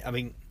fine. I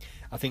mean,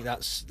 I think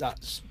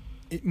that's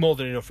more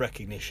than enough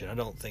recognition. I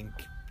don't think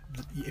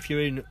if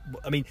you're in.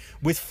 I mean,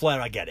 with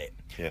Flair, I get it,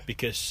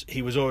 because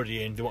he was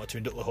already in. They wanted to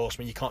induct the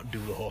Horsemen. You can't do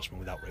the Horsemen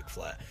without Ric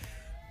Flair.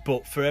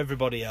 But for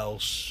everybody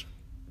else,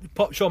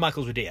 Shawn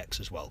Michaels with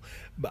DX as well.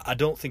 But I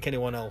don't think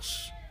anyone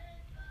else.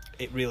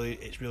 It's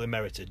really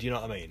merited. Do you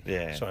know what I mean?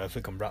 Yeah. Sorry, I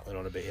think I'm rattling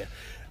on a bit here.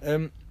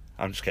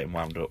 I'm just getting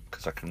wound up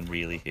because I can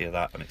really hear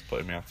that and it's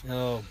putting me off.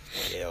 Oh,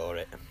 yeah, all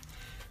right.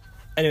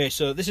 Anyway,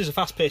 so this is a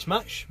fast-paced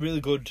match,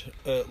 really good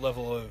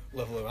level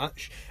of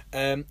match.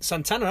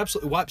 Santana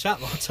absolutely wipes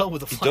out Martel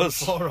with a flying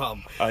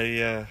forearm.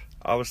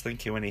 I was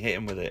thinking when he hit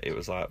him with it, it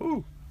was like,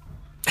 ooh,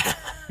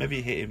 maybe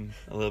he hit him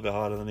a little bit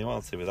harder than he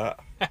wanted to with that.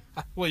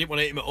 Well, he didn't want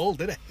to hit him at all,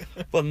 did he?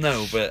 Well,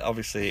 no, but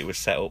obviously it was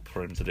set up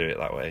for him to do it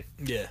that way.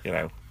 Yeah. You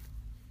know,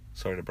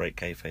 sorry to break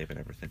kayfabe and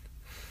everything,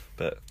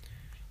 but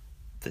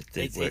they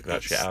did work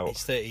that shit out.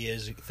 It's 30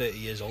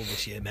 years old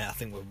this year, mate. I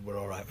think we're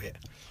all right with it.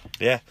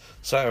 Yeah.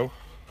 So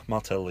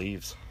Martel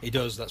leaves. He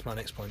does. That's my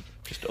next point.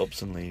 Just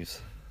ups and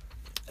leaves.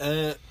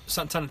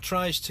 Santana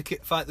tries to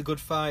fight the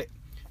good fight.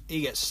 He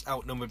gets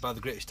outnumbered by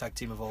the greatest tag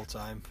team of all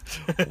time.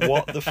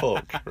 What the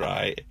fuck,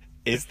 right?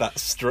 Is that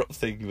strut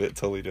thing that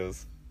Tully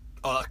does?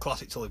 Oh, that's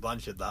classic Tully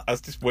Blanchard.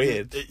 That's just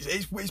weird.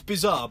 It's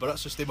bizarre, but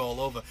that's just him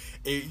all over.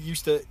 He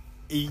used to.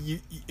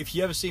 If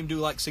you ever see him do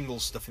like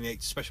singles stuff in the 80s,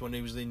 especially when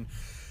he was in,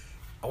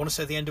 I want to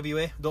say the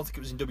NWA. I don't think it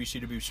was in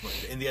WCW so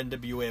much, but in the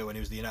NWA when he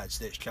was the United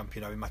States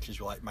champion, having matches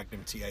with like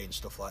Magnum TA and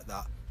stuff like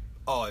that.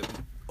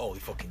 He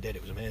fucking did.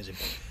 It was amazing.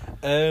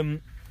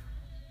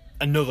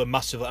 Another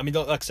massive. I mean,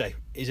 like I say,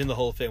 he's in the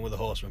Hall of Fame with the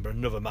Horsemen, but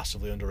another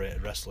massively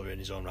underrated wrestler in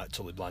his own right,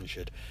 Tully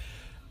Blanchard.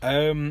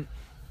 So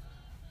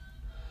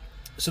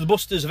the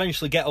Busters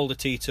eventually get hold of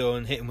Tito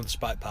and hit him with a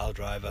spike pile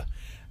driver.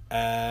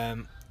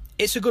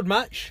 It's a good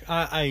match.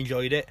 I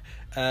enjoyed it.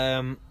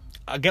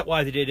 I get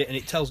why they did it, and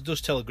it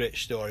does tell a great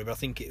story, but I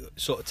think it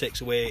sort of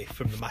takes away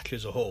from the match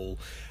as a whole,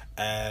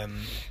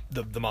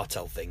 the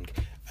Martel thing.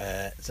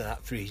 So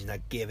that reason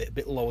I gave it a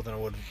bit lower than I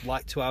would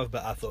like to have,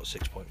 but I thought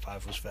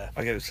 6.5 was fair.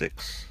 I gave it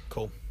 6.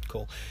 Cool.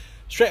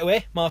 Straight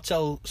away,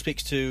 Martel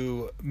speaks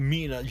to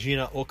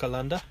Gina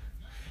Okerlunda,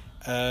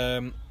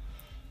 and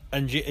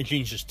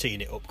Gene's just teeing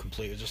it up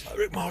completely, just like,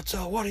 Rick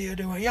Martel, what are you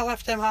doing? You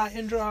left him high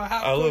and dry.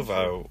 I love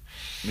how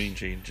Mean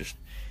Gene just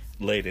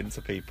laid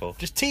into people.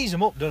 Just tease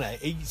him up, doesn't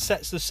he? He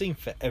sets the scene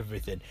for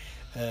everything.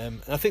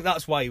 And I think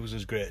that's why he was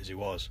as great as he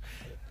was.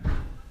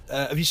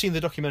 Have you seen the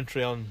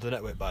documentary on the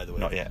network, by the way?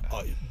 Not yet.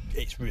 Oh,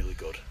 it's really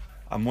good.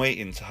 I'm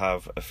waiting to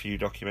have a few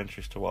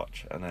documentaries to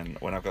watch, and then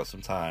when I've got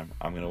some time,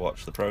 I'm going to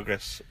watch the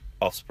Progress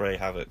Ospreay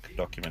Havoc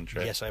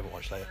documentary. Yes, I haven't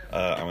watched that yet.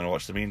 I'm going to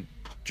watch the Mean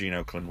Gene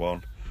Okerlund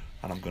one,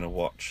 and I'm going to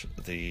watch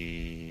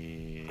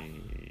the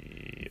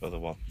other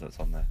one that's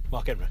on there.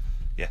 Mark Henry?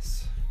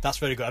 Yes. That's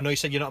very good. I know you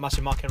said you're not a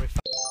massive Mark Henry fan.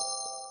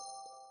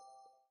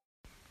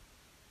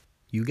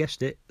 You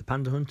guessed it, the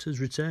Panda Hunters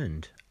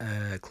returned.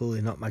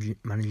 Clearly not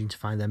managing to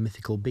find their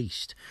mythical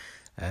beast.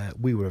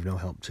 We were of no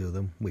help to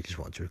them. We just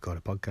wanted to record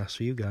a podcast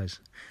for you guys.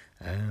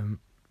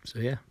 So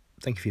yeah,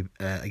 thank you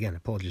for again.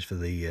 Apologies for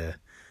the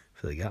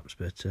gaps,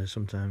 but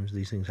sometimes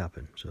these things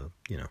happen. So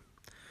you know.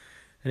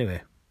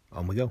 Anyway,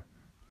 on we go.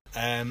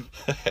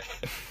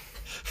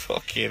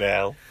 Fucking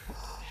hell!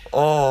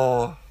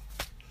 Oh,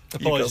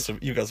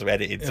 you've got some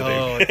editing to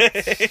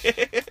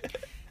do.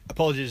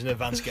 Apologies in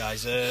advance,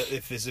 guys.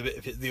 If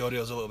the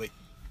audio's a little bit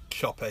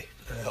choppy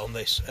on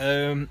this.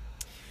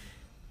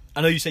 I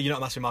know you said you're not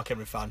a massive Mark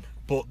Henry fan,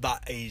 but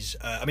that is.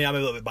 I mean, I'm a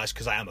little bit biased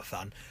because I am a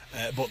fan,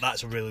 but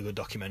that's a really good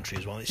documentary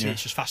as well. It's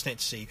just fascinating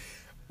to see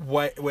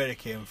where it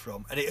came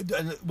from, and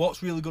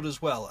what's really good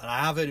as well. And I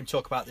have heard him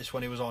talk about this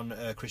when he was on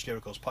Chris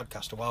Jericho's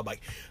podcast a while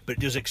back, but it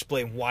does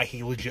explain why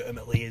he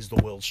legitimately is the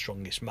world's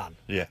strongest man.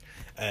 Yeah.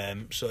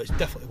 So it's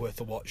definitely worth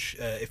a watch.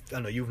 If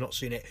I know you've not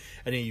seen it,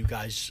 any of you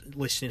guys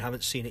listening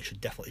haven't seen it, should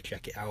definitely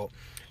check it out,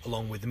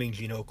 along with the Mean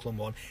Gene Okerlund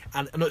one.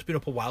 And I know it's been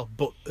up a while,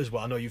 but as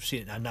well, I know you've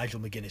seen it now. Nigel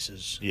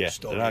McGuinness's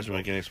story. The Nigel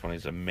McGuinness one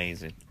is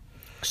amazing.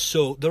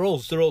 So they're all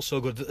so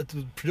good.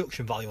 The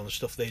production value on the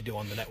stuff they do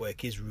on the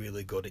network is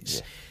really good.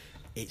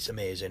 It's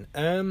amazing.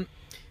 And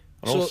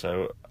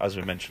also, as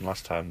we mentioned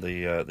last time,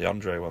 the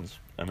Andre one's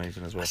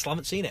amazing as well. I still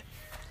haven't seen it.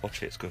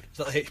 Watch it, it's good. Is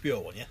that the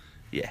HBO one, yeah?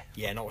 Yeah.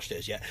 Yeah, not watched it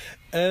as yet.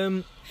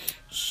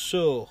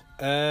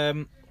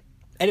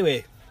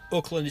 Anyway,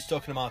 Oakland is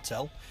talking to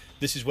Martel.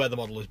 This is where the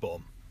model is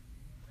born.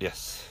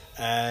 Yes.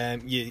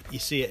 You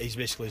see it. He's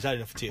had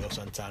enough of Tito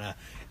Santana.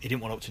 He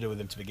didn't want what to do with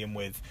him to begin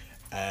with,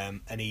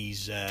 and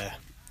he's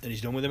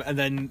done with him. And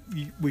then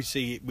you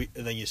see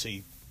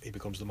he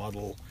becomes the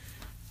model,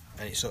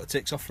 and it sort of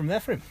takes off from there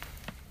for him.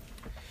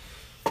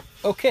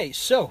 Okay,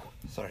 so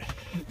Sorry.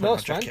 no,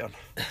 it's fine.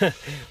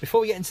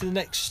 Before we get into the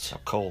next, I'm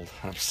cold.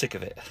 I'm sick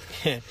of it.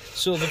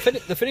 so the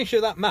finish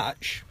of that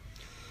match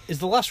is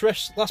the last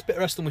bit of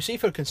wrestling we see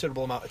for a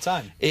considerable amount of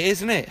time. It is,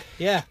 isn't it?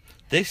 Yeah.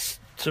 This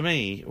to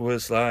me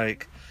was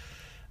like,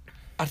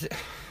 I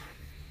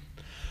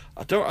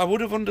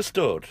would have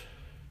understood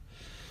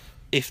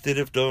if they'd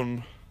have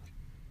done.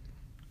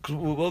 Cause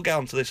we'll get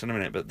onto this in a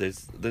minute, but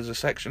there's a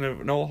section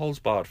of No Holds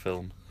Barred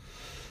film,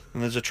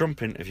 and there's a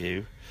Trump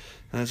interview,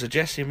 and there's a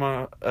Jesse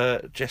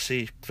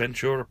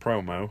Ventura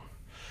promo,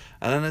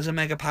 and then there's a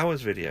Mega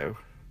Powers video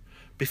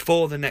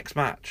before the next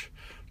match.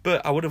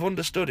 But I would have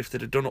understood if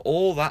they'd have done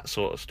all that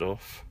sort of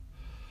stuff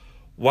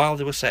while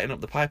they were setting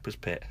up the Piper's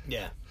Pit.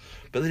 Yeah.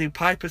 But they do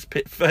Piper's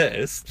Pit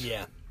first.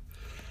 Yeah.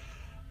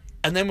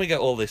 And then we get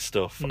all this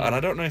stuff. And I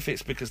don't know if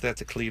it's because they had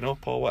to clean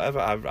up or whatever.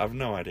 I've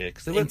no idea.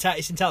 Cause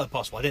it's entirely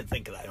possible. I didn't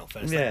think of that, in all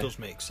fairness. Yeah. That does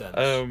make sense.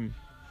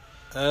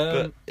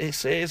 But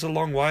it is a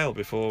long while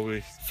before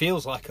we...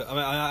 Feels like...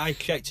 I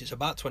checked, it's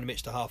about 20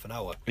 minutes to half an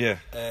hour. Yeah.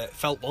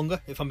 Felt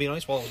longer, if I'm being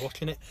honest, while I was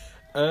watching it.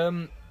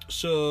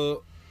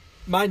 So...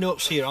 My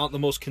notes here aren't the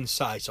most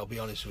concise, I'll be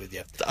honest with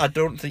you. I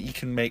don't think you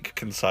can make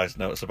concise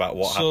notes about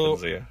what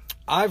happens here.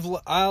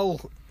 I'll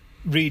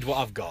read what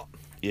I've got.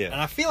 Yeah. And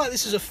I feel like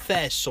this is a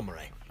fair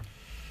summary.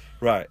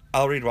 Right,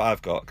 I'll read what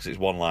I've got, because it's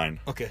one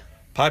line. Okay.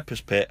 Piper's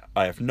Pit,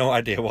 I have no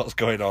idea what's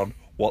going on.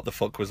 What the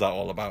fuck was that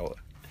all about?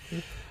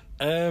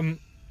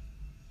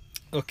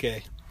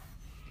 Okay.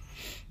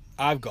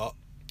 I've got...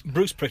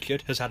 Bruce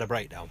Pritchard has had a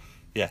breakdown.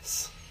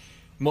 Yes.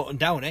 Morton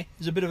Downey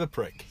is a bit of a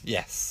prick.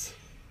 Yes.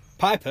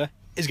 Piper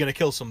is going to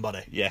kill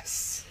somebody.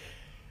 Yes.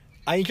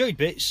 I enjoyed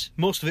bits.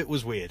 Most of it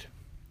was weird.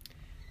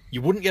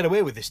 You wouldn't get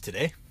away with this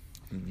today.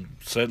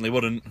 Certainly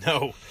wouldn't.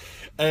 No.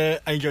 I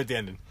enjoyed the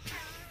ending.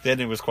 The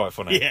ending was quite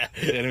funny. Yeah.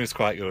 The ending was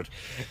quite good.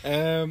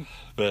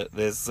 But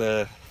there's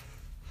a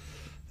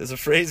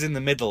phrase in the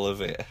middle of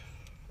it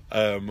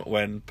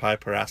when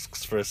Piper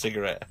asks for a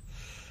cigarette.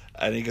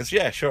 And he goes,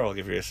 yeah, sure, I'll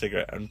give you a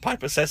cigarette. And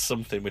Piper says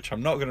something which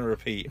I'm not going to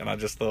repeat. And I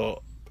just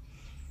thought,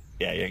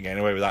 yeah, you ain't getting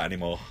away with that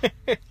anymore.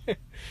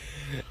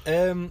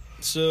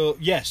 So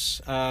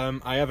yes,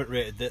 I haven't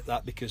rated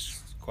that because,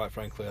 quite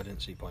frankly, I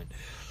didn't see point.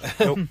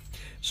 Nope.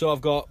 So I've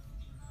got.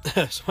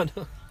 I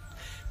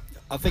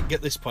think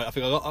at this point, I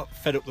got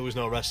fed up. There was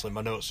no wrestling.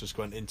 My notes just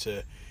went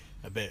into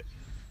a bit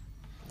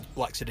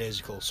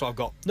lackadaisical. So I've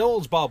got No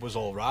Holds Barred was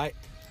all right.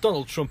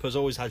 Donald Trump has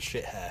always had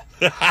shit hair.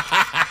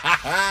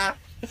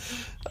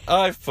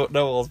 I thought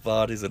No Holds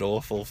Barred is an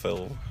awful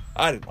film.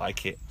 I didn't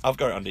like it. I've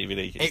got it on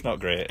DVD. It's not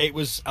great. It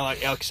was,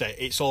 like I say,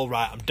 it's all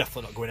right. I'm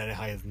definitely not going any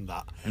higher than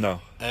that. No.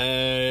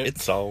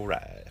 It's all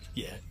right.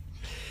 Yeah.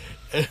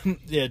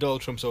 Yeah, Donald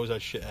Trump's always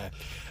had shit hair.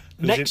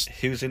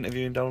 Who's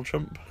interviewing Donald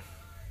Trump?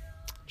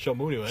 Sean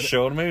Mooney, wasn't it?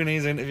 Sean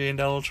Mooney's interviewing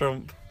Donald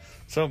Trump.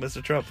 So,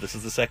 Mr. Trump, this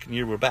is the second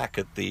year we're back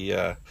at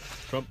the...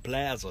 Trump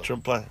Plaza.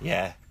 Trump Plaza.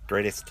 Yeah,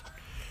 greatest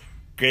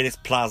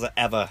plaza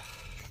ever.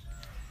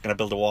 Gonna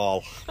build a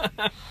wall.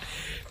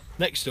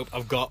 Next up,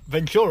 I've got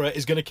Ventura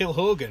is going to kill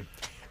Hogan.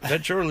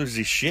 Ventura loses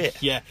his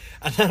shit. Yeah,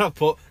 and then I've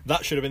put,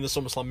 that should have been the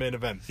SummerSlam main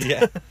event.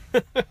 Yeah.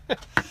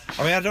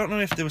 I mean, I don't know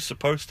if they were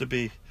supposed to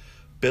be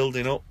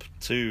building up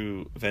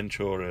to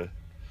Ventura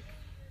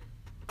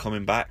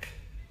coming back.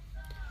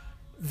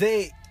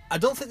 I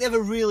don't think they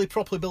ever really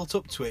properly built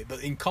up to it,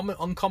 but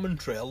on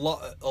commentary, a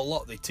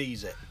lot they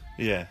tease it.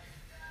 Yeah.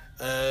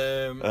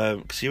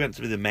 Because he went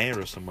to be the mayor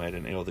of somewhere,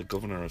 didn't he, or the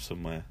governor of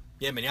somewhere?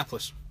 Yeah,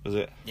 Minneapolis. Was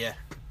it? Yeah.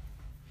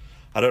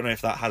 I don't know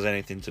if that has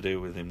anything to do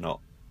with him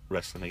not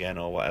wrestling again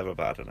or whatever,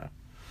 but I don't know.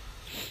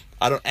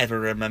 I don't ever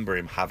remember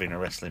him having a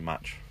wrestling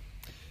match.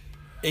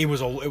 It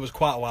was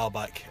quite a while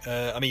back.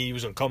 I mean, he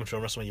was on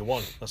commentary on WrestleMania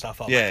 1. That's how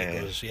far back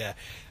it goes. Yeah.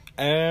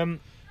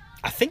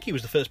 I think he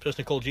was the first person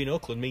to call Gene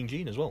Oakland Mean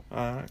Gene as well. Cool.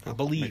 I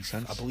believe. Makes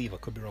sense. I believe. I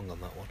could be wrong on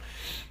that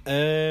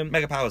one.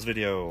 Mega Powers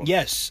video.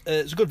 Yes,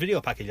 it's a good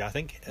video package. I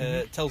think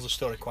it tells the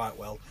story quite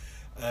well.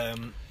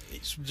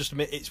 It's just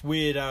it's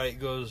weird how it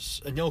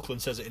goes. And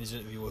Oakland says it in his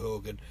interview with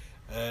Hogan,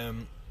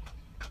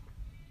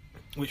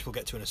 which we'll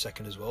get to in a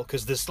second as well,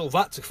 because there's still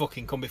that to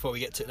fucking come before we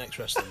get to the next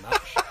wrestling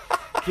match.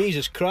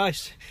 Jesus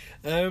Christ!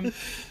 And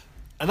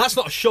that's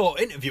not a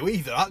short interview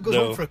either. That goes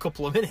on for a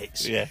couple of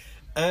minutes. Yeah.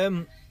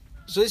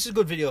 So this is a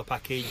good video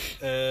package.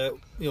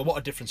 What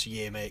a difference a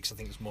year makes. I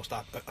think it's the most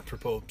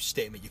apropos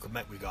statement you could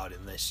make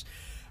regarding this.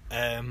 They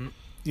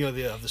have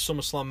the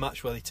SummerSlam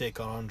match where they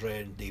take on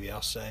Andre and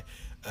DiBiase.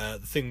 The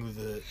thing with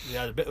they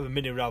had a bit of a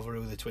mini rivalry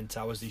with the Twin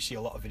Towers. You see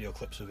a lot of video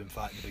clips of him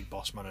fighting the Big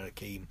Boss Man and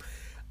Akeem.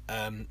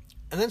 And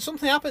then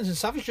something happens and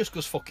Savage just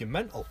goes fucking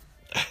mental.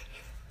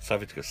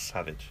 Savage goes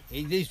savage.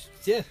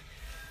 Yeah.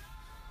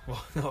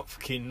 Well, not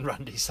fucking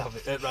Randy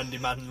Savage, Randy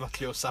Man,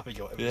 Matthew Savage,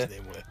 or whatever his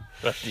name was.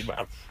 Randy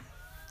Man.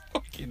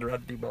 Fucking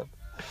Randy Man.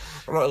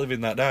 I'm not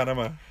living that down, am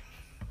I?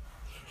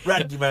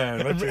 Randy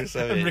Man, Randy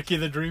Savage. And Ricky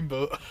the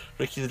Dreamboat.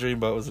 Ricky the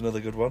Dreamboat was another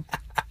good one.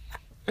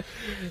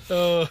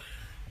 Oh,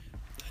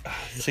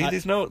 See,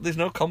 there's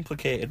no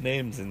complicated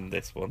names in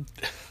this one.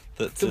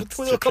 there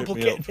were no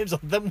complicated names on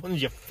them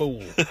ones, you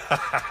fool.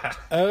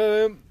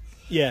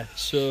 Yeah,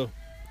 so...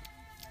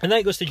 And then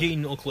it goes to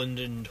Gene Oakland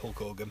and Hulk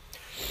Hogan.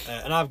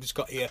 And I've just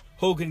got here,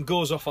 Hogan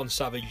goes off on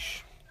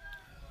Savage,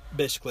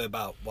 basically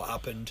about what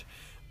happened.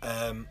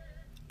 And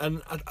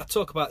I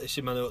talk about this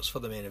in my notes for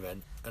the main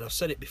event, and I've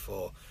said it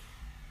before.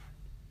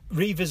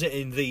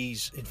 Revisiting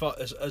these, in fact,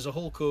 as a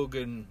Hulk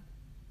Hogan...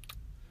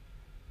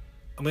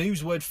 I'm going to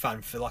use the word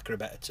fan for lack of a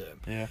better term.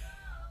 Yeah.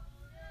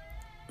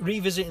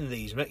 Revisiting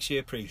these makes you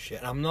appreciate,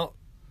 and I'm not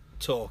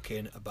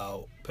talking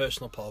about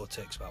personal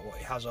politics, about what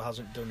he has or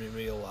hasn't done in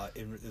real life,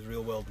 in the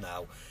real world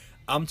now.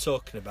 I'm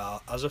talking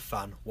about, as a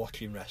fan,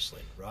 watching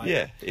wrestling, right?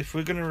 Yeah, if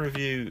we're going to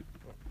review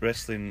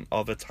wrestling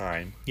of a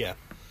time, Yeah.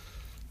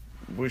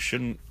 we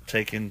shouldn't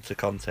take into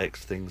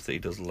context things that he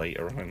does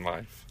later on in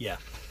life. Yeah.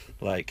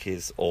 Like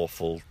his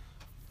awful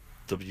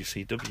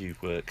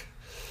WCW work.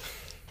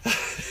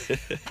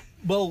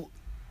 Well,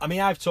 I mean,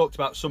 I've talked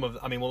about some of...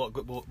 I mean,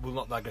 we'll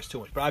not digress too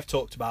much, but I've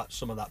talked about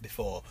some of that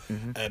before.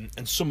 Mm-hmm.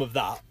 And some of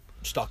that,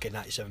 Starrcade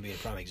 97 being a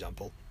prime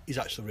example, is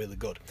actually really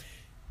good.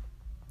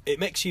 It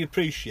makes you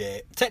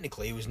appreciate...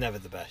 Technically, he was never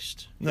the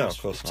best. No,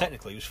 of course not.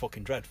 Technically, he was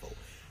fucking dreadful.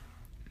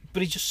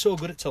 But he's just so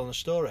good at telling a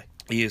story.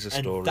 He is a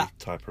And story that-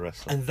 type of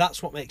wrestler. And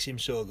that's what makes him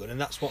so good. And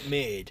that's what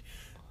made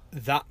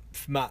that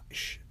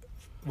match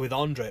with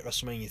Andre at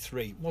WrestleMania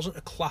 3 wasn't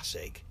a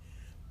classic,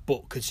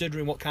 but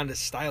considering what kind of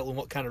style and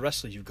what kind of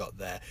wrestlers you've got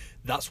there,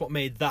 that's what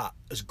made that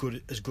as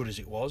good as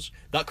it was.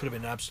 That could have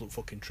been an absolute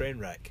fucking train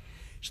wreck.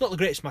 It's not the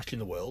greatest match in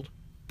the world,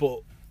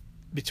 but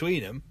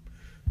between them,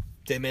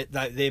 they made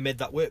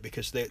that work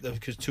because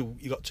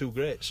you got two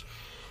greats.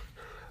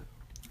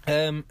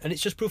 And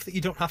it's just proof that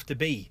you don't have to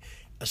be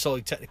a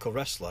solid technical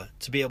wrestler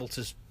to be able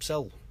to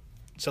sell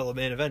a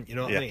main event. You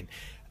know what I mean?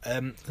 I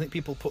think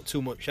people put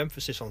too much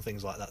emphasis on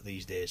things like that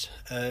these days.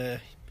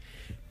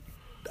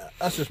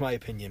 That's just my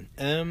opinion.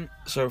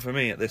 So for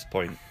me, at this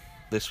point,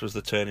 this was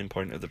the turning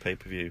point of the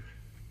pay-per-view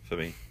for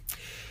me.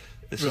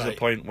 This is a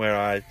point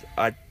where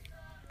I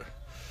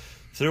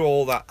through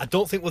all that... I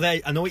don't think we're there.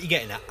 I know what you're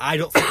getting at. I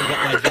don't think we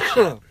got there just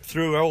yet.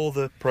 Through all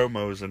the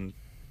promos and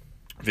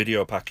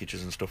video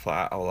packages and stuff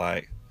like that, I was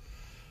like,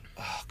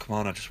 oh, come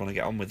on, I just want to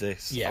get on with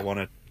this. Yeah.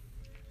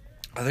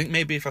 I think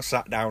maybe if I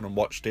sat down and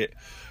watched it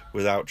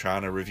without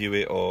trying to review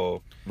it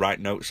or write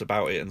notes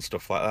about it and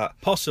stuff like that,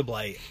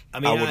 Possibly. I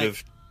mean, I would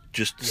have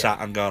just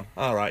sat and gone,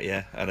 all right,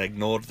 yeah, and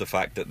ignored the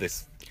fact that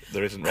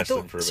there isn't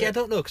wrestling for a bit. See, I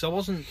don't know, because I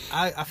wasn't...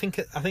 I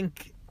think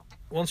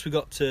once we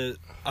got to...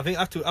 I think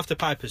after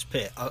Piper's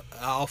Pit,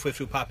 halfway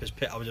through Piper's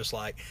Pit, I was just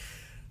like,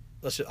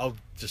 I'll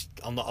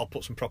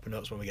put some proper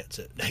notes when we get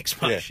to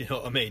next match, you know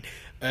what I mean?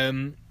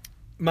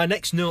 My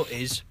next note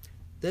is,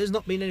 there's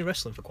not been any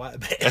wrestling for quite a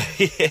bit.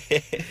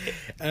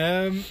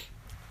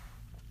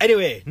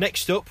 Anyway,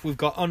 next up, we've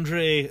got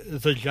Andre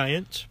the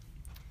Giant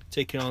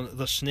taking on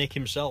the Snake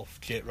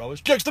himself, Jake Roberts.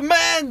 Jake's the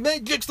man,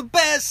 mate! Jake's the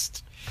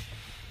best!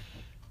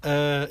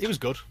 It was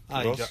good.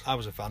 I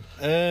was a fan.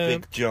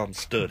 Big John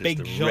Studd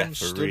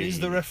is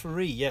the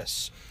referee,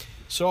 yes.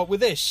 So with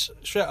this,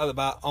 straight out of the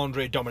bat,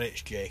 Andre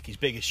dominates Jake. He's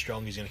big, he's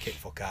strong, he's going to kick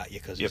fuck at you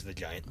because he's the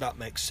Giant. That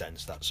makes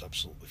sense. That's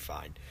absolutely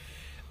fine.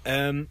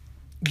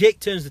 Jake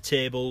turns the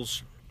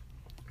tables,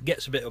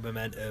 gets a bit of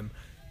momentum,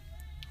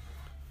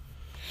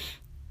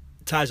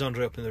 ties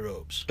Andre up in the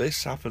ropes.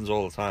 This happens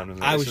all the time,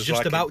 doesn't it? I was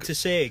just about to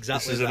say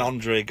exactly this is that. an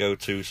Andre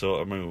go-to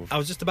sort of move. I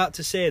was just about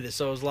to say this.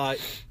 So I was like,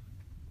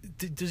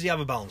 does he have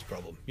a balance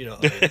problem? You know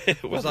what I mean?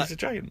 Well, he's a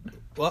giant.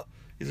 What?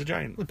 He's a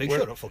giant. Well, Big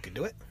Show don't fucking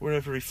do it.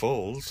 Wherever he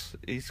falls,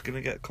 he's going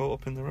to get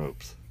caught up in the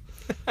ropes.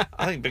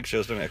 I think Big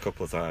Show's done it a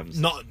couple of times.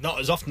 Not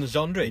as often as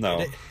Andre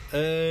did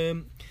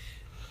it.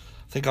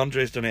 I think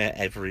Andre's done it at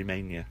every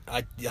Mania.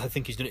 I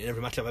think he's done it in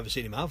every match I've ever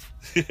seen him have.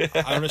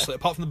 I honestly,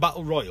 apart from the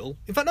Battle Royal.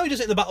 In fact, no, he does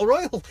it in the Battle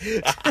Royal.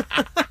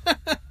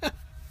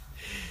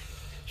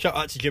 Shout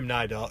out to Jim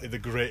Neidhart in the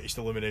greatest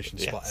elimination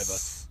spot ever.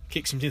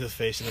 Kicks him to the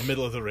face in the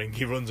middle of the ring.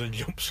 He runs and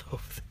jumps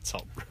over the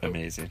top rope.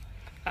 Amazing.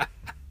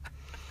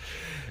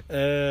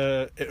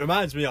 It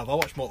reminds me of, I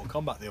watched Mortal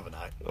Kombat the other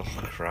night. Oh,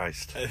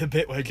 Christ. The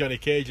bit where Johnny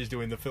Cage is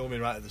doing the filming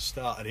right at the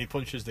start and he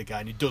punches the guy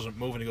and he doesn't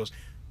move and he goes,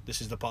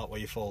 this is the part where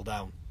you fall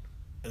down.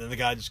 And then the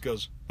guy just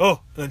goes, oh,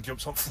 and then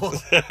jumps on the floor.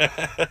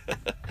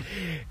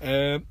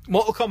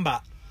 Mortal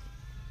Kombat.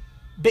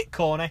 Bit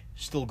corny,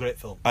 still great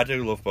film. I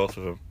do love both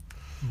of them.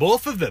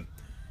 Both of them?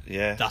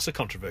 Yeah. That's a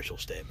controversial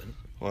statement.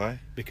 Why?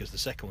 Because the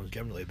second one's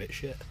generally a bit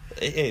shit.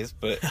 It is,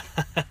 but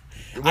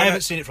I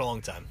haven't seen it for a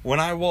long time.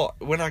 I've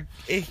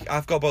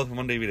got both of them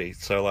on DVD,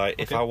 so like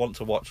if I want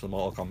to watch the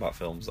Mortal Kombat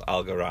films,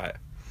 I'll go, right,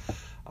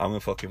 I'm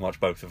gonna fucking watch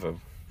both of them.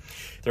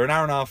 They're an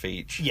hour and a half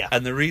each,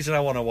 and the reason I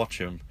want to watch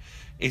them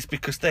is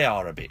because they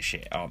are a bit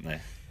shit, aren't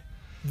they?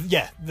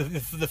 Yeah,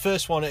 the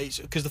first one is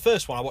because the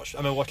first one I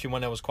remember watching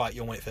when I was quite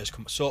young when it first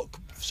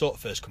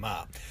first come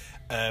out.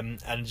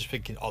 And I'm just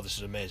thinking, oh, this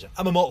is amazing.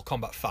 I'm a Mortal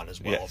Kombat fan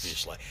as well, Yes.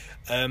 obviously.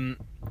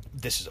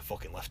 This is a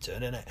fucking left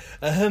turn, isn't it?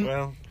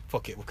 Well,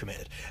 Fuck it, we're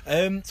committed.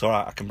 it's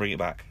alright, I can bring it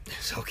back.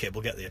 It's okay,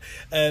 we'll get there.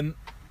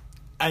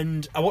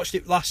 And I watched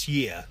it last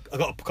year. I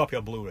got a copy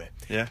on Blu-ray.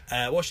 Yeah.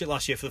 I watched it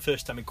last year for the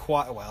first time in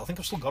quite a while. I think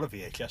I've still got a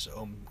VHS at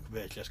home,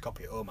 VHS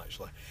copy at home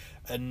actually.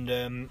 And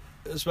I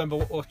just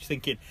remember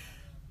thinking,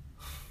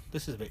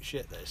 this is a bit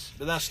shit. This,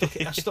 but then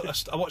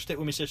I watched it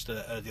with my sister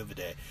the other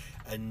day,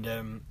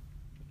 and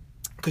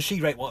because she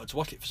wanted to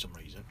watch it for some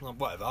reason. I'm like,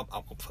 whatever, I'm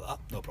up for that,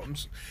 no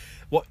problems.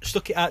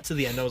 Stuck it out to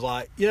the end. I was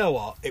like, you know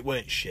what? It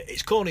weren't shit.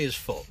 It's corny as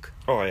fuck.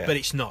 Oh yeah. But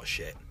it's not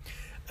shit.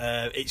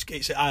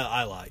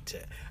 I liked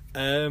it.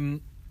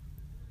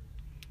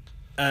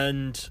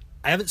 And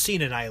I haven't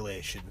seen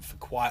Annihilation for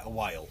quite a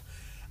while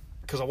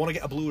because I want to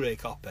get a Blu-ray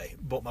copy,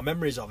 but my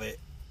memories of it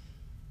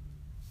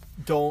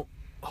don't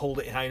hold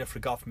it in high enough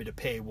regard for me to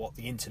pay what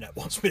the internet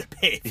wants me to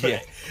pay for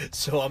it.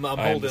 So I'm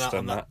holding out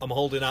on that. I'm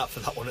holding out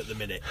for that one at the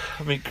minute.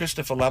 I mean,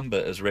 Christopher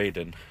Lambert as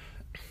Raiden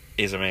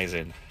is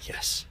amazing.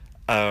 Yes.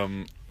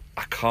 I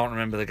can't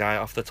remember the guy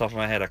off the top of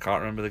my head. I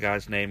can't remember the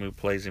guy's name who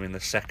plays him in the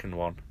second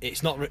one.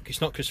 It's not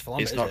Christopher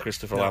Lambert. It's not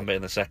Christopher Lambert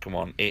in the second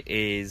one. It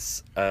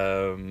is.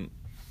 It's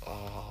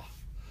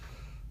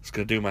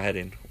going to do my head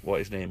in what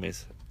his name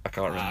is. I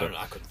can't remember.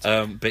 I couldn't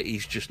tell. But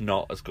he's just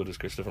not as good as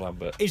Christopher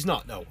Lambert. He's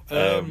not. No.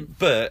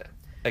 But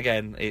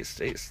again,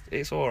 it's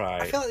all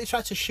right. I feel like they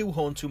tried to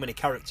shoehorn too many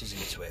characters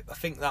into it. I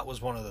think that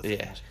was one of the things.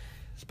 Yeah,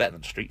 it's better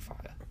than Street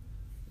Fighter.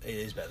 It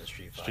is better than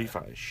Street Fighter. Street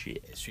Fighter is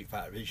shit. Street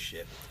Fighter is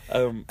shit.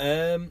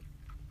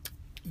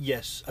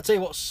 Yes, I tell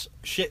you what's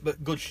shit,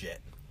 but good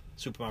shit.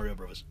 Super Mario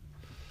Brothers.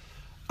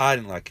 I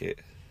didn't like it.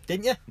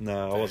 Didn't you?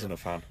 No, I wasn't a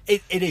fan.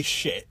 It is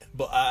shit,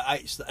 but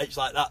it's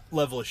like that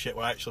level of shit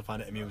where I actually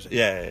find it amusing.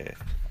 Yeah.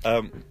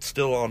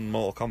 Still on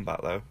Mortal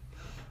Kombat though.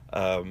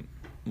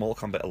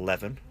 Mortal Kombat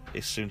 11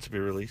 is soon to be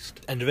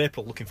released. End of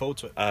April. Looking forward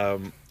to it.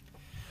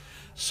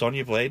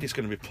 Sonya Blade is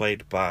going to be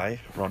played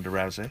by Ronda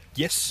Rousey.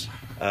 Yes.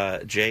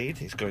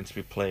 Jade is going to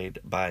be played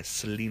by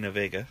Selena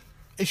Vega.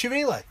 Is she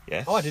really?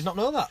 Yes. Oh, I did not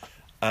know that.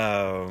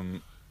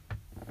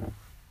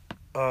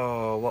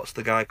 What's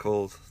the guy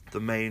called? The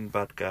main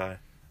bad guy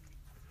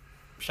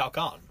Shao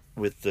Kahn.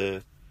 with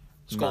the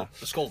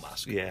skull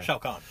mask. Yeah. Shao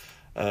Kahn.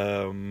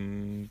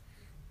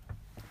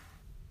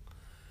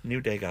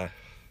 New Day guy.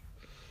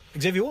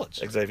 Xavier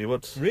Woods. Xavier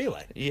Woods.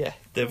 Really? Yeah,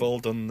 they've all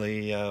done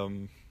the. I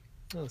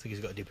don't think he's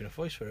got a deep enough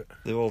voice for it.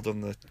 They've all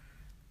done the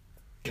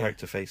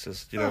character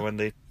faces. You know when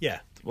they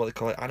what they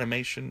call it,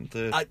 animation.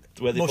 Where they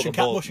motion put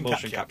the motion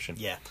caption. caption.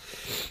 Yeah.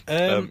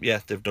 Yeah,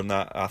 they've done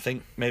that. I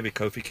think maybe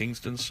Kofi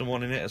Kingston's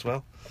someone in it as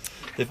well.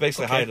 They've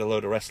basically hired a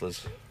load of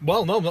wrestlers.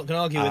 Well, no, I'm not going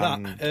to argue with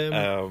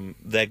that.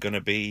 They're going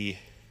to be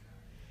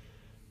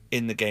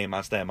in the game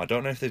as them. I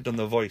don't know if they've done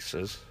the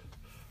voices,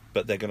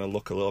 but they're going to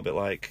look a little bit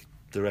like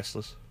the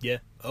wrestlers. Yeah.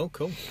 Oh,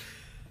 cool.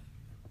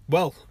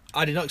 Well,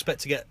 I did not expect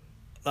to get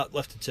that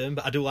left to turn,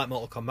 but I do like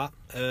Mortal Kombat.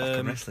 Back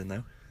on wrestling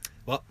though.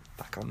 What?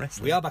 Back on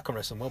wrestling. We are back on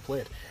wrestling. Well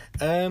played.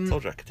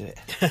 Told you I could do it.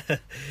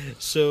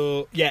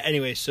 So yeah.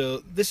 Anyway, so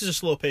this is a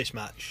slow-paced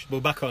match.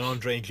 We're back on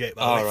Andre and Jake.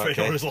 By the way, for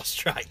anyone who's lost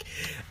track.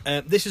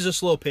 This is a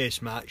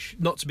slow-paced match.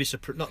 Not to be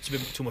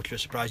too much of a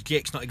surprise.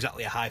 Jake's not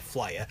exactly a high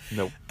flyer.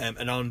 Nope.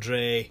 And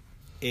Andre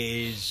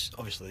is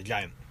obviously the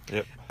giant.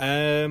 Yep.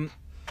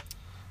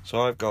 So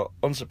I've got,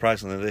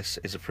 unsurprisingly, this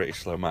is a pretty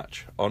slow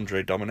match.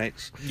 Andre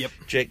dominates. Yep.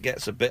 Jake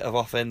gets a bit of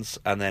offense,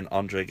 and then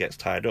Andre gets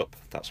tied up.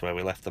 That's where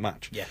we left the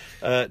match.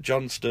 Yeah.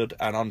 John Studd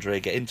and Andre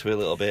get into it a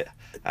little bit,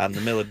 and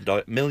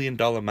the Million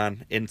Dollar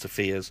Man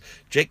interferes.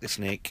 Jake the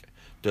Snake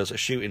does a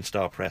shooting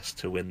star press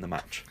to win the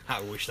match. I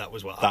wish that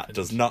was what That happened.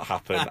 does not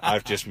happen.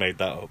 I've just made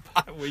that up.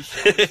 I wish.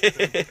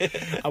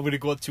 I'm going to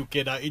go on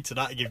 2K19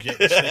 tonight and give Jake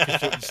the Snake a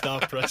shooting star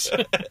press.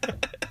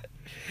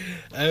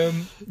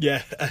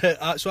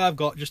 So I've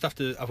got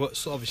obviously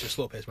a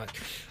slow pace match.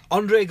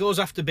 Andre goes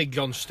after Big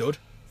John Studd.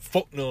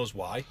 Fuck knows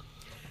why.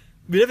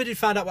 We never did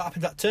find out what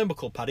happened to that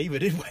turnbuckle pad either,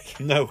 did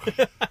we? No.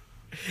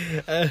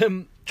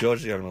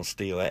 George the Animal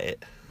Steel ate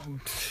it.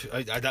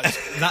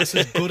 That's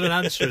as good an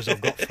answer as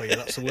I've got for you.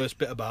 That's the worst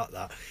bit about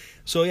that.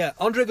 So yeah,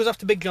 Andre goes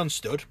after Big John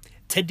Studd.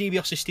 Ted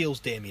DiBiase steals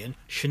Damien.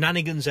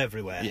 Shenanigans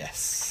everywhere.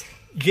 Yes.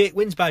 Jake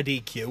wins by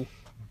DQ.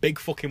 Big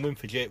fucking win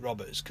for Jake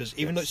Roberts, because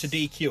even though it's a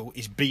DQ,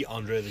 he's beat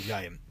Andre the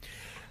Giant.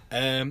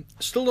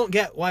 Still don't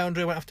get why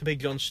Andre went after Big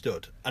John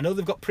Studd. I know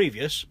they've got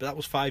previous, but that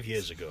was 5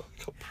 years ago.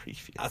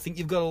 I think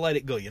you've got to let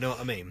it go, you know what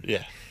I mean?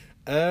 Yeah.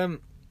 I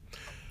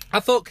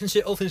thought,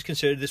 all things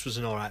considered, this was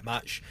an alright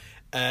match.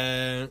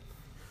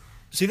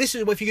 See, this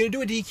is, if you're going to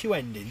do a DQ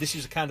ending, this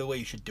is the kind of way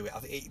you should do it. I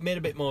think it made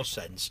a bit more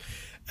sense.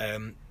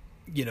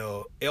 You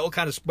know, it all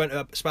kind of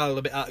spiraled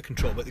a bit out of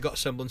control, but they got a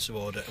semblance of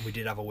order, and we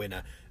did have a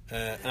winner.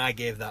 And I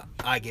gave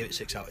it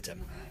 6 out of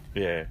 10.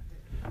 Yeah.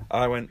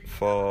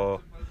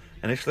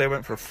 Initially I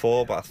went for a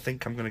 4, but I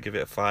think I'm going to give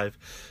it a 5,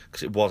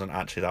 because it wasn't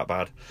actually that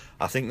bad.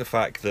 I think the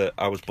fact that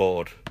I was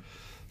bored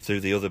through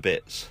the other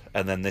bits,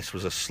 and then this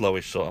was a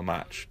slowish sort of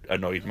match,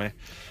 annoyed me.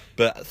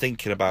 But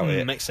thinking about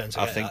it, makes sense.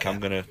 I think I'm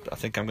gonna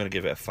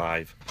give it a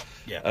 5.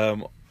 Yeah.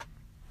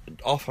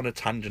 off on a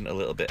tangent a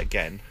little bit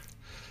again.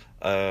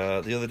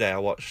 The other day I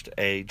watched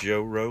a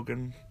Joe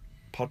Rogan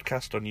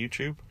podcast on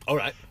YouTube. All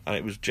right. And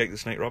it was Jake the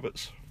Snake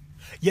Roberts.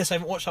 Yes, I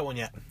haven't watched that one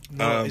yet.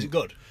 No, is it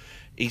good?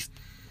 He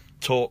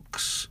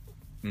talks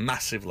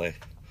massively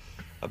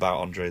about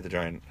Andre the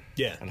Giant.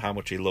 Yeah. And how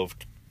much he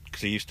loved,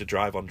 because he used to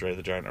drive Andre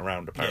the Giant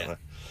around, apparently.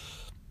 Yeah.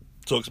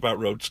 Talks about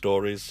road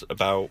stories,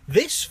 about...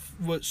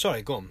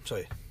 Sorry, go on,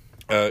 sorry.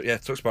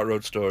 Talks about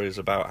road stories,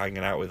 about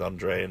hanging out with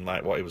Andre and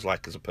like what he was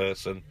like as a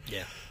person.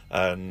 Yeah.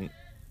 And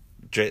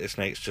Jake the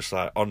Snake's just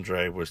like,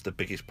 Andre was the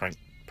biggest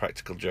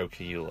practical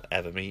joker you'll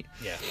ever meet.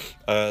 Yeah.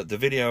 The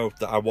video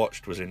that I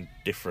watched was in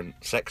different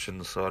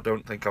sections, so I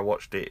don't think I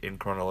watched it in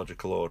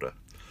chronological order.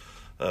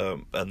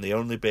 And the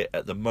only bit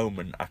at the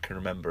moment I can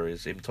remember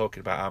is him talking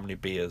about how many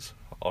beers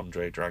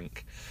Andre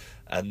drank.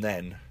 And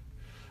then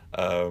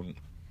there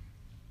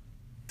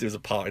was a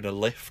part in a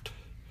lift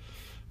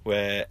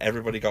where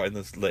everybody got in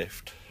this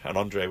lift and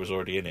Andre was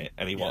already in it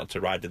and he wanted to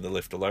ride in the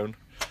lift alone.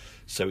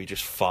 So he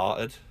just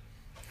farted.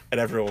 And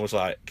everyone was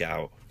like, get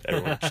out.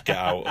 Everyone just get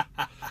out.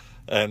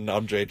 And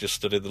Andre just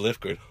stood in the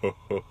lift going, ho,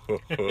 ho, ho,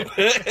 ho.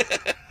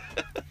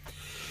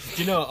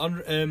 Do you know,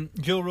 on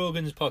Joe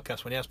Rogan's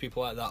podcast, when he has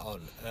people like that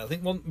on, I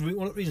think one of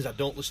the reasons I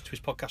don't listen to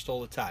his podcast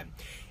all the time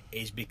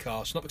is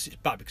because, not because it's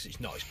bad, because it's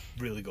not, it's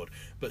really good,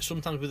 but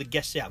sometimes with the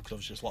guests they have, because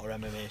obviously there's a lot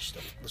of MMA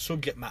stuff, the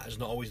subject matter is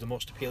not always the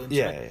most appealing to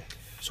me. Yeah.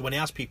 So when he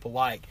has people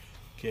like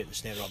Jake the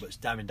Snake Roberts,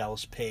 Diamond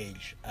Dallas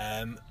Page,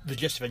 the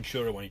Jesse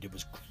Ventura one he did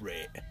was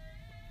great.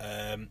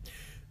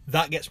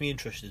 That gets me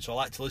interested, so I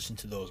like to listen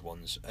to those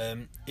ones.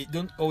 It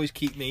doesn't always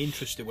keep me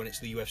interested when it's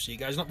the UFC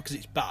guys, not because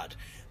it's bad,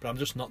 but I'm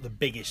just not the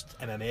biggest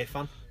MMA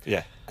fan.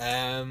 Yeah.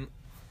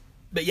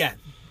 But yeah,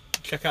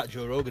 check out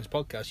Joe Rogan's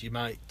podcast. You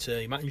might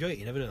enjoy it.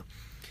 You never know.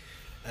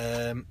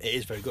 It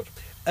is very good.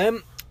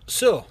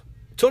 So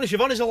Tony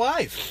Schiavone is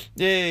alive.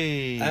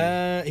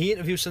 Yay! He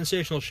interviewed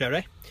Sensational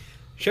Sherry.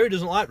 Sherry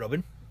doesn't like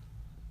Robin.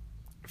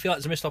 I feel like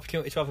it's a missed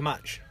opportunity to have a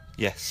match.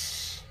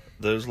 Yes.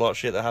 There's a lot of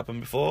shit that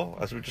happened before,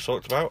 as we just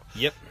talked about.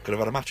 Yep. Could have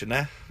had a match in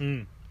there.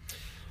 And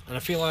I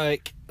feel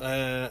like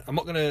I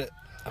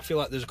feel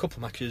like there's a couple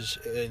of matches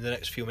in the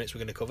next few minutes we're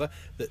going to cover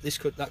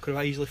that could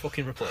have easily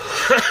fucking replaced.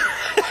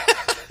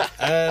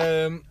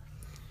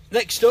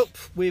 Next up,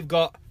 we've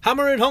got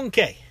Hammer and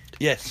Honky.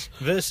 Yes.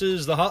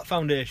 Versus the Hart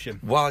Foundation.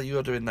 While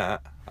you're doing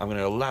that, I'm going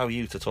to allow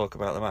you to talk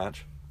about the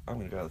match. I'm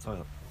going to go out the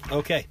toilet.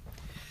 Okay.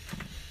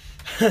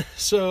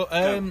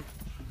 So,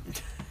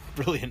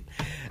 brilliant.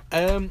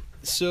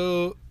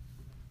 So,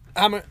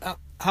 Hammer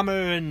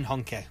and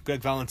Honky,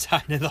 Greg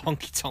Valentine and the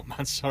Honky Tonk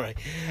Man. Sorry.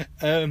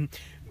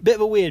 Bit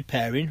of a weird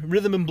pairing,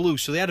 rhythm and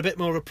blues. So they had a bit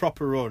more of a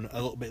proper run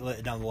a little bit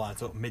later down the line,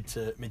 sort of mid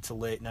to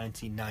late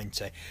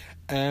 1990.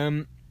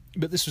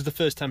 But this was the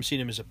first time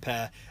seeing him as a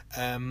pair.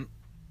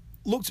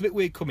 Looked a bit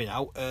weird coming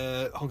out.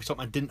 Honky Tonk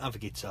Man didn't have a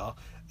guitar,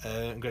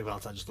 and Greg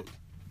Valentine just looked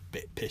a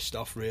bit pissed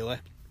off, really.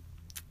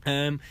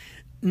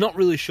 Not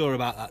really sure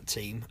about that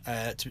team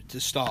to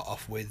start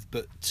off with,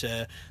 but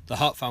the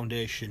Hart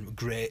Foundation,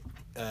 great.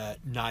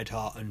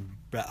 Neidhart and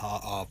Bret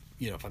Hart are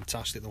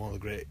fantastic. They're one of the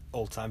great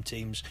all-time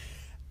teams,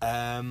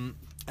 and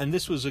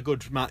this was a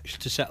good match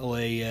to settle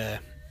a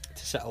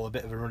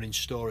bit of a running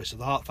story. So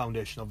the Hart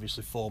Foundation,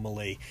 obviously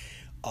formerly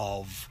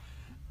of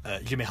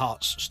Jimmy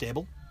Hart's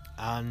stable,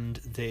 and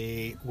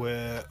they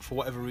were, for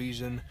whatever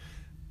reason,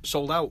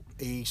 sold out.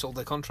 He sold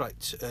their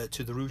contract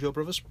to the Rougeau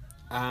brothers.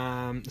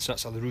 So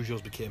that's how the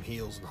Rougeaus became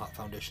heels and the Hart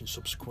Foundation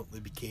subsequently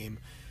became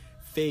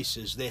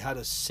faces. They had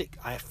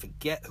I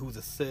forget who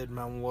the third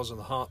man was on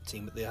the Hart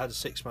team, but they had a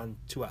 6-man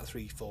 2 out of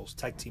 3 falls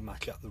tag team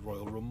match at the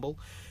Royal Rumble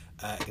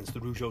against the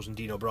Rougeaus and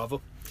Dino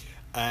Bravo.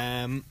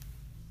 I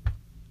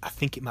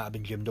think it might have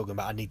been Jim Duggan,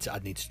 but I'd need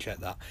to check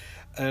that.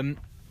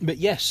 But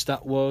yes,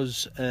 that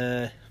was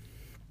that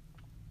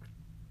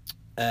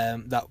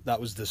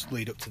was the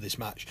lead up to this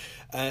match.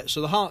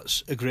 So the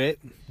Harts are great.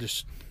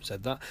 Just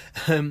said that.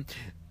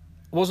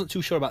 Wasn't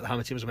too sure about the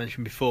Hammer team, as I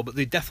mentioned before, but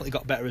they definitely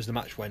got better as the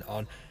match went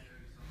on.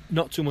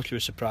 Not too much of a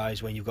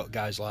surprise when you've got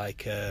guys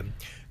like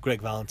Greg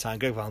Valentine.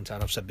 Greg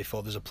Valentine, I've said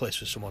before, there's a place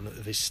for someone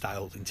of his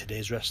style in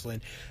today's wrestling.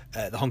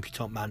 The Honky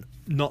Tonk Man,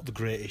 not the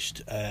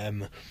greatest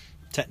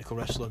technical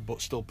wrestler,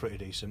 but still pretty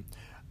decent.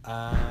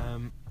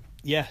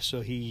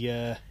 So he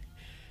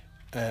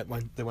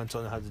when they went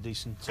on and had a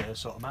decent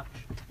sort of match.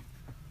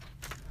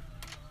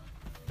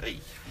 Hey.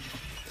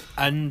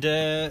 And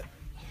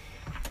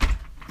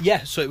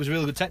so it was a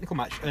really good technical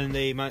match, and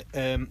they might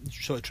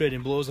sort of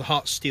trading blows. The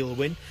Hearts steal a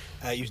win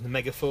using the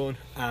megaphone,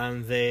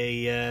 and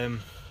they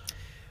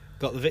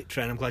got the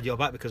victory. And I'm glad you're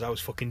back because I was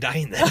fucking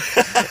dying there.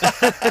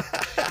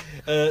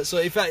 So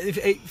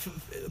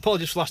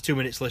apologies for the last 2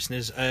 minutes,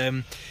 listeners.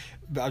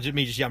 But I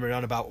just yammering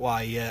on about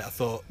why I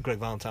thought Greg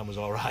Valentine was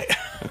all right.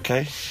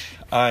 Okay,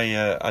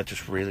 I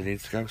just really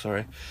need to go.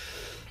 Sorry.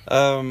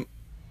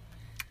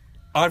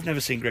 I've never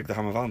seen Greg the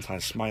Hammer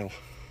Valentine smile.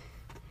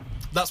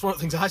 That's one of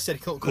the things I said.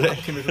 He couldn't come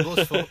back with the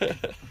blood for.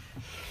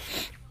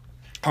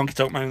 Honky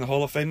Tonk Man in the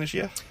Hall of Fame this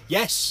year?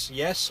 Yes.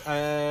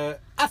 I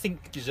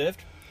think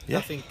deserved. Yeah.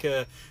 I think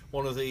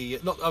one of the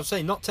I would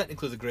say not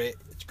technically the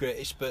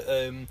greatest, but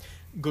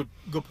good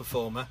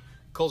performer.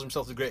 Calls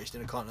himself the greatest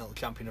Intercontinental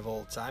Champion of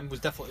all time. Was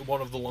definitely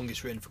one of the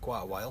longest reign for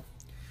quite a while.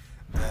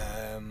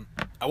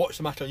 I watched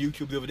the match on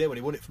YouTube the other day when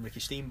he won it from Ricky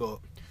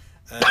Steamboat.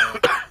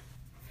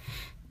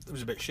 It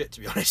was a bit shit,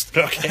 to be honest.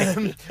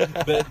 Okay.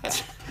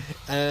 But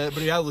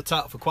he held the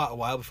title for quite a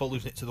while before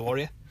losing it to the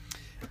Warrior.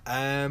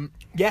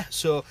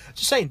 So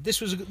just saying,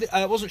 this was.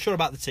 I wasn't sure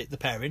about the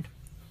pairing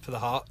for the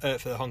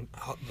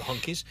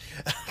Honkies.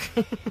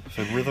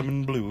 For Rhythm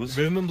and Blues.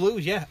 Rhythm and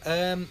Blues, yeah.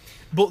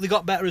 But they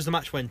got better as the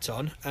match went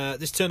on.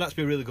 This turned out to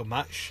be a really good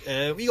match.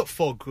 We got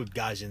 4 good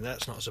guys in there.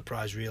 That's not a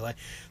surprise, really.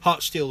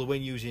 Hart steal the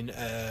win using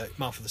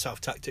Mouth of the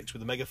South tactics with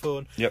the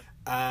megaphone. Yep.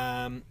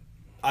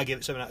 I gave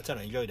it 7 out of 10.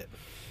 I enjoyed it.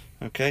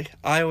 Okay,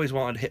 I always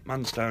wanted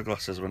Hitman style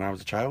glasses when I was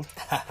a child.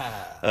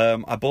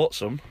 I bought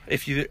some.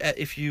 If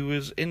you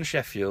was in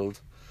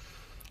Sheffield,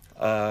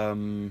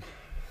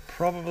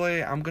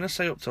 probably I'm gonna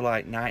say up to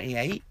like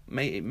 98.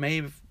 It may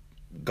have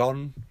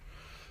gone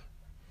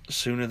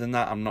sooner than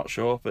that. I'm not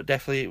sure, but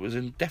definitely it was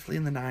in the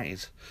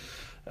 90s.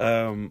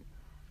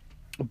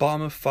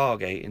 Bottom of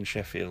Fargate in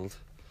Sheffield,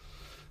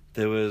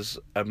 there was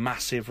a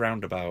massive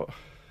roundabout,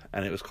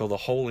 and it was called the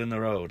Hole in the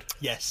Road.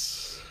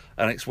 Yes.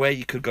 And it's where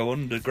you could go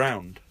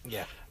underground.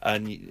 Yeah.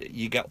 And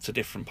you got to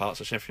different parts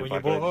of Sheffield.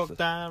 When you walk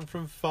down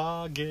from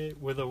Fargate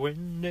with a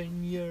wind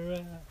in your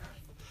eye.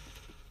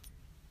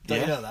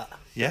 Don't you know that?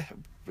 Yeah,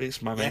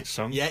 it's my mate's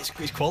song. Yeah, it's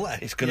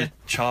quality. It's going to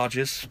charge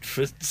us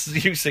for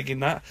you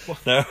singing that.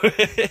 No.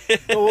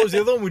 Well, what was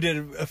the other one we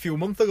did a few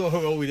months ago?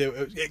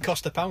 It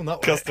cost £1, that one.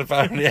 Cost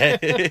 £1,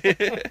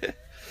 yeah.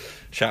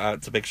 Shout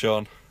out to Big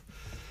Sean.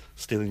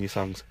 Stealing your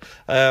songs.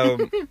 Yeah,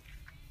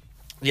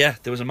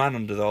 there was a man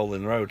under the Hole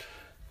in the Road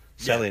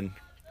selling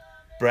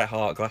Bret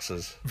Hart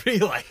glasses.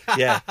 Really?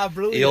 Yeah.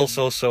 Brilliant. He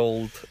also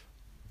sold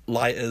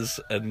lighters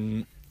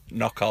and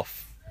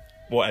knockoff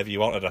whatever you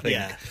wanted, I think.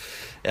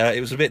 Yeah.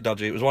 It was a bit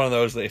dodgy. It was one of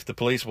those that if the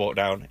police walked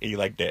down, he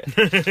legged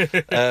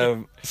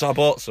it. So I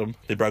bought some.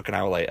 They broke an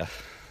hour later.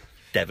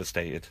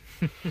 Devastated.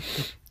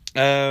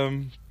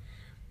 Yeah.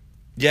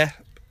 The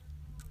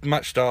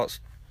match starts.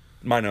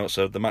 My notes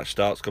are the match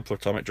starts. Couple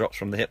of atomic drops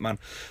from the Hitman.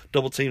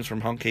 Double teams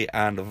from Honky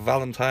and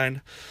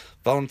Valentine.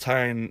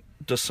 Valentine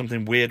does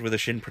something weird with a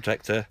shin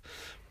protector.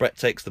 Bret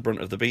takes the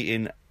brunt of the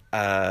beating,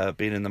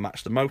 being in the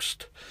match the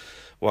most,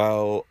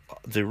 while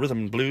the Rhythm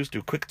and Blues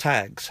do quick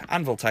tags.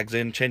 Anvil tags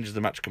in, changes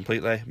the match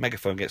completely.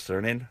 Megaphone gets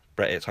thrown in.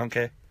 Bret hits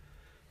Honky.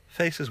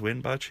 Faces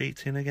win by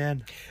cheating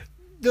again.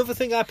 The other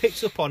thing I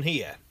picked up on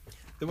here,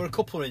 there were a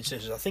couple of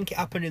instances. I think it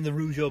happened in the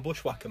Rougeau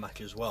Bushwhacker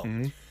match as well.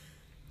 Mm-hmm.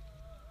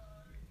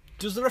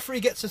 Does the referee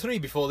get to 3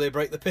 before they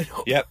break the pin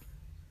up? Yep.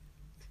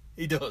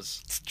 He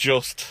does. It's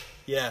just...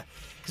 Yeah.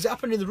 Because it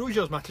happened in the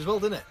Rougeau's match as well,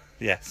 didn't it?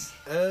 Yes.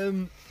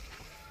 I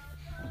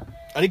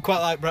did quite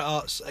like Bret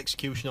Hart's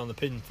execution on the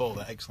pinfall,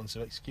 that excellence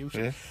of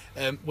execution.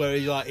 Yeah. Where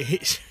he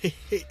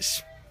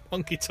hits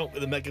Honky Tonk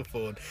with a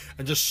megaphone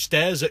and just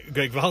stares at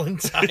Greg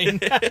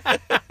Valentine.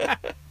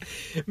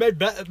 made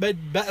better by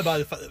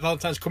the fact that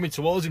Valentine's coming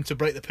towards him to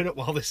break the pin up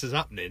while this is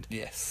happening.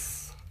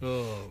 Yes.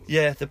 Oh.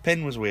 Yeah, the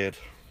pin was weird.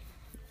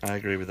 I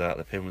agree with that.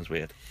 The pin was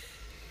weird.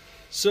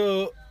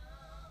 So,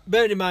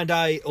 bearing in mind,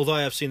 although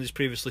I have seen this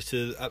previously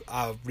to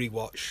our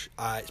rewatch,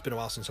 it's been a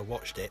while since I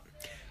watched it.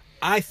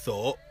 I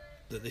thought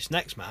that this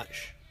next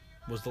match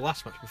was the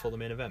last match before the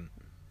main event.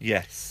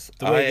 Yes,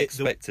 I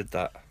expected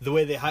that. The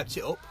way they hyped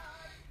it up,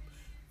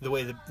 the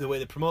way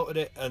they promoted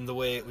it, and the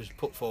way it was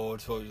put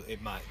forward, so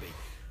it might be.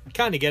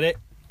 Kind of get it.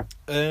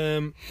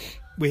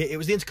 It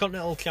was the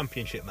Intercontinental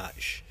Championship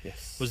match.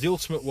 Yes, it was the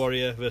Ultimate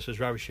Warrior versus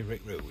Ravishing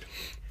Rick Rude.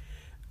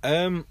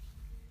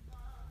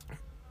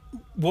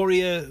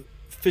 Warrior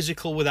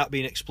physical without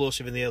being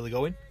explosive in the early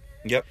going.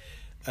 Yep.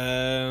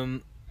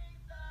 Not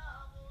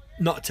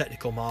a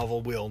technical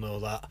marvel, we all know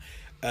that.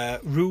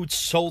 Rude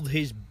sold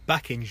his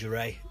back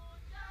injury,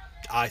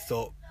 I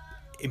thought,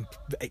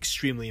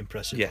 extremely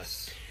impressively.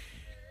 Yes.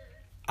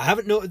 I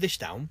haven't noted this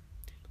down.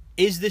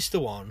 Is this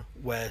the one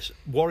where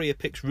Warrior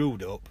picks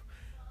Rude up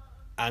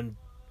and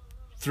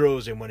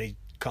throws him when he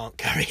can't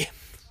carry him?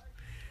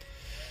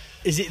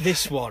 Is it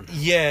this one?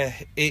 Yeah,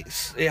 it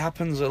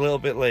happens a little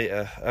bit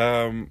later.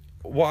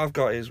 What I've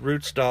got is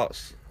Rude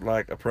starts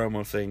like a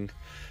promo thing,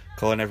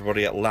 calling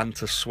everybody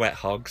Atlanta sweat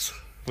hogs,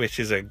 which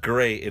is a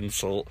great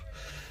insult.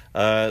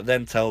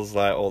 Then tells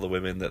like all the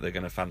women that they're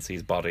going to fancy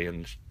his body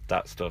and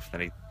that stuff.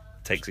 Then he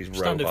takes his robe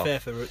Standard off. fare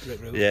for Rick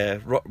Rude. Yeah,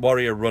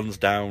 Warrior runs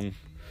down,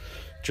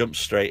 jumps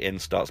straight in,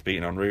 starts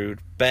beating on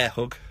Rude. Bear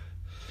hug.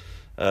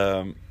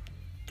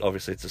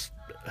 Obviously to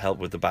help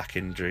with the back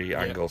injury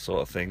angle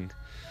sort of thing.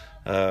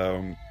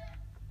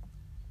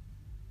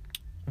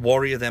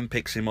 Warrior then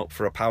picks him up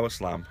for a power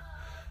slam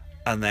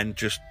and then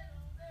just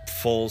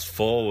falls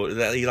forward.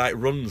 He like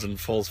runs and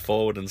falls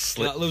forward and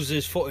slips. Like loses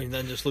his footing,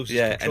 then just loses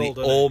and control.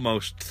 he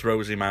almost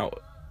throws him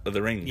out of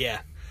the ring.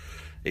 Yeah,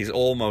 he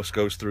almost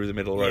goes through the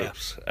middle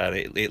ropes, and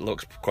it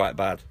looks quite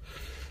bad.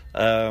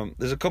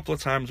 There's a couple of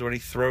times when he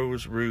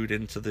throws Rude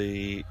into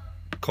the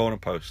corner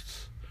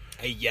posts.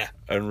 Yeah,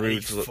 and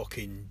Rude's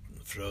fucking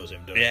throws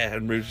him, doesn't he? Yeah,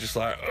 and Rude's just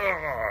like,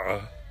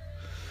 ugh.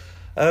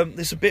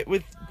 There's a bit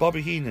with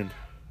Bobby Heenan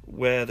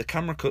where the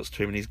camera cuts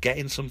to him and he's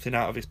getting something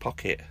out of his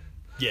pocket.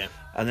 Yeah.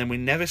 And then we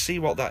never see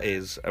what that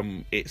is,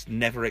 and it's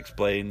never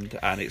explained,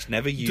 and it's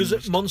never used.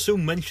 Does it,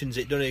 Monsoon mentions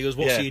it, doesn't he? He goes,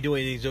 what's he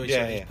doing? He's doing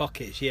something in his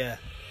pockets, yeah.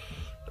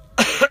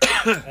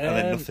 And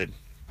then nothing.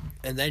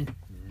 And then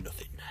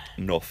nothing.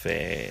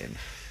 Nothing.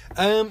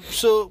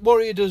 So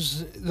Warrior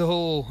does the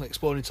whole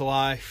explode into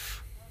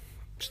life,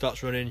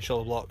 starts running,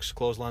 shoulder blocks,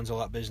 clotheslines, all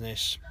that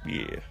business.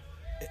 Yeah.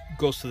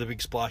 Goes to the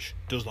big splash,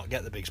 does not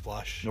get the big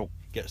splash. Nope.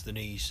 Gets the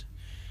knees.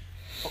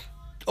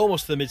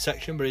 Almost to the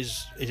midsection, but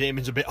his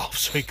aiming's a bit off,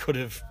 so he could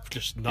have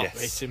just not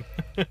hit him.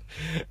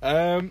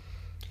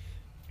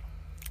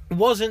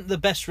 Wasn't the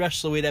best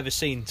wrestler we'd ever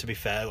seen, to be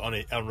fair,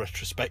 on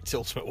retrospect,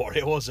 Ultimate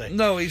Warrior, was he?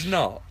 No, he's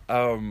not.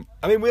 I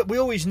mean, we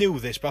always knew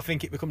this, but I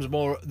think it becomes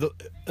more...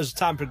 as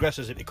time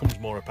progresses, it becomes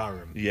more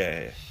apparent.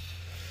 Yeah.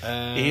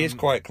 He is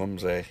quite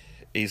clumsy.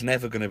 He's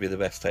never going to be the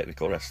best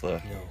technical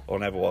wrestler. No. Or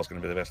never was going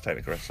to be the best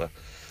technical wrestler.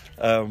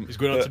 He's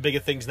going on to bigger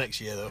things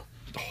next year, though.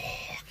 Oh,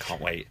 I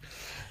can't wait.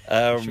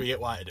 Should we get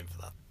Whited in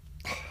for that?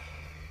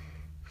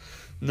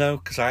 No,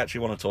 because I actually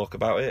want to talk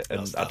about it,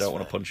 and That's I don't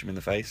want fair. to punch him in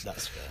the face.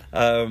 That's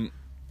fair.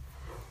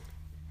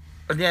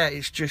 And yeah,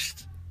 it's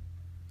just...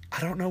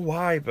 I don't know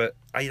why, but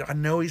I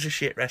know he's a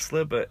shit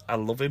wrestler, but I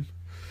love him.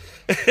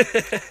 I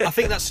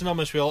think that's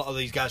synonymous with a lot of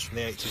these guys from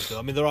the 80s, though.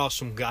 I mean, there are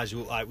some guys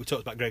who, like, we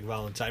talked about Greg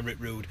Valentine, Rick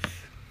Rude,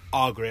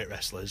 are great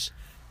wrestlers.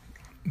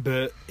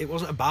 But it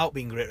wasn't about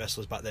being great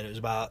wrestlers back then. It was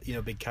about,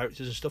 big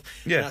characters and stuff.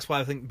 Yeah. And that's why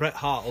I think Bret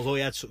Hart, although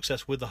he had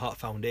success with the Hart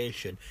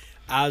Foundation,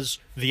 as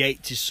the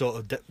 80s sort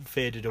of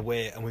faded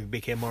away and we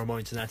became more and more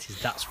into the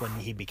 90s, that's when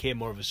he became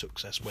more of a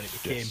success, when it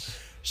became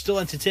still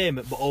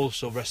entertainment, but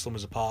also wrestling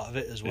was a part of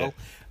it as well.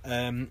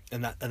 Yeah. And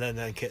then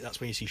that's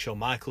when you see Shawn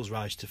Michaels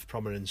rise to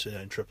prominence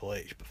and Triple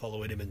H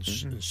following him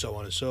and so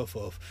on and so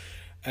forth.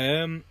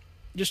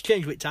 Just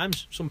change with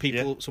times. Some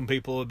people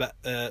are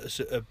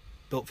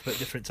built for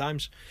different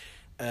times.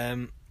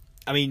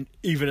 I mean,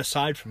 even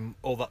aside from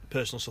all that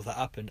personal stuff that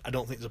happened, I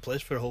don't think there's a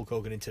place for Hulk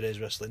Hogan in today's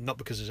wrestling. Not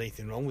because there's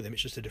anything wrong with him,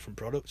 it's just a different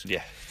product.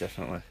 Yeah,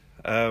 definitely.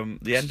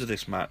 The end of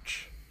this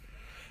match,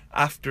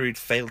 after he'd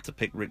failed to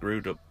pick Rick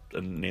Rude up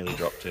and nearly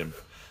dropped him,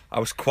 I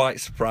was quite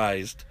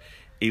surprised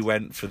he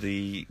went for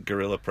the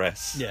gorilla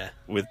press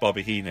with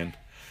Bobby Heenan,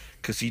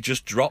 because he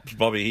just drops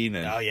Bobby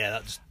Heenan. Oh, yeah,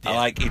 that's... Yeah.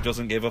 Like, he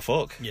doesn't give a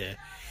fuck. Yeah.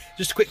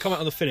 Just a quick comment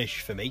on the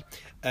finish for me.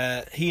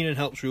 Heenan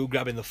helps Rude,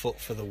 grabbing the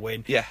foot for the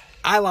win. Yeah.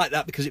 I like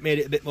that because it made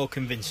it a bit more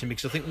convincing,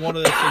 because I think one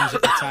of the things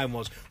at the time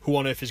was, who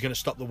on earth is going to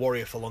stop the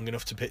Warrior for long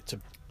enough to beat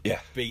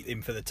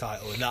him for the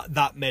title? And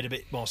that made a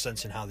bit more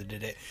sense in how they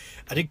did it.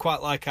 I did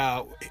quite like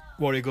how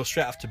Warrior goes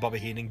straight after Bobby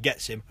Heenan,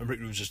 gets him, and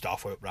Rick Rude's just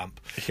halfway up ramp.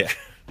 Yeah.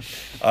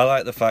 I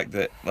like the fact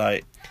that,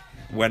 like,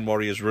 when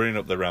Warrior's running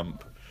up the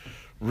ramp,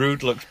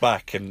 Rude looks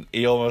back and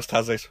he almost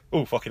has this,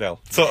 oh, fucking hell,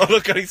 sort of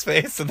look on his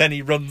face, and then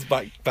he runs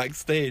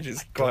backstage.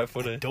 It's quite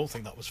funny. I don't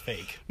think that was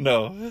fake.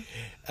 No.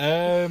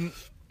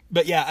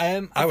 But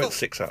yeah, I went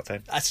 6 out of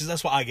 10.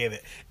 That's what I gave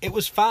it. It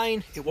was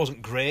fine. It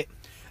wasn't great.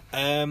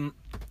 I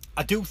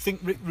do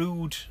think Rick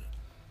Rude...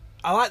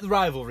 I like the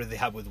rivalry they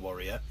had with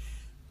Warrior.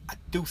 I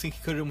do think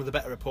he could have done with a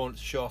better opponent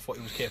to show off what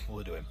he was capable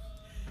of doing.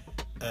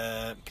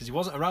 Because he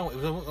wasn't around. He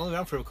was only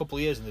around for a couple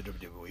of years in the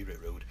WWE,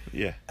 Rick Rude.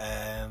 Yeah.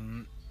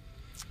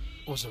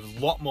 Was a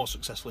lot more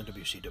successful in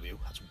WCW.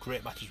 Had some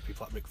great matches with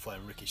people like Ric Flair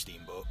and Ricky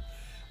Steamboat.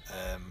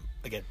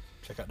 Again,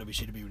 check out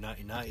WCW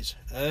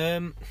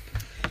 1990s.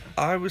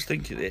 I was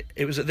thinking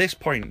it was at this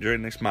point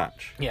during this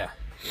match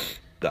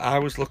that I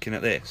was looking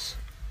at this,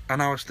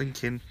 and I was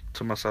thinking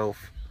to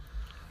myself,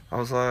 I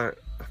was like,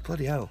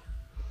 bloody hell,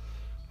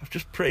 I've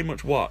just pretty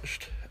much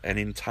watched an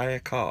entire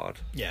card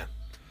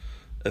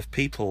of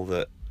people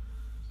that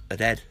are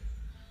dead.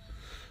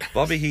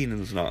 Bobby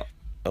Heenan's not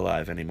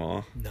alive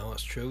anymore. No,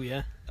 that's true,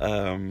 yeah.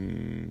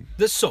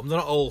 There's some, they're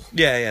not all.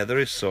 Yeah, there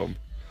is some.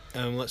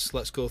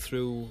 Let's go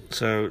through.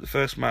 So the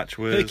first match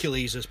was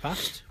Hercules has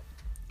passed.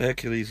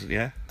 Hercules,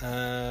 yeah.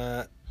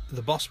 The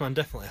Boss Man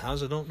definitely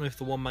has. I don't know if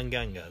the One Man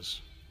Gang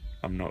has.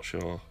 I'm not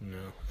sure. No.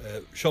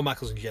 Shawn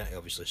Michaels and Jannetty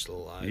obviously still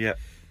alive. Yeah.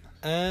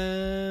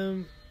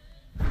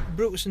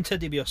 Brutus and Ted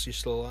DiBiase is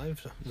still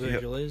alive.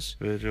 Virgil is.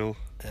 Virgil.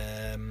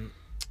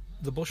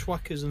 The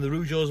Bushwhackers and the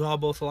Rougeaus are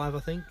both alive, I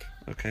think.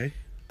 Okay.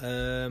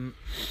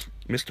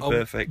 Mr.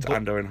 Perfect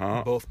and Owen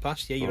Hart. Both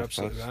passed, yeah, you're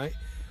absolutely right.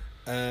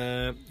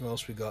 What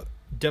else we got?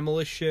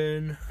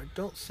 Demolition. I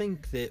don't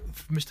think that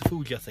Mr.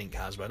 Fuji, I think,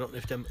 has, but I don't know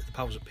if the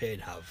Powers of Pain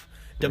have.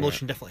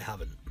 Demolition definitely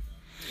haven't.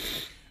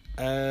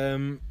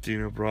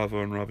 Dino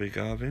Bravo and Robbie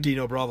Garvin.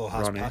 Dino Bravo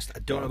has passed. I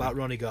don't know about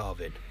Ronnie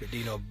Garvin, but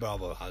Dino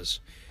Bravo has.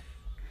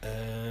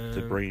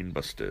 The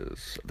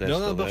Brainbusters.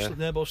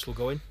 They're both still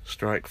going.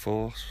 Strike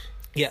Force.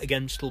 Yeah,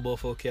 again, still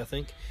both okay, I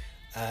think.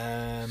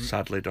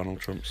 Sadly, Donald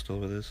Trump's still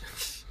with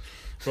us.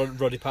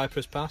 Roddy Piper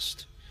has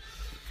passed.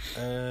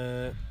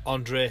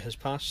 Andre has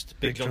passed.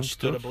 Big John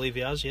Studd, I believe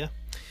he has, yeah.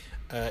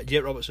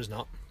 Jake Roberts has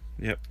not.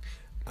 Yep.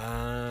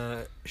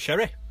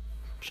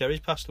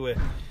 Sherry's passed away.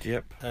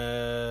 Yep.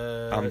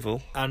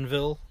 Anvil.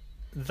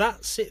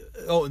 That's it.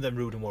 Oh, and then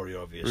Rude and Warrior,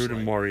 obviously. Rude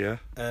and Warrior.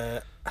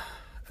 And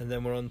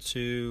then we're on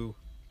to...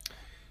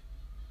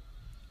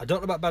 I don't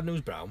know about Bad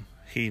News Brown.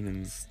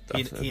 Heenan's.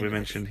 We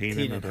mentioned Heenan.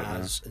 Heenan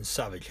has, and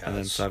Savage has. And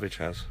then Savage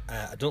has.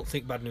 I don't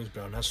think Bad News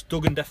Brown has.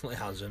 Duggan definitely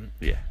hasn't.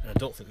 Yeah. And I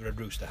don't think the Red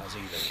Rooster has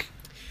either.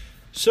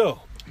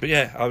 So... But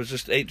yeah,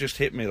 it just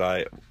hit me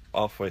like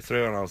halfway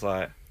through, and I was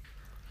like,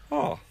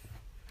 oh,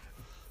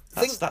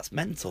 that's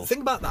mental.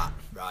 Think about that,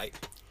 right?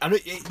 And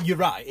you're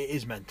right, it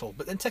is mental.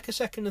 But then take a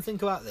second and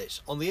think about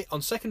this. On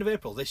 2nd of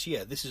April this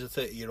year, this is a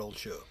 30-year-old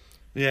show.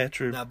 Yeah,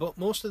 true. Now, but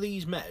most of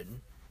these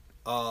men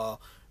are,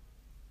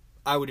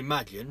 I would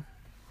imagine,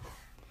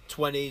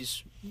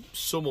 20s.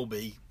 Some will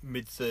be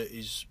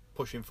mid-30s,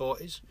 pushing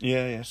 40s.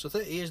 Yeah. So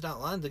 30 years down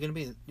the line, they're going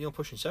to be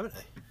pushing 70.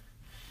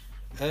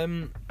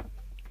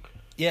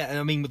 Yeah, and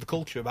I mean with the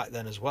culture back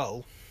then as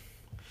well,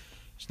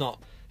 it's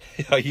not.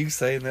 Are you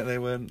saying that they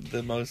weren't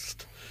the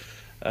most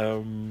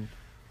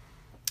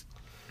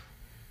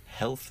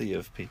healthy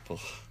of people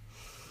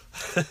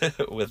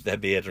with their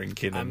beer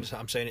drinking? I'm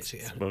saying it's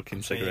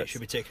smoking cigarettes. It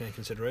should be taken into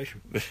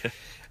consideration.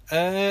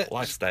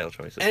 Lifestyle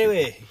choices.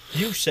 Anyway,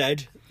 you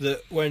said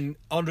that when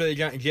Andre the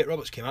Giant and Jake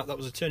Roberts came out, that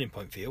was a turning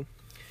point for you.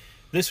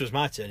 This was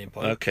my turning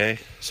point. Okay.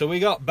 So we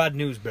got Bad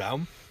News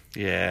Brown.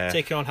 Yeah.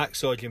 Taking on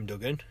Hacksaw Jim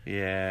Duggan.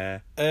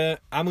 Yeah.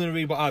 I'm going to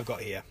read what I've got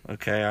here.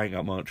 Okay, I ain't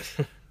got much.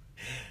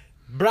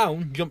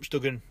 Brown jumps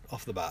Duggan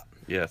off the bat.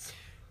 Yes.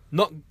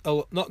 Not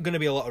going to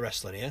be a lot of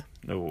wrestling here.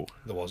 No.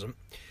 There wasn't.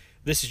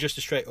 This is just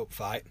a straight up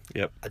fight.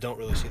 Yep. I don't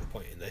really see the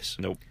point in this.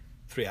 Nope.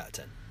 3 out of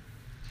 10.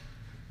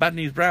 Bad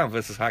News Brown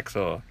versus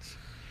Hacksaw.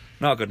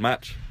 Not a good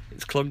match.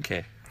 It's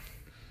clunky.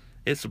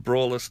 It's a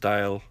brawler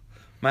style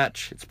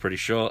match. It's pretty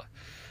short.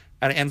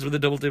 And it ends with a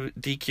double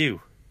DQ.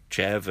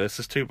 Chair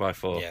versus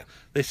 2x4. Yeah.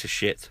 This is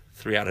shit.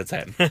 3 out of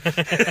 10.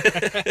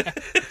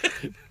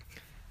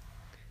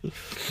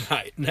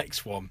 Right,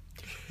 next one.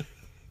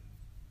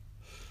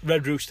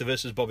 Red Rooster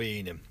versus Bobby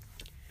Heenan.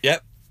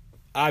 Yep.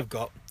 I've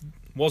got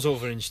was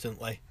over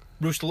instantly.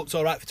 Rooster looked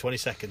alright for 20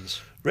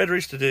 seconds. Red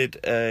Rooster did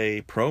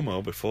a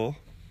promo before.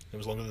 It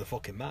was longer than the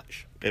fucking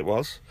match. It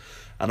was.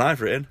 And I've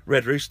written,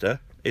 Red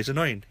Rooster is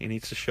annoying. He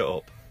needs to shut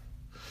up.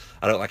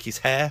 I don't like his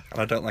hair, and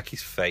I don't like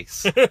his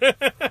face.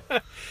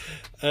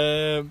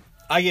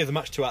 I gave the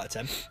match 2 out of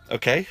 10.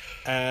 Okay.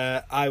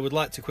 I would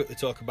like to quickly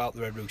talk about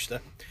the Red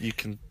Rooster. You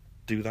can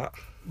do that.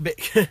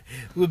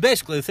 Well,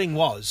 basically, the thing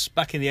was,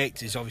 back in the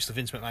 80s, obviously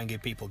Vince McMahon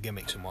gave people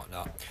gimmicks and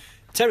whatnot.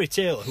 Terry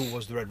Taylor, who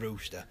was the Red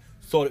Rooster,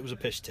 thought it was a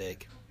piss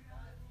take.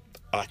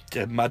 I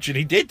imagine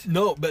he did.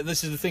 No, but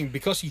this is the thing.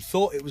 Because he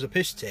thought it was a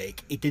piss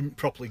take, he didn't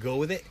properly go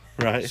with it.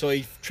 Right. So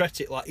he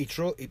treated it like he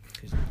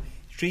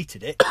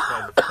treated it,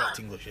 whatever the correct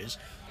English is,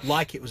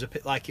 like it was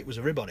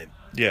a rib on him.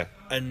 Yeah.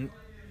 And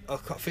I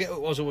forget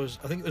what it was.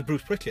 I think it was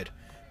Bruce Prichard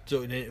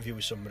doing an interview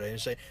with somebody and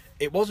saying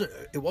it wasn't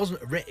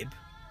a rib.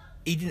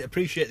 He didn't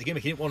appreciate the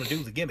gimmick. He didn't want to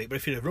do the gimmick. But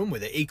if he'd have run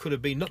with it, he could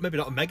have been maybe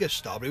not a mega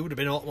star, but he would have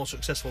been a lot more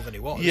successful than he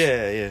was.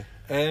 Yeah.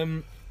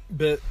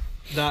 But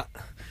that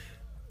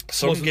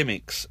some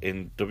gimmicks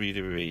in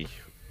WWE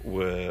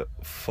were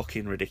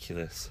fucking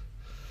ridiculous,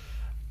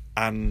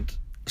 and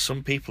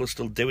some people are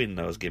still doing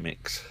those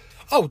gimmicks.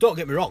 Oh, don't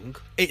get me wrong.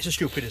 It's a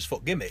stupid as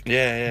fuck gimmick.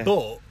 Yeah.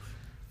 But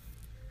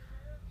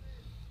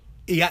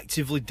he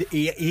actively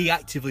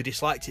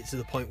disliked it to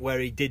the point where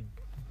he did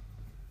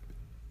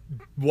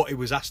what he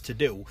was asked to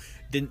do,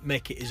 didn't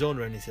make it his own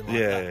or anything like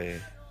that. Yeah.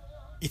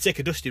 You take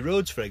a Dusty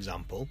Rhodes, for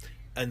example,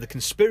 and the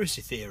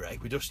conspiracy theory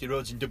with Dusty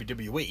Rhodes in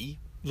WWE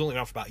was only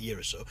around for about a year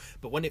or so,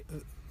 but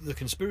the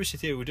conspiracy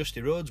theory with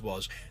Dusty Rhodes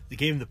was they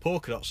gave him the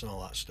polka dots and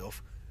all that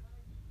stuff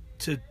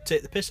to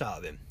take the piss out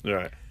of him.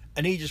 Right.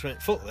 And he just went,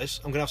 fuck this,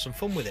 I'm going to have some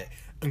fun with it,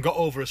 and got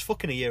over as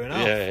fucking a year and a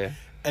half. Yeah.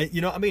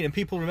 You know what I mean? And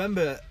people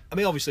remember... I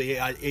mean, obviously,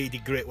 he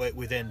did great work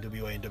with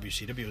NWA and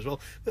WCW as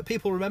well, but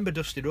people remember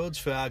Dusty Rhodes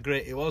for how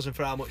great he was and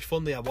for how much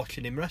fun they had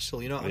watching him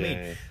wrestle, you know what I mean?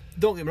 Yeah.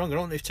 Don't get me wrong, I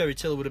don't know if Terry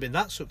Taylor would have been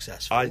that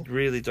successful. I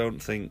really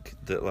don't think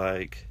that,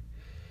 like,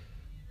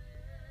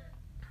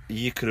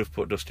 you could have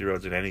put Dusty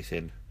Rhodes in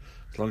anything.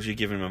 As long as you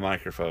give him a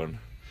microphone,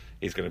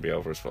 he's going to be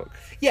over as fuck.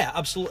 Yeah,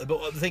 absolutely.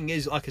 But the thing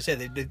is, like I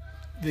said,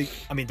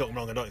 I mean, don't get me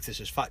wrong, I don't know if this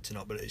is fact or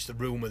not, but it's the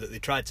rumour that they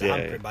tried to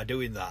hamper him by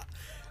doing that.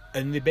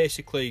 And he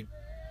basically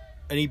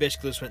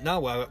just went, no,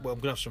 well, I'm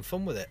going to have some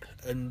fun with it.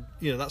 And,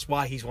 you know, that's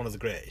why he's one of the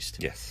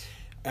greatest. Yes.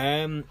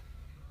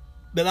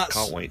 But that's...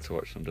 Can't wait to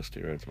watch some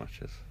Dusty Rhodes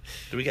matches.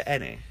 Do we get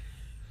any?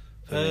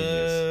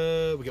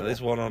 We get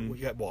There's one on... We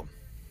get one.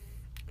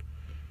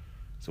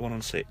 Is there one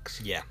on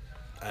 6? Yeah.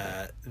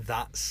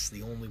 That's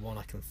the only one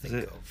I can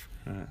think of.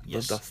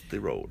 Yes. The Dusty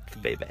Rhodes,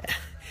 baby.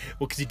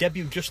 Well, because he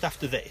debuted just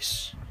after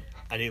this,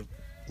 and he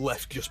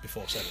left just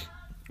before 7.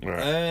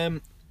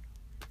 Right.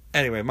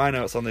 Anyway, my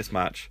notes on this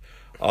match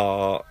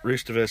are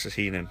Rooster versus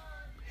Heenan.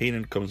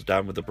 Heenan comes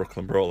down with the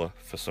Brooklyn Brawler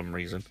for some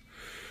reason.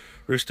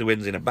 Rooster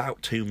wins in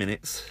about 2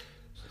 minutes.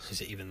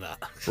 Is it even that?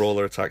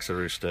 Brawler attacks the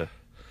Rooster.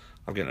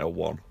 I'm getting a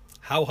 1.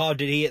 How hard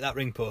did he hit that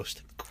ring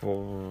post?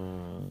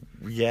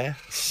 Yeah.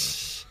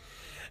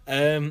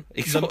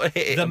 He sort of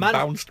hit it and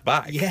bounced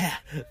back. Yeah.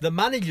 The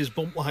managers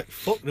bump like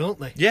fuck, don't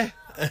they? Yeah.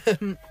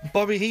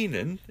 Bobby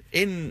Heenan,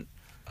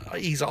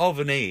 he's of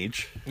an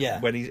age, Yeah.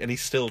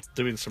 he's still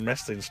doing some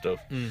wrestling stuff.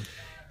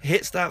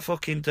 Hits that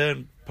fucking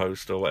turn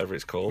post or whatever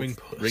it's called. Ring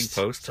post. Ring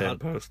post, turn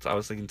post. I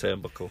was thinking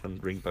turnbuckle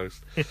and ring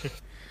post.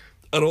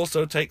 And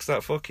also takes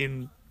that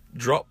fucking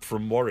drop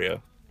from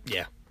Warrior.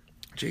 Yeah.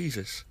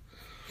 Jesus.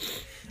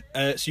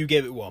 So you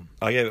gave it 1.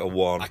 I gave it a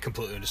 1. I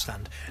completely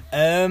understand.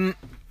 I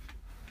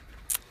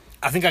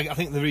think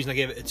the reason I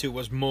gave it a 2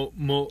 was more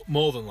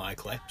than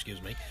likely,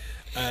 excuse me,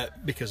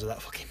 because of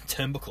that fucking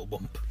turnbuckle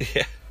bump.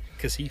 Yeah.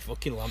 Because he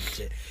fucking lamped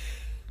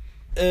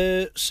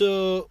it.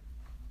 So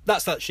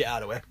that's that shit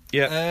out of the way.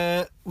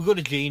 Yeah. We go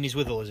to Gene. He's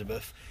with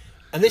Elizabeth,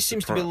 and this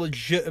seems to be a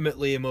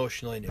legitimately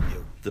emotional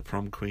interview. The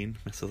prom queen,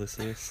 Miss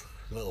Elizabeth.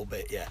 A little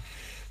bit, yeah.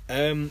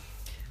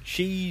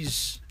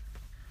 She's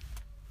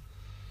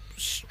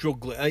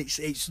struggling.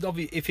 It's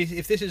obvious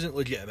if this isn't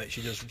legitimate,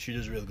 she does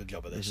a really good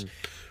job of this.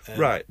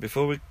 Right,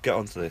 before we get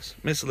on to this,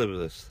 Miss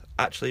Elizabeth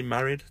actually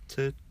married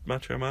to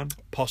Macho Man?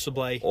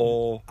 Possibly,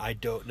 or I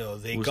don't know.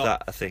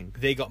 that a thing?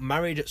 They got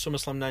married at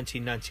SummerSlam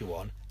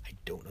 1991. I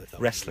don't know if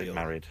that wrestling was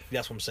real. married.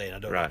 That's what I'm saying. I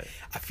don't Right. know.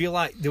 I feel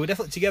like they were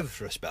definitely together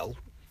for a spell.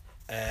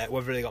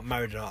 Whether they got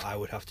married or not, I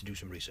would have to do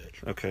some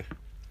research. Okay.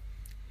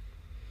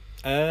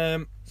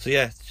 So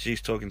yeah,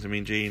 she's talking to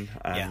Mean Gene,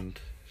 and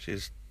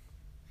she's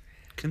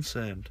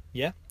concerned.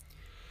 Yeah,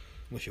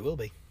 well, she will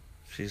be.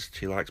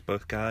 She likes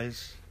both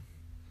guys.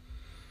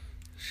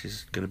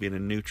 She's going to be in a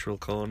neutral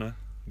corner.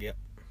 Yep.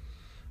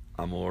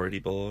 I'm already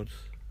bored.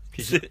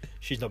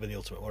 She's not been the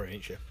Ultimate Warrior,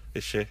 ain't she?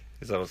 Is she?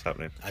 Is that what's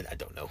happening? I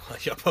don't know.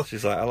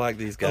 She's like, I like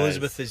these guys.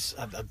 Elizabeth is.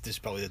 This is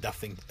probably the daft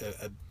thing,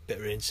 a bit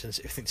of an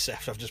insensitive thing to say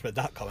after I've just made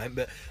that comment,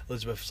 but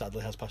Elizabeth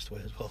sadly has passed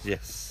away as well.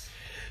 Yes.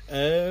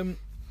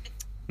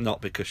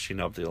 Not because she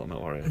knobbed the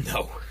Ultimate Warrior.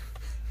 No.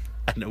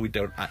 I know we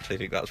don't actually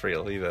think that's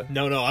real either.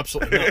 No,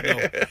 absolutely not.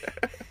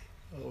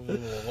 No.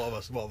 What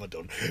have I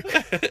done?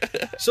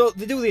 So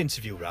they do the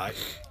interview, right?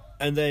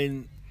 And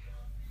then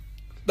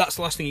that's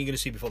the last thing you're going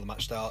to see before the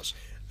match starts.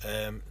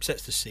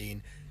 Sets the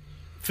scene.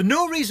 For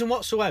no reason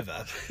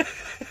whatsoever,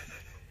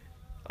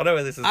 I know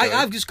where this is going.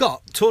 I've just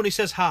got Tony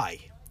says hi.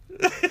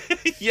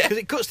 Yeah. Because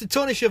it cuts to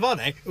Tony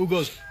Schiavone, who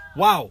goes,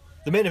 wow,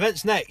 the main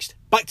event's next.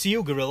 Back to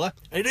you, Gorilla.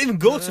 And it didn't even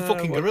go to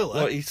fucking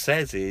Gorilla. What he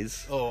says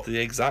is, the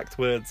exact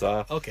words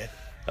are, okay.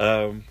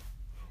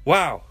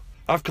 Wow,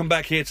 I've come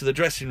back here to the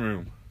dressing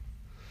room.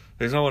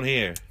 There's no one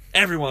here.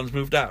 Everyone's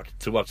moved out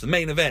to watch the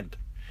main event.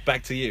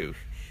 Back to you.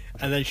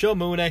 And then Sean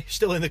Mooney,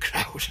 still in the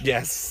crowd.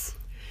 Yes.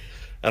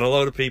 And a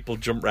load of people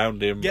jump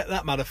round him. Get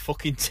that man a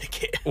fucking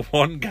ticket.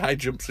 One guy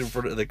jumps in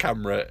front of the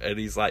camera and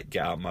he's like,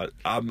 yeah,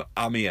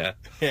 I'm here.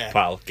 Yeah.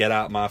 Pal, get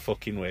out my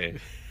fucking way.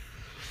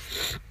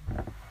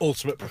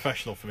 Ultimate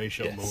professional for me,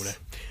 Sean Yes.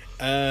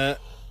 Mooney.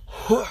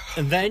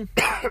 And then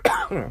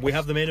we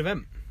have the main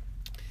event.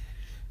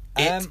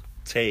 It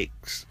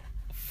takes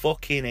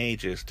fucking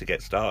ages to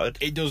get started.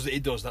 It does,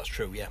 that's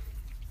true, yeah.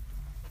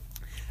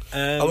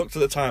 I looked at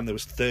the time, there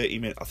was 30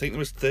 minutes. I think there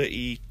was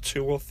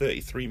 32 or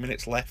 33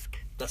 minutes left.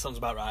 That sounds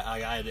about right. I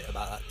had it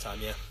about that time,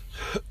 yeah.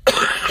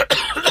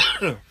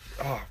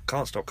 Oh,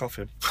 can't stop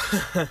coughing.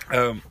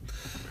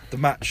 The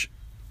match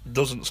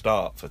doesn't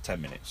start for 10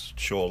 minutes.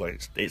 Surely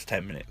it's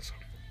 10 minutes.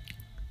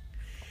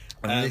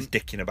 And he's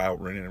dicking about,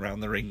 running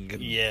around the ring.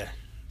 And... Yeah.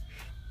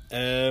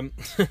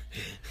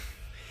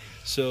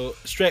 So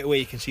straight away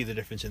you can see the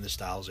difference in the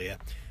styles here.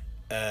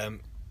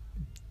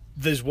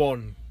 There's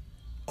one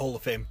Hall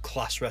of Fame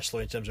class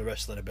wrestler in terms of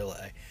wrestling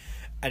ability,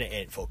 and it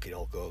ain't fucking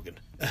Hulk Hogan.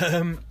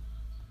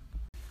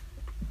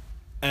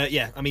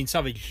 Yeah, I mean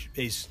Savage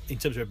is, in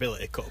terms of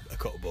ability, a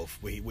cut above.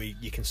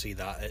 You can see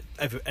that.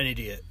 An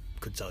idiot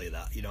could tell you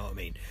that. You know what I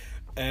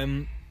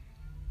mean?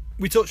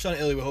 We touched on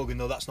it earlier with Hogan,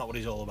 though. That's not what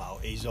he's all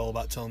about. He's all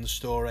about telling the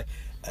story.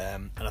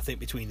 And I think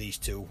between these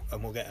two,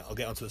 and I'll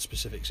get onto the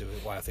specifics of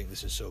why I think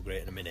this is so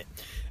great in a minute.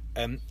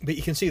 But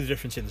you can see the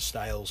difference in the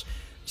styles.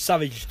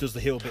 Savage does the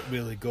heel bit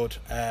really good.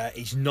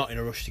 He's not in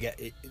a rush to get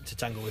it to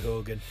tangle with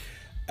Hogan,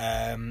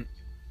 and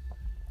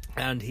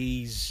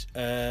he's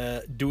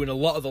doing a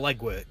lot of the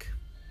legwork.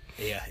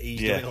 Yeah, he's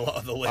doing a lot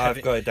of the leg.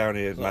 I've got it down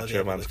here.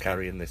 Macho Man's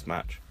carrying this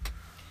match.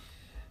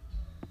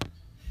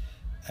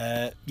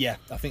 Yeah,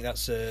 I think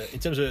that's in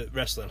terms of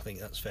wrestling. I think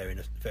that's fair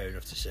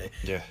enough to say.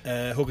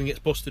 Yeah. Hogan gets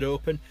busted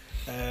open.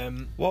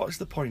 What is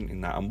the point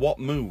in that, and what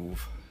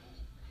move?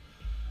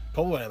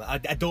 Probably one of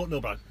them, I don't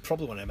know, but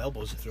probably one of them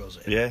elbows he throws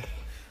it. Yeah,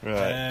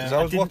 right. Because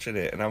I was watching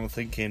it and I'm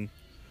thinking,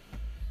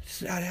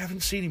 I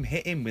haven't seen him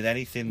hit him with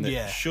anything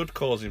that should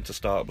cause him to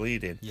start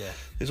bleeding. Yeah.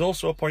 There's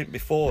also a point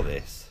before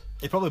this.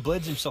 He probably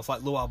blades himself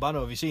like Lou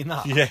Albano. Have you seen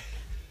that? Yeah.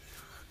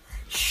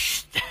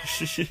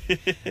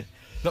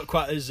 Not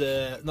quite as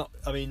not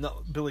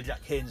Billy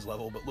Jack Haynes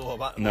level, but Lou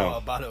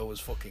Albano was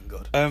fucking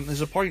good.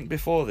 There's a point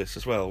before this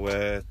as well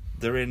where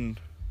they're in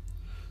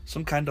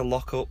some kind of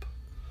lockup,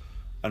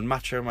 and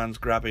Macho Man's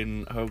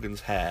grabbing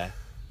Hogan's hair.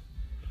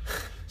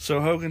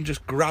 So Hogan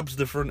just grabs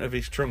the front of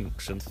his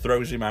trunks and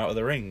throws him out of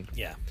the ring.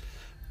 Yeah.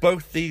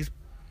 Both these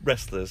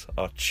wrestlers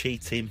are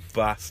cheating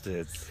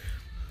bastards.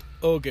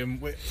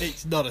 Hogan,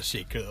 it's not a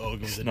secret that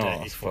Hogan was a No, dirty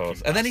I suppose.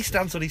 fucking And then he bastard.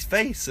 stands on his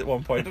face at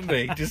one point, doesn't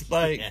he? Just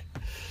like, Yeah.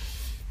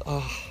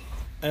 oh,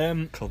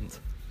 cunt.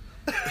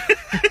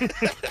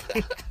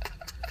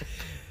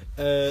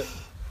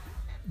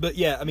 But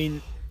yeah, I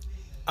mean,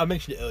 I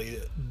mentioned it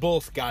earlier.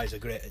 Both guys are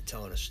great at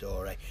telling a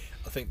story.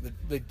 I think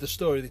the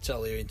story they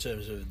tell here in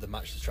terms of the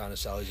match they're trying to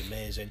sell is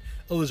amazing.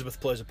 Elizabeth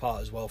plays a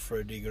part as well for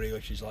a degree,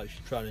 where she's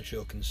trying to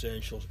show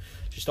concern. She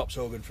stops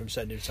Hogan from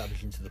sending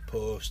Savage into the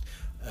post.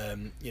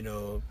 You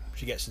know,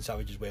 she gets in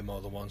Savage's way more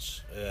than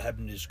once.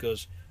 Hebden just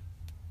goes,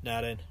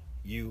 "Nah, then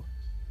you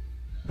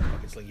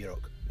fucking sling your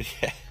hook."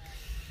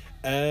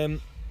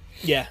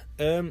 Yeah.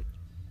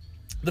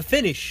 The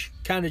finish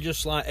kind of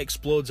just like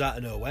explodes out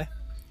of nowhere.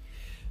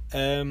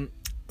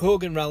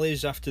 Hogan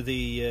rallies after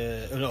the...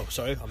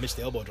 I missed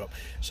the elbow drop.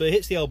 So he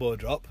hits the elbow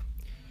drop,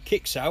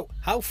 kicks out.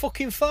 How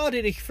fucking far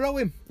did he throw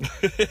him?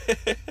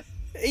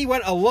 He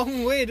went a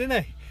long way,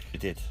 didn't he? He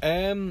did.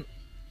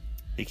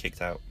 He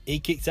kicked out. He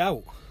kicked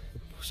out.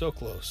 So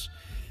close.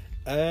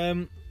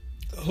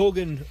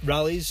 Hogan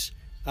rallies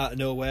out of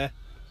nowhere,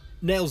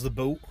 nails the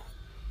boot,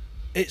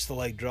 hits the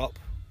leg drop,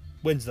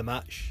 wins the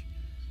match.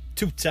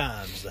 2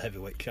 times the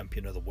heavyweight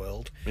champion of the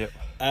world. Yep.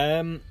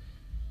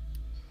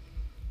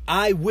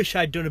 I wish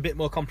I'd done a bit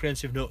more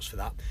comprehensive notes for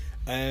that,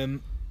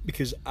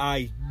 because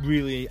I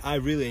really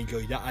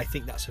enjoyed that. I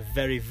think that's a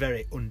very,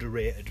 very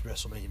underrated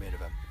WrestleMania main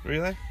event.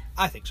 Really?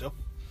 I think so.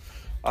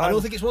 I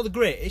don't think it's one of the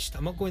greatest.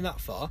 I'm not going that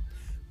far,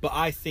 but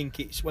I think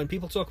it's, when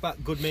people talk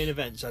about good main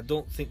events, I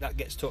don't think that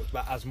gets talked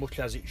about as much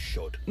as it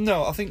should.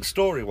 No, I think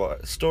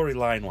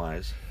storyline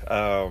wise,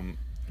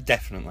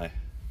 definitely.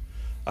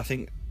 I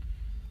think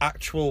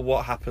actual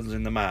what happens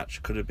in the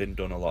match could have been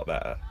done a lot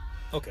better.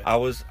 Okay.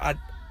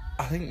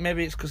 I think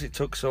maybe it's because it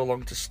took so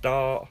long to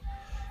start.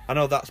 I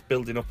know that's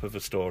building up of a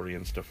story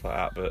and stuff like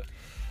that, but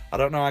I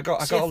don't know. I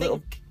got a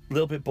little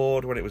bit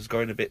bored when it was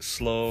going a bit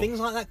slow.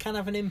 Things like that can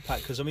have an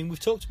impact, because I mean, we've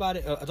talked about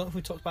it. I don't know if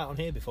we talked about it on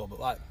here before, but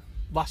like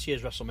last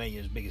year's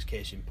WrestleMania's biggest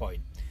case in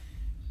point.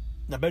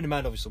 Now, bear in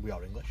mind, obviously, we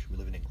are English. We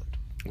live in England.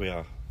 We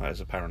are. That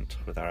is apparent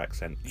with our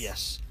accents.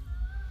 Yes.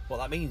 What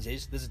that means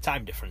is there's a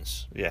time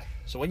difference. Yeah.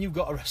 So when you've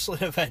got a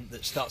wrestling event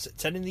that starts at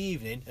 10 in the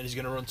evening and is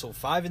going to run till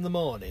 5 in the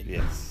morning,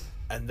 yes,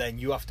 and then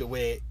you have to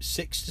wait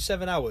 6 to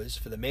 7 hours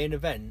for the main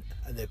event,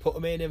 and they put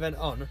a main event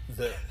on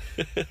that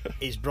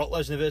is Brock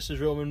Lesnar versus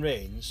Roman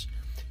Reigns,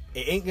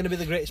 it ain't going to be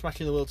the greatest match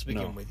in the world to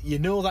begin with. You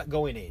know that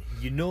going in.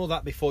 You know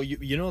that before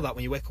you know that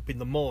when you wake up in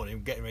the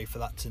morning getting ready for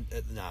that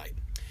at the night.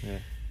 Yeah.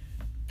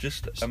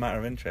 Just a matter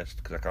of interest,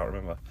 because I can't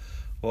remember.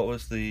 What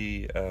was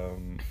the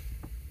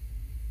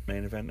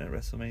main event at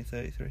WrestleMania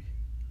 33?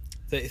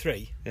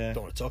 33? Yeah.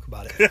 Don't want to talk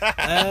about it.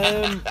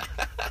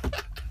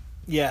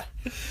 Yeah.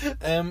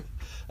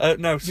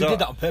 No, so you did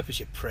that on purpose,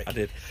 you prick. I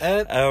did.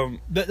 But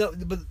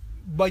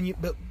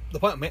the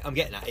point I'm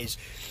getting at is,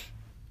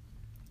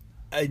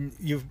 and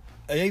even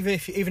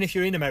if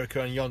you're in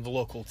America and you're on the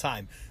local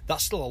time,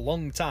 that's still a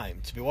long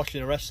time to be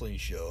watching a wrestling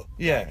show.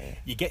 Yeah.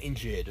 You're getting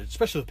jaded,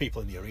 especially the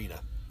people in the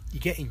arena. You're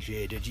getting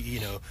jaded.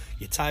 You know,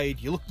 you're tired.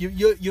 You're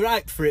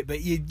hyped for it,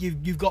 but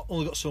you've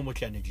only got so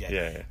much energy.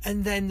 Yeah.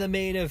 And then the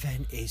main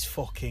event is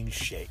fucking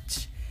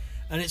shit,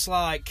 and it's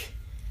like,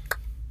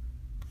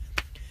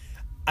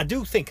 I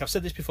do think, I've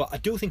said this before, I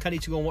do think I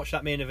need to go and watch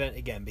that main event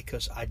again,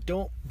 because I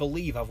don't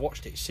believe I've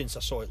watched it since I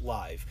saw it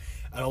live.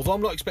 And although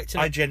I'm not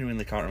expecting, I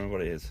genuinely can't remember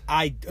what it is.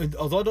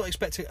 Although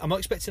I'm not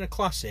expecting a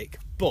classic,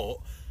 but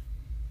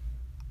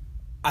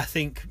I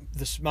think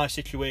my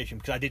situation,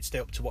 because I did stay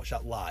up to watch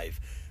that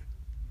live,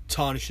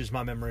 tarnishes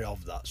my memory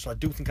of that. So I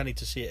do think I need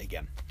to see it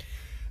again.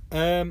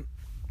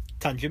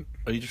 Tangent.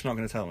 Are you just not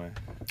going to tell me?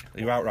 Are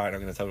you outright not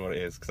going to tell me what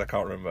it is? Because I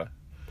can't remember.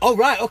 Oh,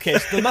 right, okay.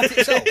 So the match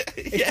itself.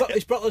 Yeah.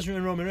 It's Brock Lesnar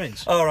and Roman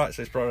Reigns. Oh, right,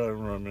 so it's Brock Lesnar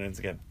and Roman Reigns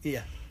again.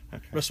 Yeah.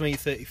 Okay. WrestleMania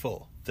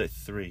 34.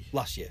 33.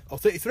 Last year. Oh,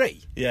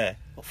 33? Yeah.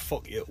 Oh,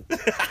 fuck you.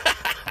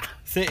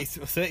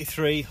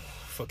 33,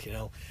 fucking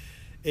hell,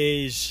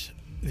 is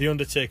The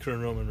Undertaker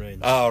and Roman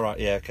Reigns. Oh, right,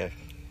 yeah, okay.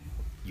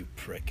 You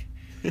prick.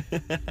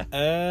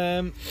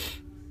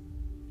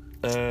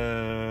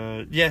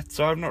 Yeah,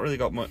 so I've not really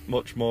got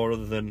much more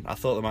other than I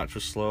thought the match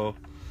was slow.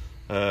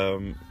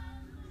 I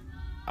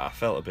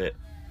felt a bit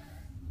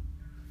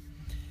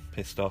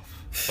pissed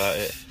off about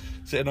it.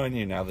 Is it annoying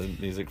you now, the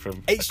music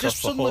from It's across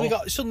just the hall?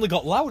 suddenly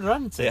got louder,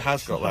 hasn't it? It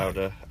has got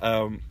louder.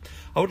 I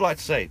would like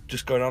to say,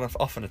 just going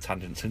off on a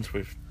tangent since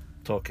we're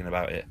talking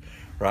about it,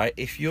 right?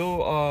 If you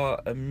are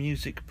a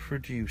music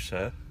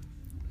producer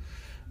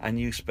and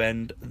you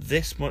spend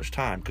this much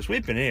time, because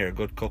we've been here a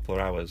good couple of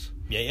hours,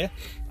 Yeah.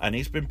 and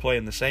he's been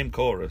playing the same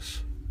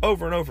chorus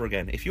over and over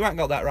again. If you ain't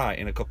got that right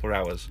in a couple of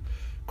hours,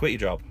 quit your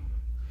job.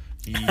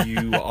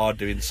 You are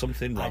doing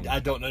something wrong. I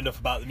don't know enough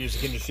about the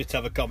music industry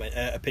to have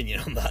a opinion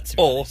on that. To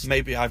be Or honest.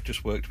 maybe I've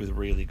just worked with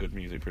really good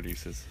music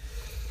producers.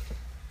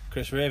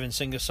 Chris Raven,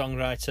 singer,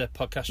 songwriter,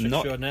 podcaster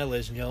extraordinaire,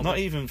 ladies and gentlemen. Not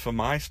even for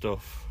my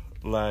stuff.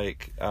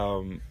 Like,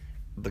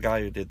 the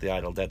guy who did the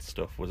Idle Dead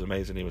stuff was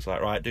amazing. He was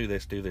like, right, do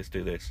this, do this,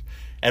 do this.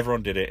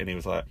 Everyone did it, and he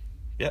was like,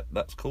 yep,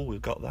 that's cool,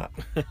 we've got that.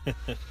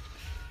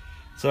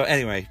 So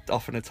anyway,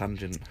 off on a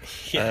tangent.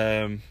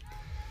 Yeah.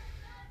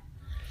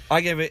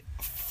 I gave it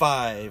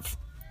 5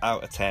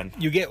 out of 10.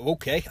 You get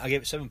okay. I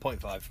gave it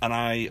 7.5. And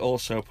I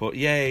also put,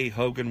 yay,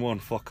 Hogan won,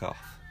 fuck off.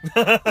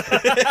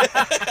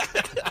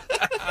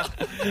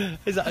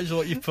 Is that actually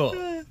what you put?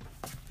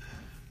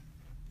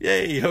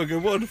 Yay,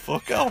 Hogan won,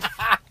 fuck off.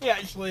 He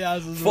actually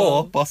has as 4,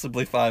 well.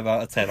 possibly 5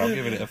 out of 10. I'm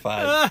giving it a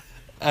 5.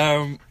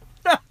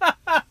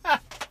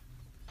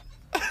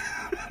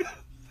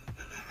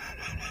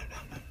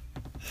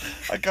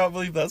 I can't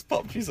believe that's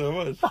popped you so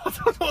much. I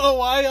don't know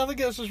why. I think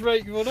that's just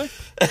right funny.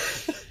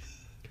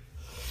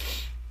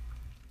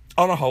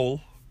 On a whole,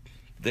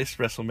 this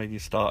WrestleMania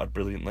started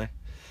brilliantly.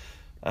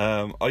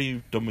 Are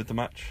you done with the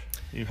match?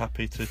 Are you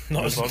happy to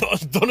Not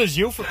as done as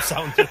you from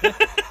sound. Do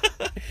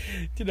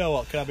you know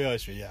what? Can I be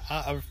honest with you?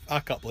 I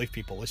can't believe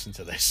people listen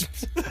to this.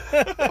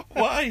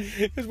 Why?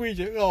 Because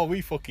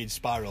we fucking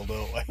spiral,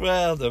 don't we?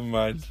 Well, never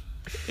mind.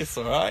 It's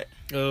alright.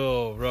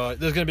 Oh, right.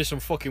 There's going to be some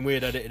fucking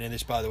weird editing in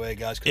this, by the way,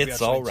 guys.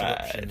 It's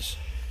alright.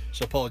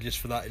 So apologies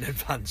for that in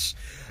advance.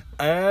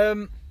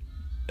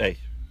 Hey,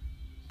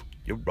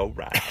 you're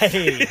alright.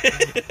 Hey.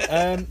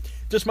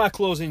 Just my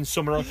closing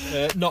summary.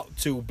 Not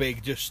too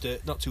big, just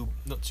not too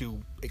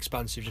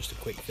expansive. Just a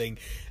quick thing.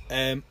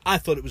 I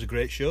thought it was a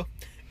great show.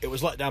 It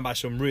was let down by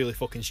some really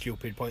fucking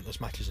stupid, pointless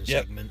matches and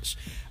segments.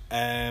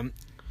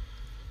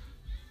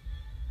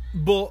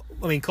 But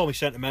I mean, call me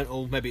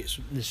sentimental. Maybe it's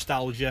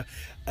nostalgia.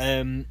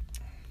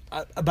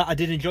 But I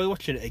did enjoy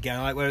watching it again.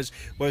 Like whereas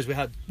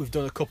we've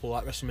done a couple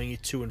like WrestleMania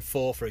 2 and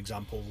 4, for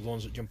example, the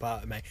ones that jump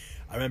out at me.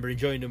 I remember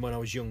enjoying them when I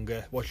was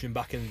younger, watching them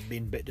back and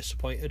being a bit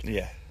disappointed.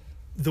 Yeah.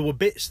 There were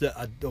bits that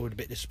I was a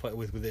bit disappointed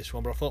with this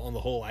one, but I thought on the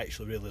whole I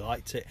actually really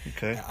liked it.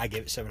 Okay. I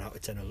gave it 7 out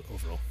of 10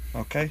 overall.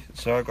 Okay,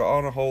 so I got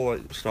on a whole.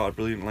 It started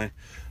brilliantly.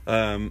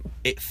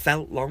 It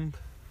felt long.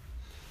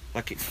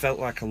 Like it felt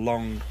like a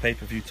long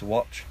pay-per-view to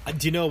watch.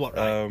 Do you know what?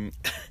 Right?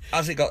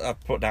 As it got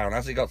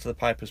to the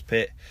Piper's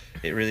Pit,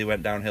 it really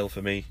went downhill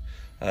for me.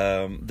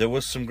 There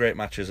was some great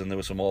matches and there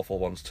were some awful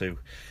ones too.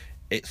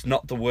 It's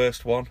not the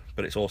worst one,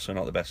 but it's also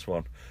not the best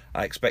one.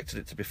 I expected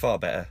it to be far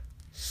better.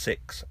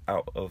 6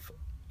 out of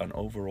an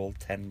overall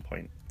 10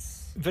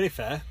 points. Very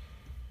fair.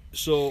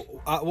 So,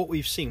 what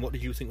we've seen, what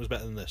did you think was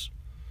better than this?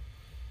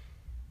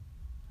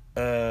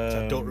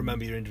 I don't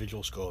remember your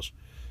individual scores.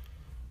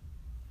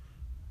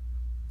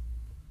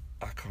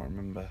 I can't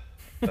remember.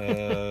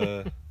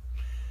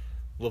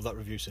 Love that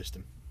review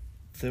system.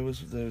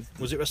 Was it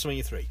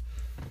WrestleMania 3?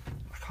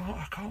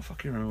 I can't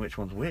fucking remember which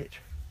one's which.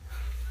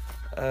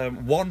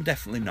 1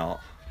 definitely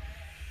not.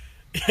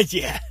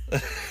 Yeah.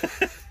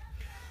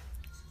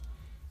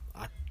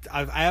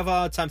 I have a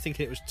hard time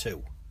thinking it was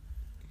 2.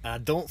 And I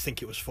don't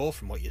think it was 4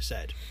 from what you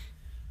said.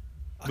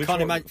 I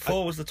can't imagine.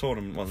 4 was the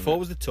tournament, wasn't it? 4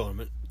 was the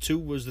tournament. 2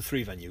 was the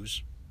 3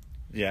 venues.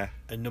 Yeah.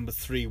 And number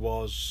 3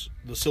 was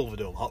the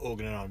Silverdome,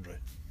 Hogan and Andre.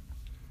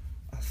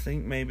 I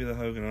think maybe the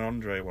Hogan and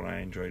Andre one I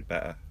enjoyed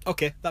better.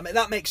 Okay,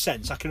 that makes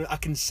sense. I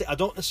can see. I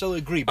don't necessarily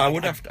agree. But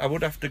I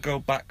would have to go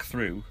back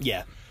through.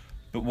 Yeah.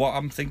 But what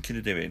I'm thinking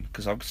of doing,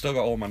 because I've still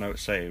got all my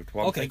notes saved.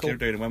 What I'm thinking of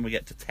doing when we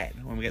get to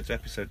 10, when we get to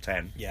episode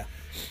 10. Yeah.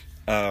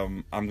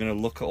 I'm going to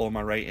look at all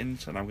my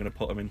ratings and I'm going to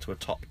put them into a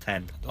top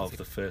 10 of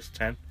the first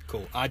 10.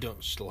 Cool. I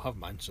don't still have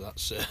mine, so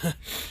that's.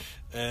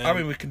 I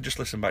mean, we can just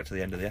listen back to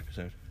the end of the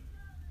episode.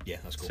 Yeah,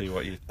 that's cool. See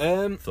what you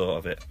thought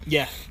of it.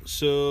 Yeah.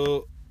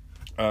 So.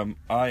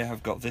 I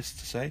have got this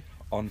to say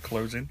on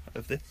closing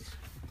of this.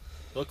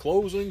 The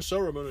closing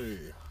ceremony.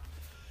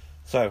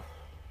 So,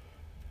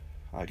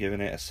 I've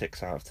given it a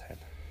 6 out of 10.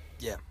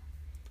 Yeah.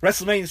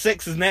 WrestleMania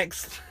 6 is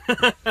next.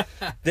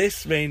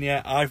 This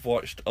Mania I've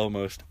watched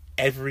almost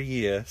every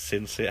year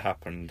since it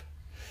happened.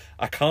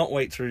 I can't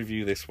wait to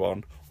review this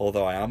one,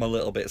 although I am a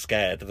little bit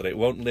scared that it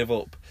won't live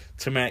up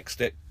to my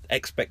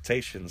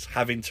expectations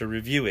having to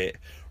review it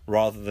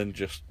rather than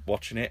just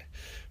watching it,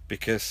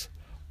 because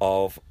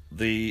of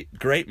the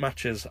great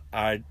matches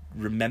I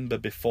remember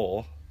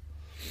before,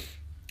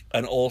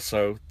 and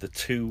also the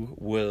 2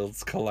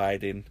 worlds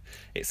colliding.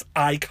 It's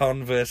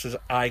Icon versus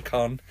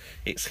Icon.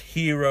 It's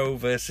Hero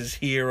versus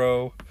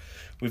Hero.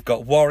 We've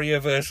got Warrior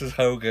versus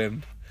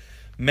Hogan.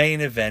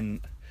 Main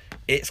event.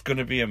 It's going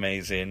to be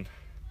amazing.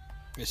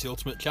 It's the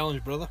ultimate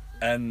challenge, brother.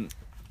 And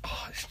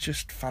it's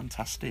just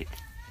fantastic.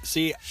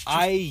 See,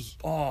 I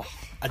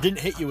didn't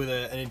hit you with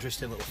an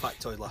interesting little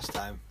factoid last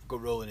time.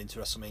 Got rolling into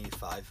WrestleMania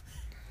 5.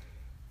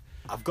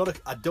 I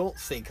don't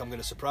think I'm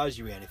going to surprise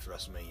you, Ian, for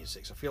WrestleMania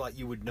 6. I feel like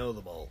you would know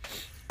them all.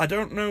 I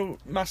don't know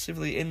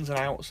massively ins and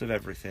outs of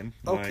everything.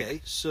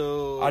 Okay,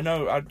 so I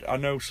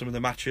know some of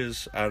the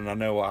matches and I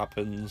know what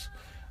happens.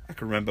 I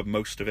can remember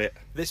most of it.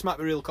 This might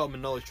be real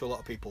common knowledge to a lot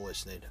of people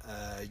listening.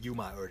 You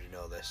might already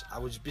know this. I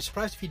would be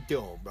surprised if you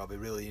don't, but I'm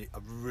really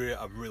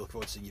looking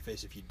forward to seeing your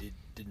face if you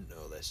didn't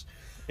know this.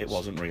 It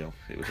wasn't real.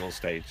 It was all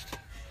staged.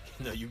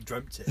 No, you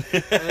dreamt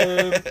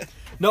it.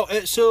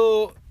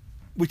 So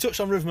we touched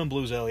on Rhythm and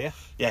Blues earlier.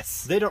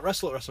 Yes. They don't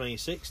wrestle at WrestleMania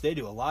 6. They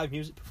do a live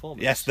music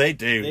performance. Yes, they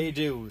do. They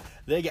do.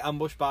 They get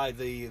ambushed by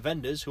the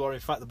vendors, who are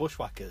in fact the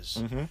Bushwhackers.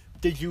 Mm-hmm.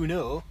 Did you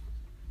know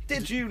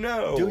Did you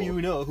know? Do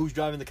you know who's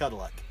driving the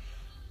Cadillac?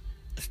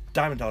 It's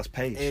Diamond Dallas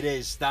Page. It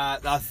is.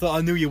 That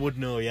I knew you would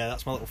know. Yeah,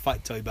 that's my little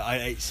factoid.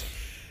 But it's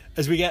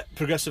as we get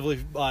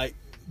progressively like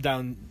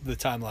down the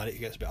timeline, it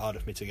gets a bit harder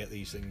for me to get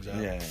these things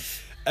out. Yeah.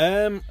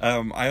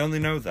 I only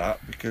know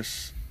that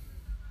because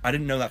I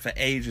didn't know that for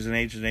ages and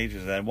ages and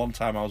ages. And then one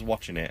time I was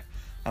watching it,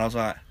 and I was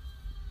like,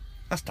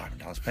 "That's Diamond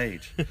Dallas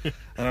Page," and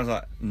I was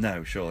like,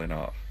 "No, surely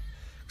not."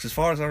 Because as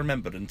far as I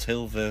remembered,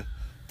 until the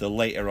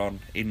later on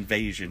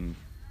invasion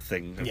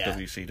thing of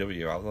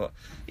WCW, I thought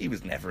he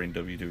was never in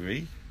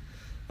WWE.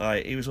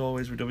 Like, he was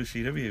always with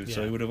WCW,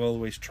 so he would have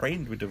always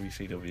trained with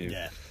WCW.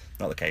 Yeah.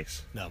 Not the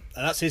case. No.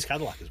 And that's his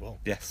Cadillac as well.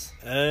 Yes.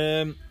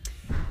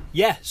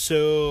 Yeah,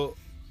 so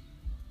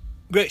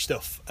great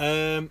stuff.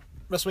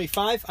 WrestleMania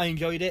 5, I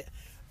enjoyed it.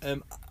 I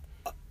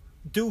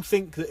do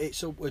think that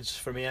it's upwards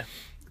from here.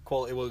 The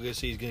quality we're going to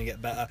see is going to get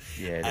better.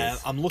 Yeah, it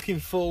is. I'm looking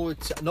forward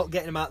to not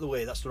getting them out of the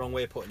way, that's the wrong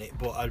way of putting it,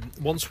 but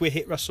once we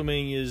get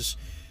WrestleMania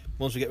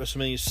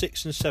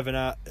 6 and 7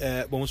 out,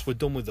 once we're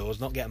done with those,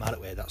 not get them out of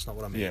the way, that's not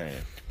what I mean. Yeah.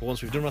 But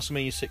once we've done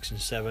WrestleMania 6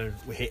 and 7,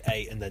 we hit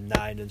 8 and then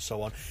 9 and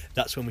so on,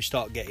 that's when we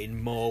start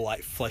getting more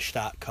like fleshed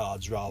out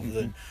cards rather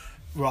than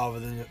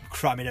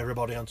cramming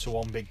everybody onto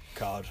one big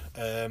card.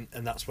 And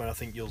that's when I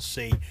think you'll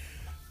see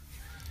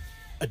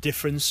a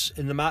difference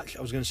in the match.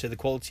 I was going to say the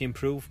quality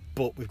improve,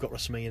 but we've got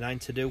WrestleMania 9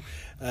 to do.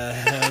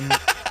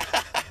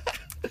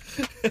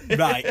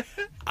 Right,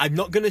 I'm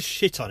not going to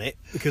shit on it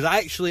because I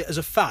actually, as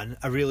a fan,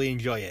 I really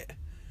enjoy it.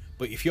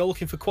 But if you're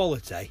looking for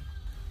quality,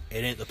 it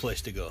ain't the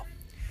place to go.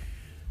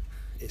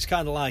 It's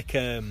kind of like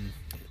going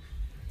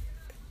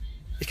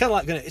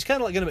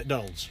to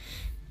McDonald's.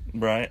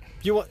 Right.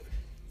 If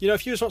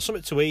you just want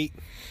something to eat,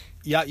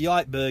 you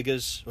like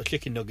burgers or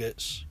chicken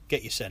nuggets,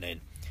 get your cent in.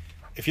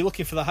 If you're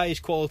looking for the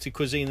highest quality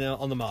cuisine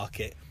on the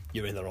market,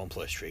 you're in the wrong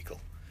place, Treacle.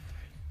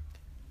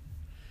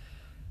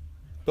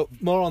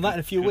 But more on that in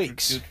a few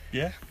weeks. Good.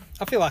 Yeah.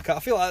 I feel like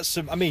that's.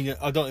 I mean,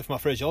 I don't know if my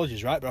phraseology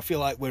is right, but I feel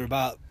like we're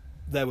about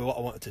there with what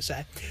I wanted to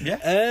say.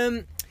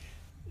 Yeah.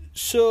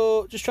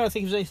 So just trying to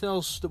think if there's anything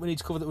else that we need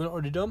to cover that we've not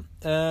already done.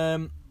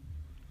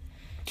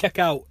 Check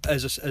out,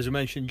 as I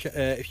mentioned,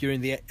 if you're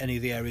in any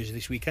of the areas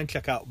this weekend,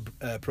 check out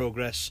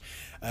Progress,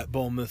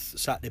 Bournemouth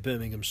Saturday,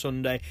 Birmingham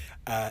Sunday.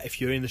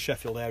 If you're in the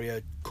Sheffield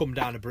area, come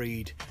down to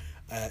Breed,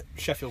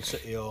 Sheffield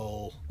City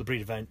Hall, the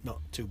Breed event, not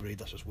to Breed,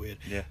 that's just weird.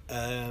 Yeah.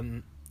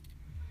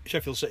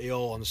 Sheffield City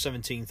Hall on the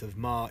 17th of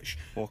March.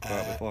 Walk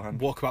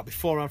about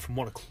beforehand from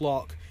 1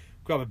 o'clock.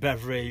 Grab a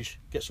beverage,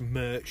 get some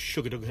merch.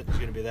 Sugar Dug is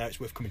going to be there. It's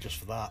worth coming just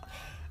for that.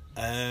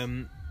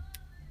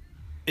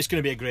 It's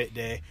going to be a great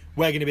day.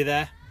 We're going to be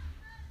there.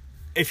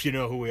 If you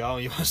know who we are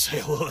and you want to say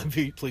hello,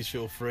 then please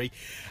feel free.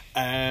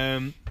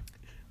 Everyone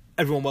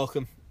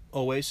welcome,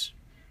 always.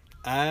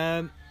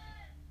 I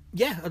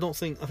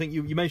think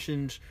you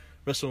mentioned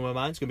Wrestling My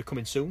Mind's going to be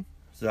coming soon.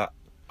 That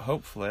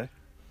hopefully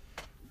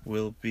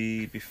will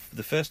be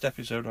the first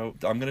episode.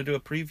 I'm going to do a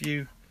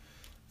preview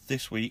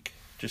this week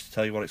just to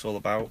tell you what it's all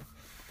about.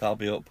 That'll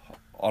be up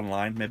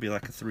online, maybe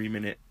like a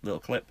 3-minute little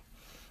clip.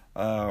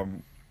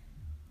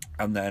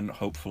 And then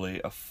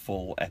hopefully a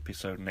full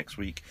episode next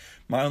week.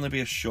 Might only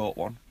be a short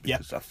one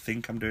because I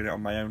think I'm doing it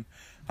on my own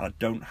and I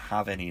don't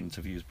have any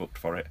interviews booked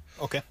for it.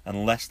 Okay.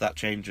 Unless that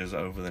changes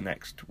over the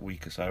next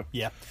week or so.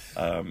 Yeah.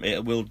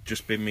 It will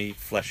just be me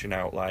fleshing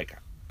out like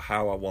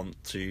how I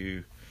want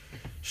to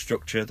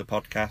structure the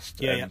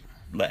podcast and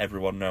let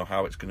everyone know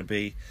how it's going to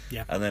be.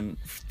 Yeah. And then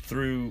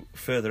through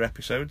further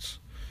episodes,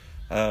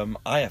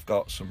 I have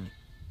got some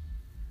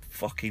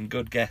fucking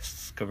good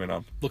guests coming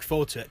on. Look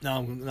forward to it. Now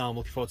I'm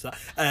looking forward to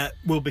that.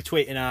 We'll be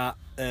tweeting out.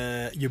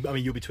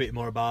 You'll be tweeting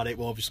more about it.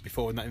 We'll obviously be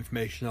forwarding that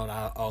information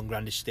on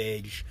Grandis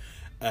Stage,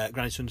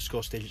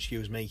 Grandis_stage,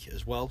 excuse me,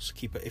 as well. So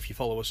if you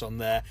follow us on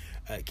there,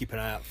 keep an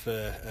eye out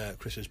for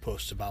Chris's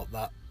posts about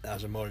that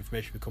as more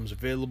information becomes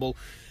available.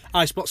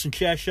 Eye spots and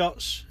chair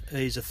shots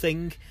is a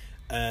thing.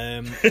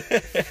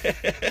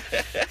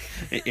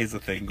 It is a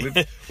thing.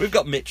 We've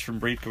got Mitch from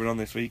Breed coming on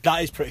this week.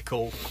 That is pretty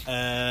cool.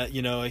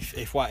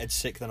 If Whitehead's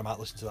sick, then I might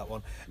listen to that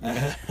one.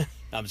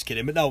 I'm just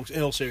kidding, but no,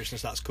 in all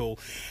seriousness, that's cool.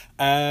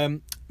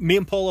 Me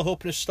and Paul are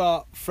hoping to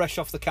start fresh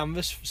off the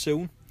canvas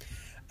soon.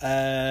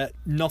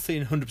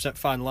 Nothing 100%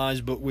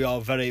 finalised, but we are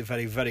very,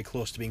 very, very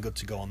close to being good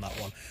to go on that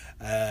one.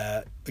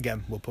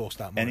 Again, we'll post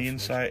that. Any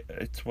insight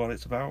into what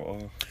it's about,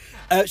 or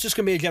it's just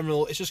going to be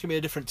it's just going to be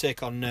a different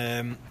take on.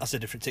 I say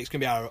different take. It's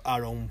going to be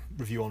our own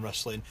review on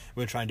wrestling.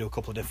 We're going to try and do a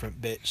couple of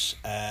different bits.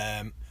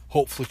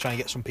 Hopefully, try and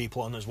get some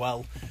people on as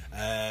well.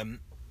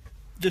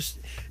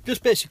 Just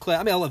basically,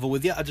 I level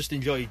with you. I just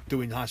enjoy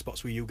doing high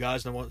spots with you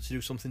guys, and I want to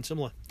do something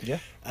similar. Yeah.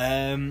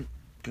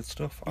 Good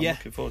stuff. I'm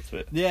looking forward to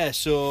it. Yeah.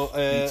 So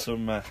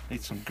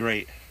need some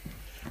great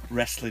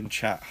wrestling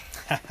chat.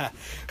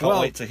 Can't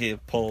wait to hear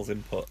Paul's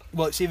input.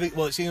 Well, it's either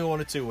one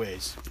of two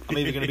ways. I'm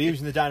either going to be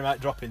using the dynamite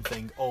dropping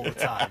thing all the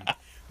time,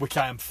 which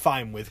I am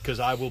fine with because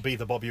I will be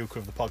the Bob Uecker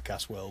of the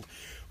podcast world,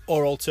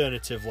 Or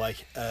alternatively,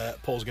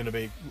 Paul's going to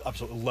be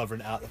absolutely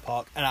levering it out of the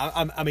park. And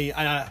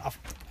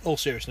all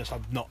seriousness,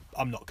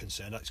 I'm not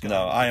concerned.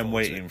 I am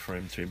waiting for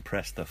him to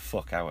impress the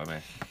fuck out of me.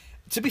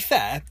 To be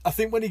fair, I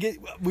think when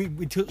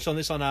we touched on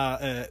this on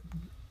our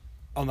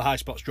on the High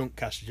Spots Drunk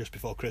cast just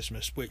before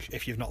Christmas, which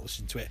if you've not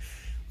listened to it,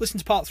 listen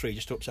to part 3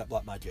 just to upset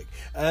Black Magic.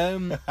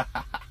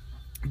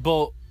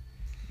 But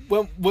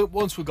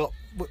once we got,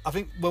 I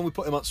think when we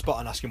put him on the spot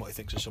and ask him what he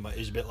thinks of something,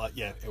 he's a bit like,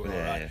 yeah, it was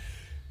alright. Yeah.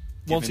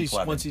 Once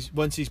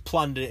he's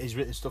planned it, he's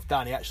written stuff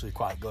down. He's actually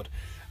quite good.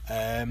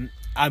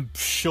 I'm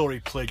sure he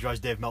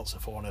plagiarised Dave Meltzer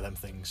for one of them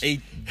things.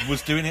 He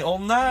was doing it all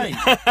night.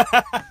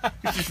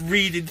 He's just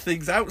reading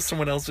things out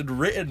someone else had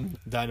written.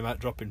 Dynamite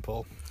dropping,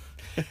 Paul.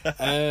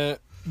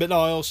 But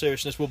no, in all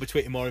seriousness, we'll be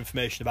tweeting more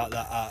information about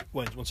that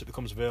once it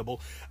becomes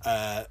available.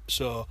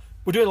 So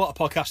we're doing a lot of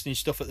podcasting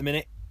stuff at the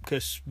minute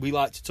because we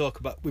like to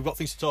talk about. We've got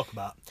things to talk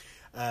about,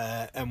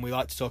 and we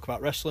like to talk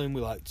about wrestling.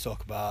 We like to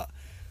talk about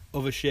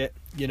other shit,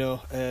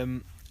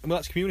 and we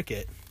like to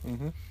communicate.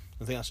 Mm-hmm.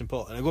 I think that's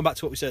important. And going back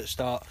to what we said at the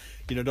start,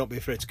 don't be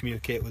afraid to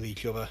communicate with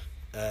each other.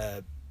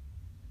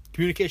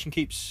 Communication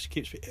helps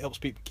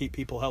keep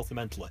people healthy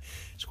mentally.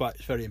 It's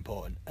very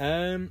important.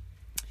 I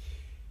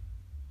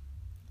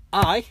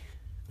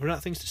run out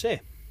of things to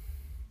say.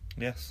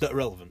 Yes, that are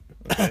relevant.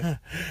 Okay.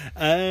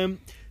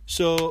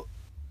 So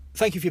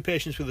thank you for your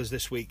patience with us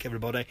this week,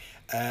 everybody.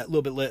 A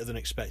little bit later than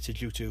expected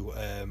due to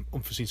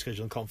unforeseen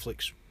scheduling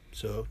conflicts.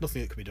 So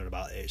nothing that can be done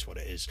about it. It's what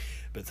it is.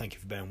 But thank you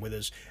for bearing with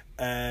us.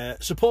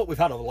 Support we've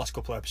had over the last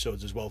couple of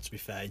episodes as well, to be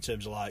fair, in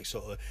terms of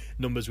sort of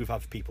numbers we've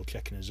had for people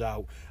checking us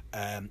out.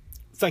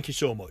 Thank you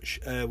so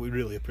much. We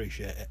really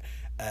appreciate it.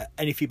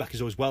 Any feedback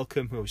is always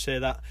welcome. We always say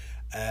that.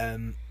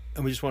 And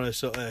we just want to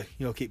sort of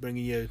keep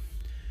bringing you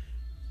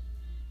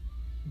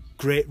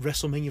great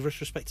WrestleMania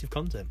retrospective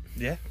content.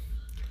 Yeah.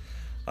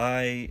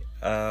 I'm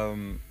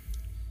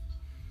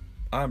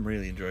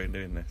really enjoying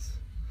doing this.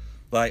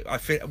 Like,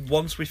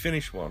 once we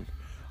finish one,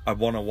 I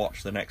want to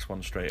watch the next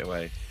one straight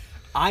away.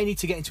 I need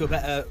to get into a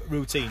better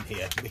routine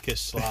here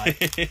because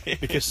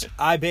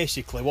I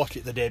basically watch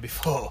it the day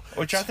before,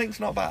 which I think's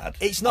not bad.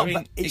 It's not.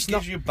 It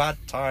gives you bad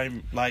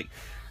time. Like,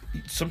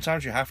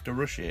 sometimes you have to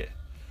rush it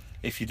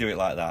if you do it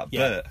like that.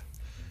 Yeah. But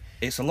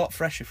it's a lot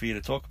fresher for you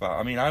to talk about.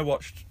 I mean, I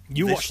watched.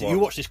 You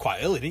watched this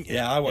quite early, didn't you?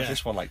 Yeah, I watched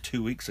this one like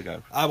 2 weeks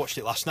ago. I watched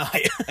it last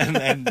night, and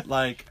then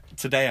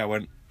today I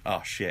went,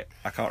 oh shit,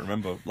 I can't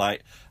remember.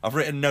 Like, I've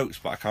written notes,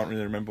 but I can't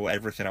really remember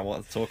everything I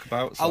wanted to talk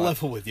about. So I'll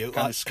level with you.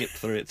 I skipped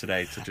through it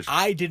today to just.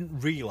 I didn't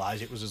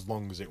realise it was as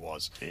long as it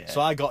was. Yeah. So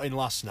I got in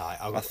last night.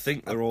 I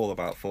think they're all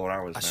about 4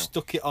 hours. I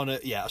stuck it on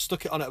at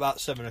about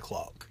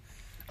 7:00,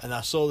 and I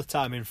saw the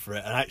timing for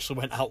it, and I actually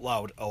went out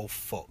loud, "Oh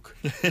fuck,"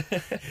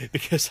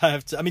 because I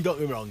have to. I mean, don't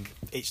get me wrong,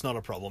 it's not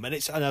a problem, and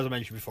as I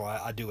mentioned before,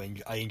 I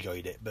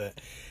enjoyed it, but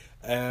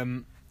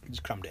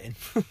just crammed it in.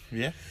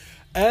 Yeah.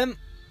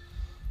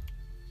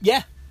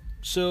 Yeah.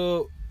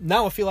 So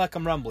now I feel like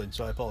I'm rambling,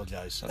 so I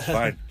apologise. That's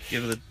fine.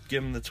 Give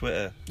them the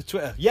Twitter. The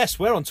Twitter. Yes,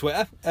 we're on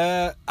Twitter.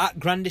 At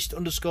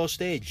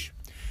grandest_stage.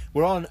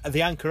 We're on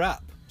the Anchor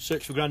app.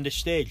 Search for Grandest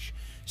Stage.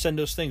 Send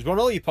us things. We're on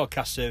all your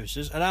podcast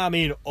services, and I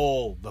mean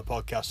all the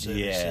podcast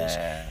services.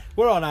 Yeah.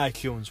 We're on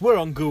iTunes. We're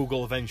on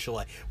Google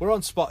eventually. We're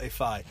on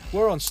Spotify.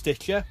 We're on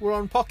Stitcher. We're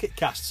on Pocket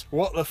Casts.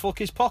 What the fuck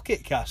is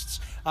Pocket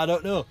Casts? I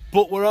don't know.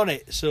 But we're on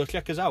it, so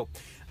check us out.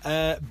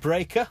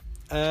 Breaker.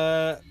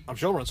 I'm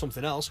sure we're on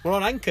something else. We're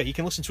on Anchor. You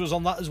can listen to us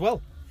on that as well.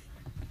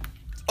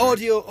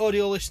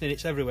 Audio listening,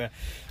 it's everywhere.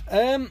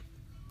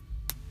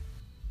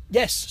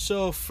 Yes,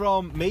 so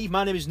from me,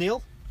 my name is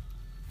Neil.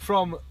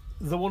 From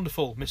the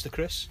wonderful Mr.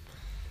 Chris.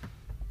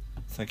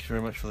 Thank you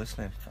very much for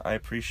listening. I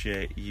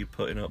appreciate you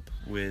putting up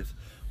with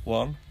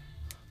 1,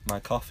 my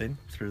coughing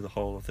through the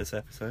whole of this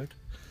episode.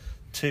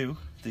 2,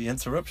 the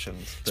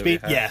interruptions.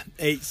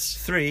 It's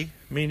 3,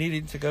 me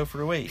needing to go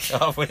for a week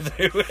halfway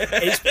through.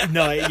 If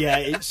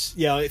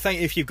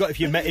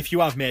you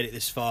have made it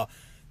this far,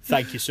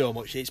 thank you so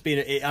much.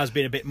 It has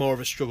been a bit more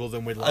of a struggle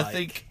than we'd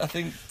like. I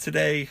think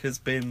today has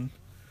been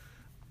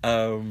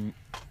a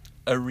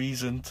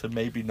reason to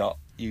maybe not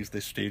use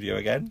this studio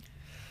again,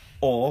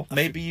 or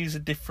maybe use a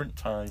different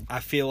time. I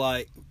feel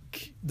like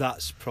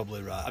that's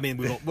probably right. I mean,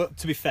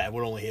 to be fair,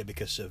 we're only here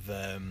because of.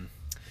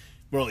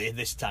 We're only in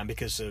this time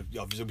because of,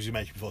 obviously, as you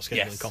mentioned before,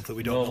 scheduling conflict.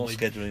 We don't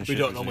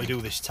normally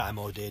do this time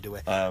or day, do we?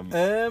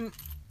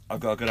 I've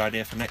got a good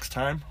idea for next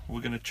time.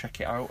 We're going to check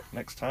it out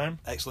next time.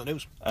 Excellent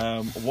news.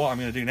 What I'm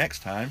going to do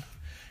next time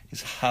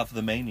is have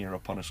the Mania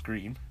up on a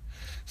screen.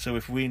 So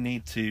if we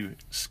need to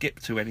skip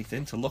to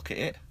anything to look at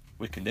it,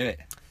 we can do it.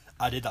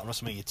 I did that on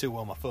WrestleMania 2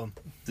 on my phone.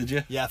 Did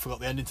you? Yeah, I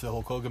forgot the ending to the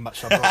Hulk Hogan match,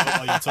 so I brought it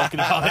while you were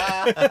talking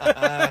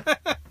about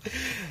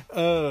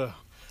it.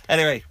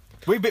 Anyway.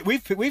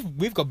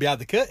 We've gone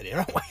behind the curtain here,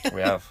 haven't we?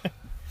 We have.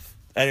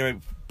 Anyway,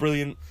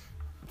 brilliant.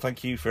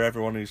 Thank you for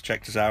everyone who's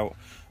checked us out.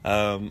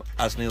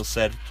 As Neil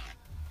said,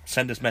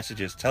 send us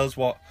messages. Tell us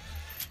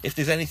if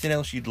there's anything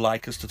else you'd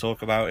like us to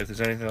talk about, if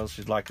there's anything else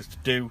you'd like us to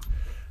do,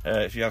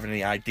 if you have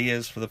any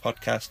ideas for the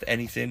podcast,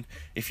 anything.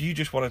 If you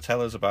just want to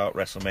tell us about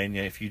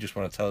WrestleMania, if you just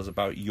want to tell us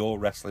about your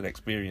wrestling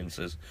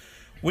experiences,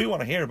 we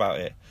want to hear about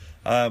it.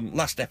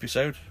 Last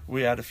episode,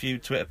 we had a few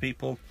Twitter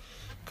people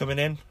coming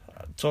in,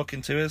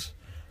 talking to us.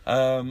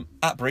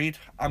 At Breed,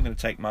 I'm going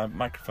to take my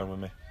microphone with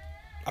me.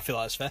 I feel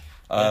like that's fair.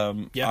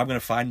 I'm going to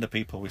find the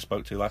people we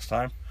spoke to last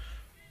time,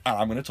 and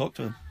I'm going to talk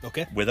to them.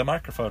 Okay. With a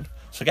microphone.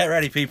 So get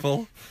ready,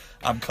 people.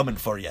 I'm coming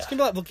for you. It's going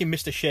to be like fucking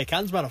Mr. Shake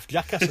Hands Man off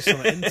Jackass or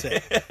something, isn't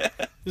it?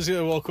 He's going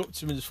to walk up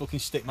to him and just fucking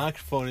stick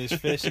microphone in his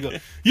face and go,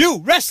 "You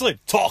wrestling,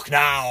 talk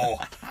now,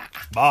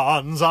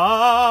 Banzai."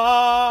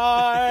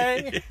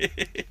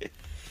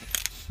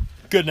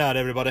 Good night,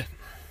 everybody.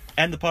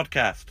 End the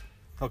podcast.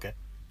 Okay.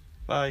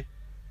 Bye.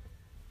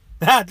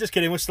 Just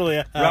kidding, we're still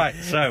here. Right,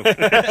 so.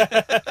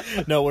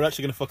 No, we're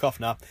actually going to fuck off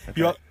now.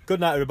 Okay. Good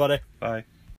night, everybody. Bye.